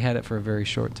 They had it for a very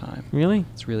short time. Really?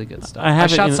 It's really good stuff. I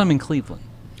shot some in Cleveland.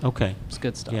 Okay. It's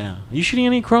good stuff. Yeah. Are you shooting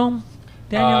any chrome,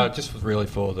 Daniel? Just really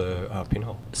for the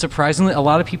pinhole. Surprisingly, a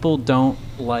lot of people don't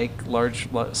like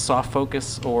soft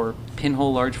focus or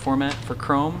pinhole large format for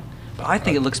chrome. But I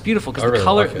think it looks beautiful because the really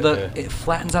color, like it, it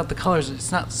flattens out the colors.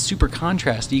 It's not super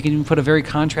contrasty. You can even put a very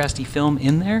contrasty film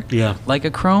in there, like a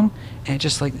chrome, and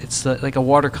it's like a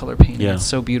watercolor painting. Yeah. It's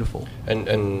so beautiful. And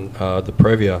the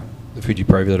Previa, the Fuji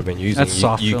Previa that I've been using, That's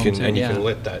soft you film can too, you can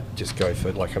let that just go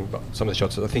for like some of the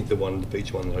shots. I think the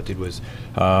beach one that I did was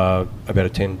about a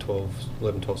 11,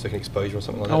 12 second exposure or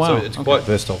something like that. Wow. So it's quite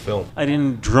versatile film. I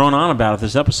didn't drone on about it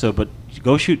this episode, but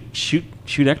go shoot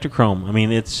Ektachrome. I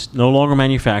mean, it's no longer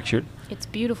manufactured. It's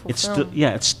beautiful. It's film.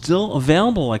 it's still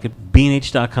available, like at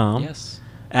B&H.com. Yes.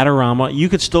 Adorama. You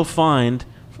could still find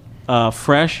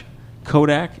fresh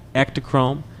Kodak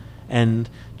Ektachrome, and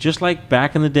just like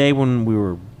back in the day when we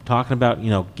were talking about,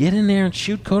 get in there and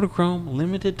shoot Kodachrome,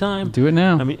 limited time. Do it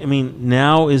now. I mean,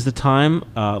 now is the time.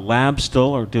 Labs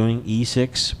still are doing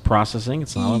E6 processing.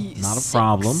 It's not a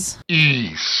problem.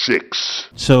 E6.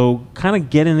 So kind of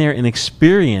get in there and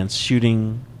experience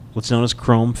shooting what's known as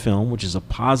chrome film, which is a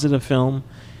positive film.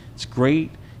 It's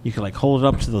great. You can hold it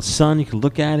up to the sun. You can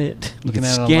look at it. Looking you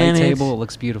at can it on a scan light it. table, it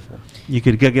looks beautiful. You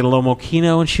could go get a Lomo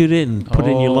Kino and shoot it and put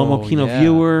it in your Lomo Kino yeah.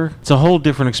 viewer. It's a whole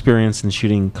different experience than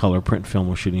shooting color print film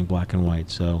or shooting black and white.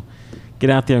 So get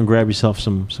out there and grab yourself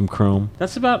some chrome.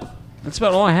 That's about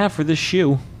all I have for this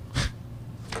shoe.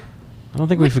 I don't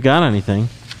think we forgot anything.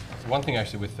 One thing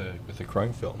actually with the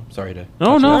chrome film, sorry to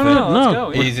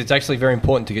No. is it's actually very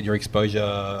important to get your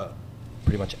exposure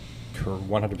pretty much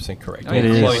 100% correct. Oh, It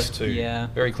Very is. close to. Yeah.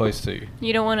 Very close to.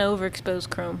 You don't want to overexpose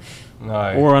chrome. No.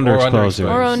 Or underexpose it.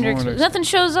 Or underexpose. Nothing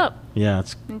shows up. Yeah,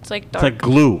 it's like it's dark. like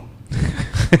glue.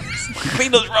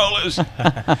 Clean those rollers.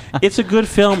 It's a good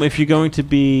film if you're going to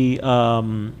be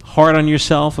hard on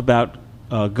yourself about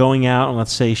going out and,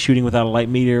 let's say, shooting without a light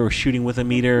meter or shooting with a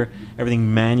meter,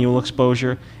 everything manual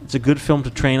exposure. It's a good film to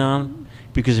train on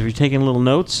because if you're taking little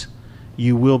notes,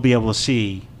 you will be able to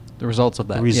see the results of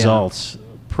that. The results,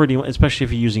 pretty much, especially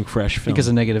if you're using fresh film. Because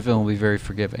a negative film will be very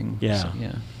forgiving. Yeah.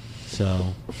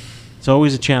 So it's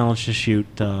always a challenge to shoot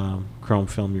chrome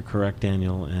film. You're correct,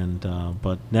 Daniel. And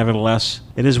but nevertheless,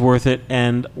 it is worth it.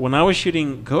 And when I was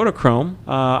shooting Kodachrome,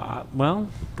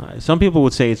 some people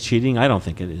would say it's cheating. I don't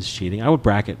think it is cheating. I would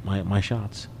bracket my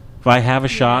shots. If I have a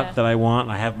shot that I want,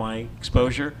 I have my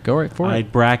exposure. Go right for it.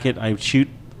 I'd bracket. I'd shoot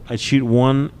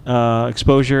one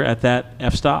exposure at that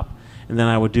f-stop, and then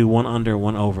I would do one under,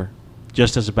 one over,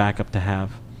 just as a backup to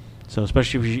have. So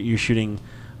especially if you're shooting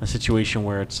a situation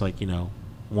where it's like,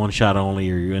 one shot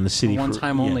only, or you're in the city one for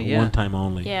time only. Yeah. one time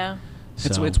only. Yeah.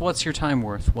 So, It's what's your time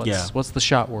worth? What's the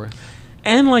shot worth?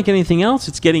 and like anything else,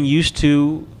 it's getting used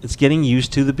to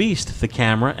the beast, the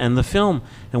camera and the film.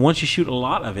 And once you shoot a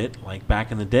lot of it, like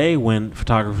back in the day when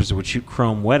photographers would shoot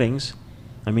chrome weddings,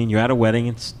 I mean, you're at a wedding,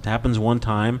 it happens one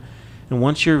time, and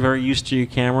once you're very used to your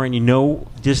camera and you know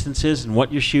distances and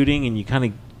what you're shooting, and you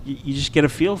just get a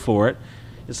feel for it.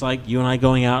 It's like you and I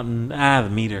going out and the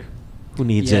meter, who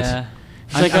needs it?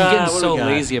 It's I'm like, getting what do so we got?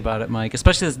 lazy about it, Mike.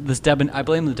 Especially this Debonair. I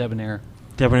blame the Debonair.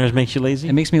 Debonair makes you lazy?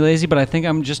 It makes me lazy, but I think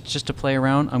I'm just to play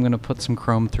around. I'm gonna put some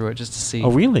chrome through it just to see. Oh,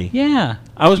 really? Yeah.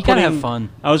 You gotta have fun.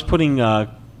 I was putting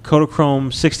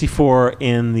Kodachrome 64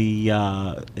 in the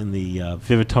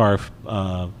Vivitar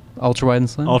Ultra wide and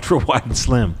slim. Ultra wide and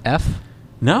slim. F.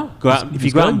 No, go out. If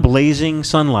you go out in blazing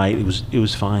sunlight, it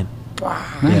was fine.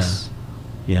 Nice.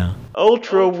 Yeah.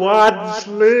 Ultra wide and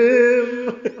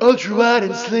slim. Ultra wide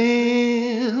and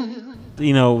slim. The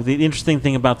interesting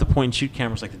thing about the point and shoot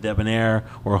cameras like the Debonair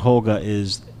or Holga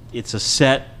is it's a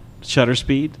set shutter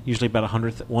speed, usually about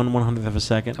 1/100th of a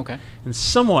second. Okay. And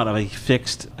somewhat of a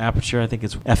fixed aperture. I think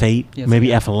it's f8, Yeah, maybe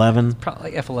yeah. f11.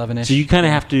 Probably like F11ish. So you kind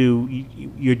of have to.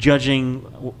 You're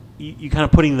judging. You're kind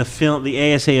of putting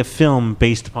the ASA of film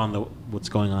based upon what's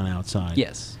going on outside.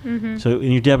 Yes. Mm-hmm. So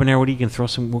in your Debonair, what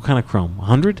what kind of chrome?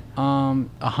 100?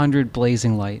 100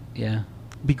 blazing light. Yeah.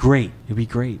 Be great. It'd be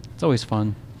great. It's always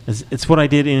fun. It's what I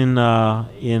did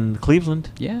in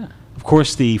Cleveland. Yeah. Of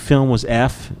course, the film was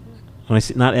F. When I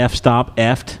say not f-stop,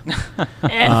 effed.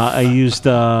 I used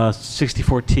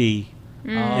 64T,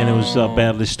 and it was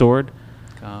badly stored.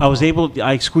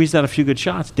 I squeezed out a few good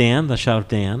shots. The shot of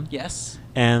Dan. Yes.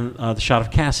 And the shot of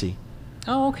Cassie.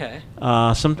 Oh, okay.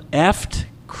 Some effed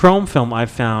chrome film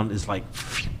I've found is like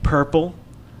purple.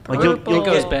 Like It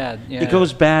goes bad. Yeah. It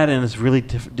goes bad, and it's really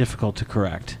difficult to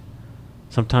correct.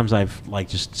 Sometimes I've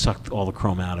just sucked all the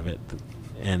chrome out of it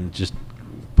and just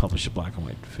published a black and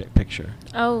white picture.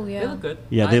 Oh, yeah. They look good.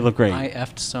 Yeah, they look great. I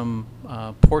effed some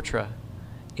Portra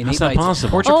in How's 8 that by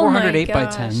possible? Portra Oh 400 my 8 by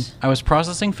gosh. 10. I was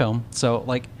processing film, so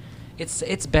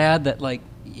it's bad that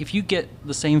if you get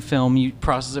the same film, you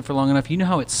process it for long enough, you know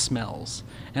how it smells.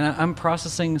 And I'm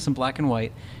processing some black and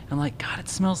white, and I'm like, God, it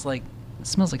smells like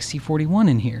C41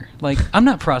 in here. Like, I'm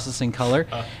not processing color.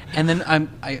 And then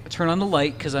I turn on the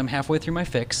light because I'm halfway through my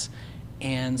fix,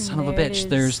 and son of a There it bitch,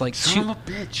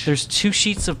 is. there's two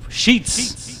sheets of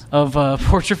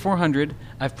Portra 400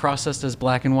 I've processed as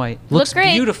black and white. Looks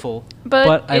great, beautiful,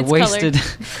 but I it's wasted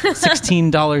colored.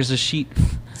 $16 a sheet.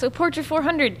 So Portra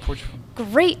 400.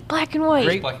 Great black and white.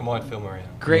 Great black and white film around.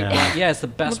 Great. Yeah. Yeah, it's the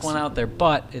best one out there,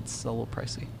 but it's a little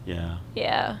pricey. Yeah.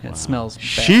 Yeah. It smells bad.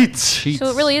 Sheets. So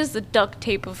it really is the duct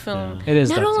tape of film. It is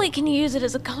Not duct only can you use it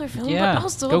as a color film, Yeah, but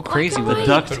also go a black crazy and with white. it.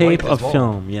 Duct But tape white of as well.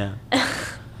 film, yeah.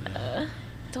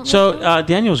 Don't So, let go.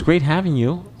 Daniel, it was great having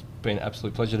you. Been an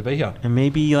absolute pleasure to be here. And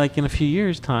maybe in a few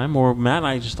years' time, or Matt and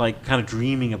I just kind of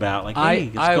dreaming about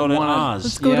hey, let's go to Oz.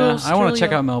 Let's go to I want to Australia.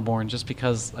 check out Melbourne just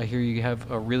because I hear you have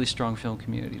a really strong film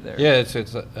community there. Yeah, it's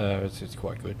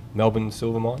quite good. Melbourne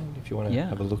Silver Mine, if you want to Yeah.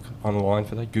 have a look online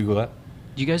for that, Google that.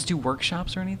 Do you guys do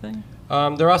workshops or anything?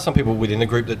 There are some people within the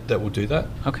group that will do that.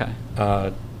 Okay.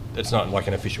 It's not like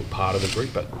an official part of the group,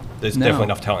 but there's No. definitely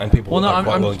enough talent and people Well, no, are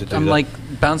quite willing to do I'm that. like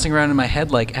bouncing around in my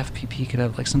head like FPP could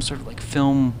have some sort of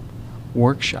film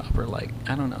workshop or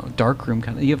I don't know, darkroom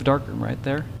kind of. You have a darkroom right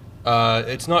there?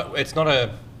 There's not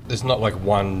like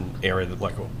one area that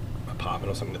an apartment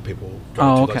or something that people go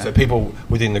Oh, to. okay. So people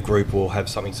within the group will have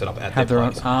something set up at Have their their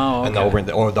own- place. oh, And they'll okay.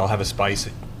 rent or they'll have a space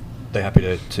that they're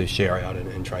happy to share out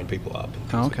and train people up. And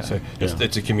things Oh, like okay. that. So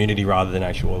it's a community rather than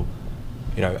actual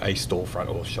a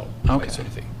storefront or shop Okay. sort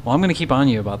of thing. Well, I'm going to keep on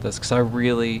you about this because I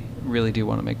really, really do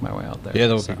want to make my way out there. Yeah,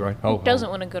 that would be great. Who doesn't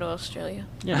want to go to Australia?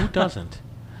 Yeah, who doesn't?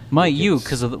 Might you?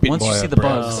 Because once you see the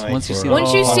bugs, once you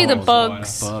see the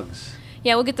bugs, bugs.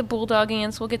 Yeah, we'll get the bulldog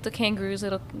ants. We'll get the kangaroos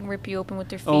that'll rip you open with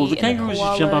their feet. Oh, the and kangaroos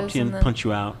just jump up to you and the- punch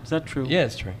you out. Is that true? Yeah,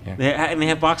 it's true. Yeah. And they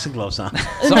have boxing gloves on.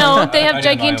 No, they have I didn't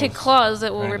gigantic know. claws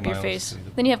that will I rip didn't your know face.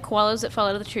 Then you have koalas that fall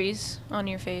out of the trees on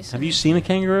your face. Have you seen a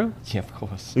kangaroo? Yeah, of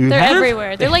course. You They're have?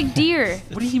 everywhere. They're like deer.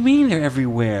 What do you mean they're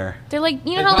everywhere? They're like,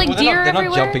 you know how like deer are they're not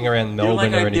everywhere? jumping around They're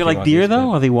Melbourne like, or anything they're like like deer this, though?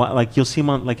 Are they like you'll see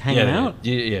them on, like hanging out?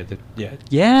 Yeah. Yeah.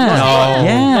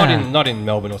 Yeah. Not in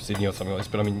Melbourne or Sydney or something like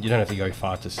this, but I mean, you don't have to go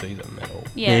far to see them at all.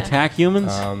 Yeah. They attack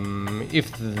humans?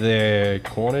 If they're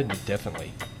cornered,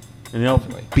 definitely. And they'll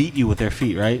beat you with their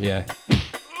feet, right? Yeah.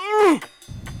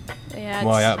 Yeah.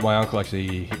 My uncle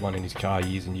actually hit one in his car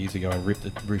years and years ago and ripped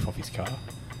the roof off his car.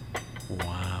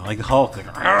 Wow, like the Hulk. Like,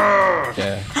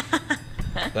 yeah.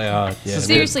 They are. Yeah.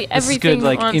 Seriously, This is everything good,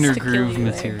 like wants inner to kill groove you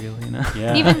material, you know.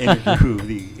 Yeah. Even- inner groove.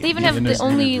 They even have the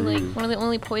only one of the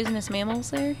only poisonous mammals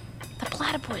there. The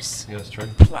platypus. Yeah, that's true.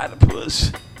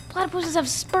 Platypus. Platypuses have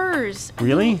spurs.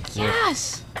 Really?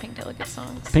 Yes. Pink Delicate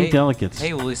songs. Pink Delicates.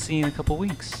 Hey, we'll see you in a couple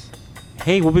weeks.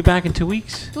 Hey, we'll be back in 2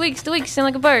 weeks. 2 weeks. 2 weeks. Sound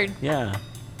like a bird. Yeah.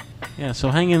 Yeah, so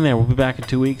hang in there. We'll be back in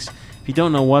 2 weeks. If you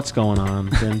don't know what's going on,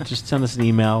 then just send us an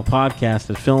email,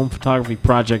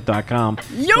 podcast@filmphotographyproject.com.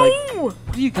 Yo! What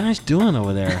are you guys doing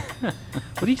over there?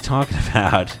 What are you talking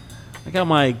about? I got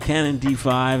my Canon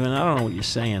D5, and I don't know what you're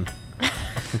saying.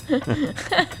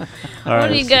 What are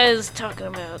you guys talking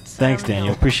about? Thanks,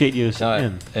 Daniel. Appreciate you No,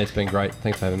 in. it's been great.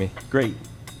 Thanks for having me. Great.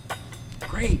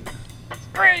 Great.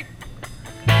 Great.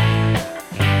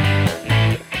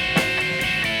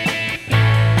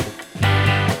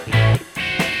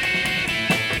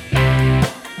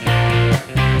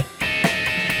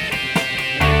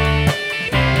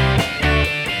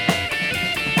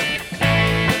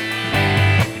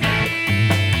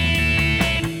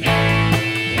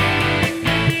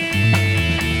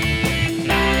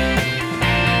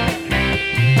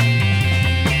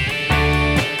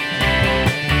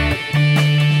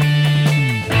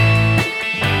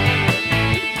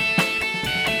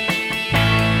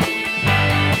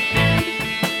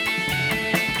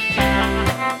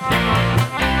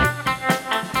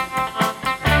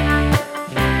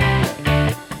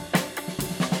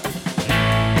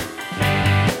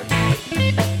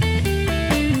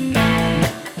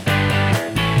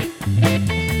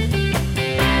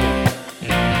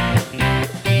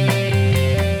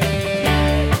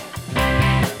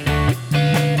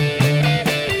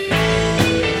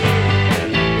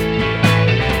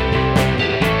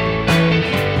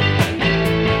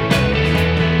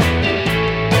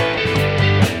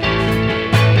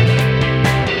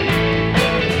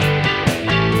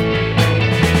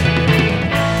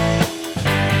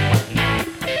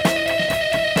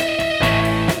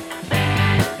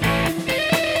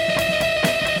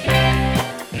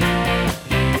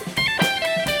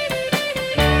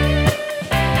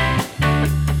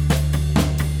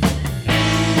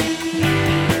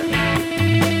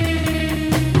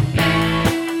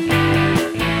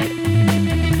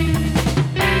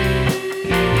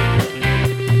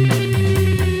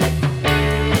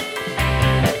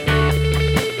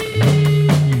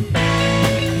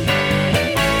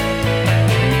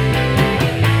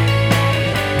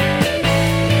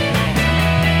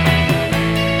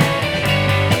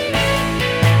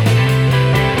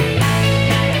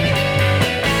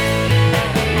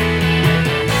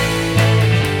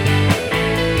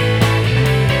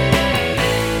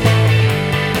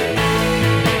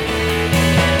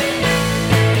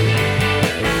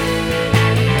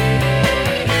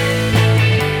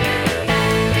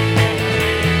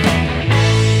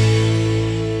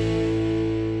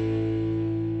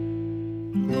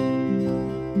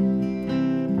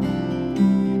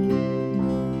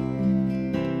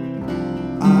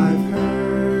 I've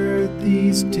heard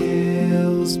these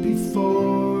tales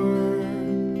before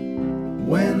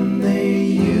when they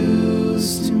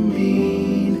used to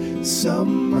mean so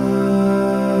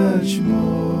much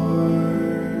more.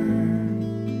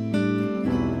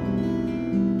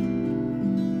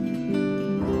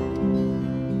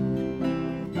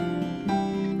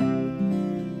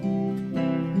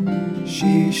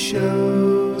 She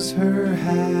shows her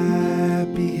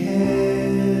happy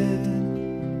head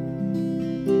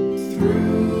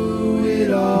through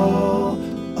it all,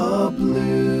 a blue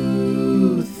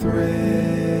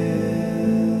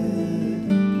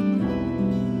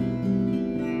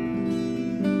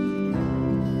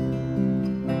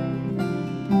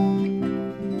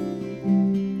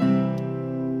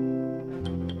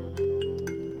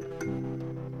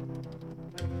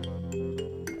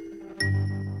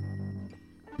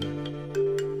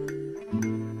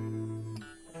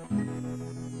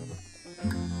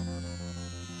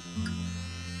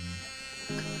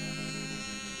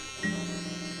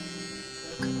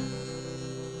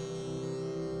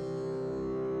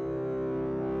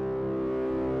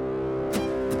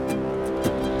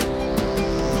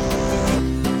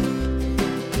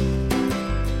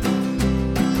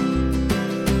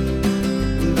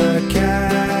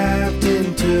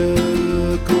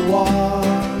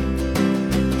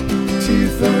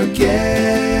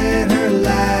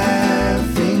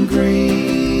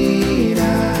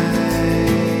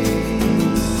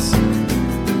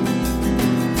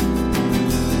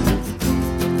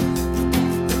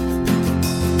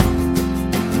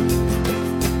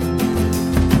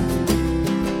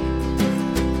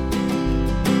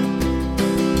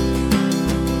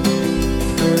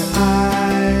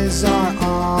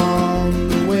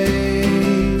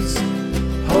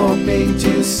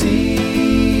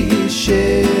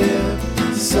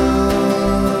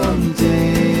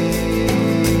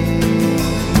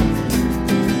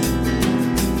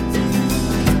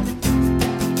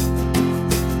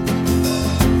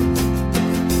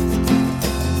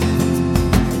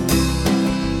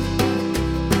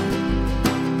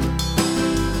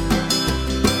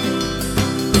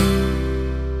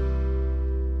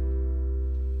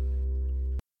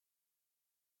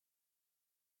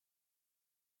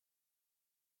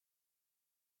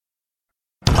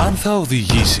Αν θα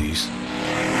οδηγήσεις,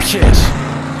 ποιες?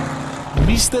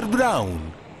 Mr. Brown.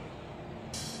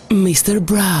 Mr.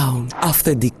 Brown,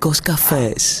 αυθεντικός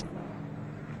καφές.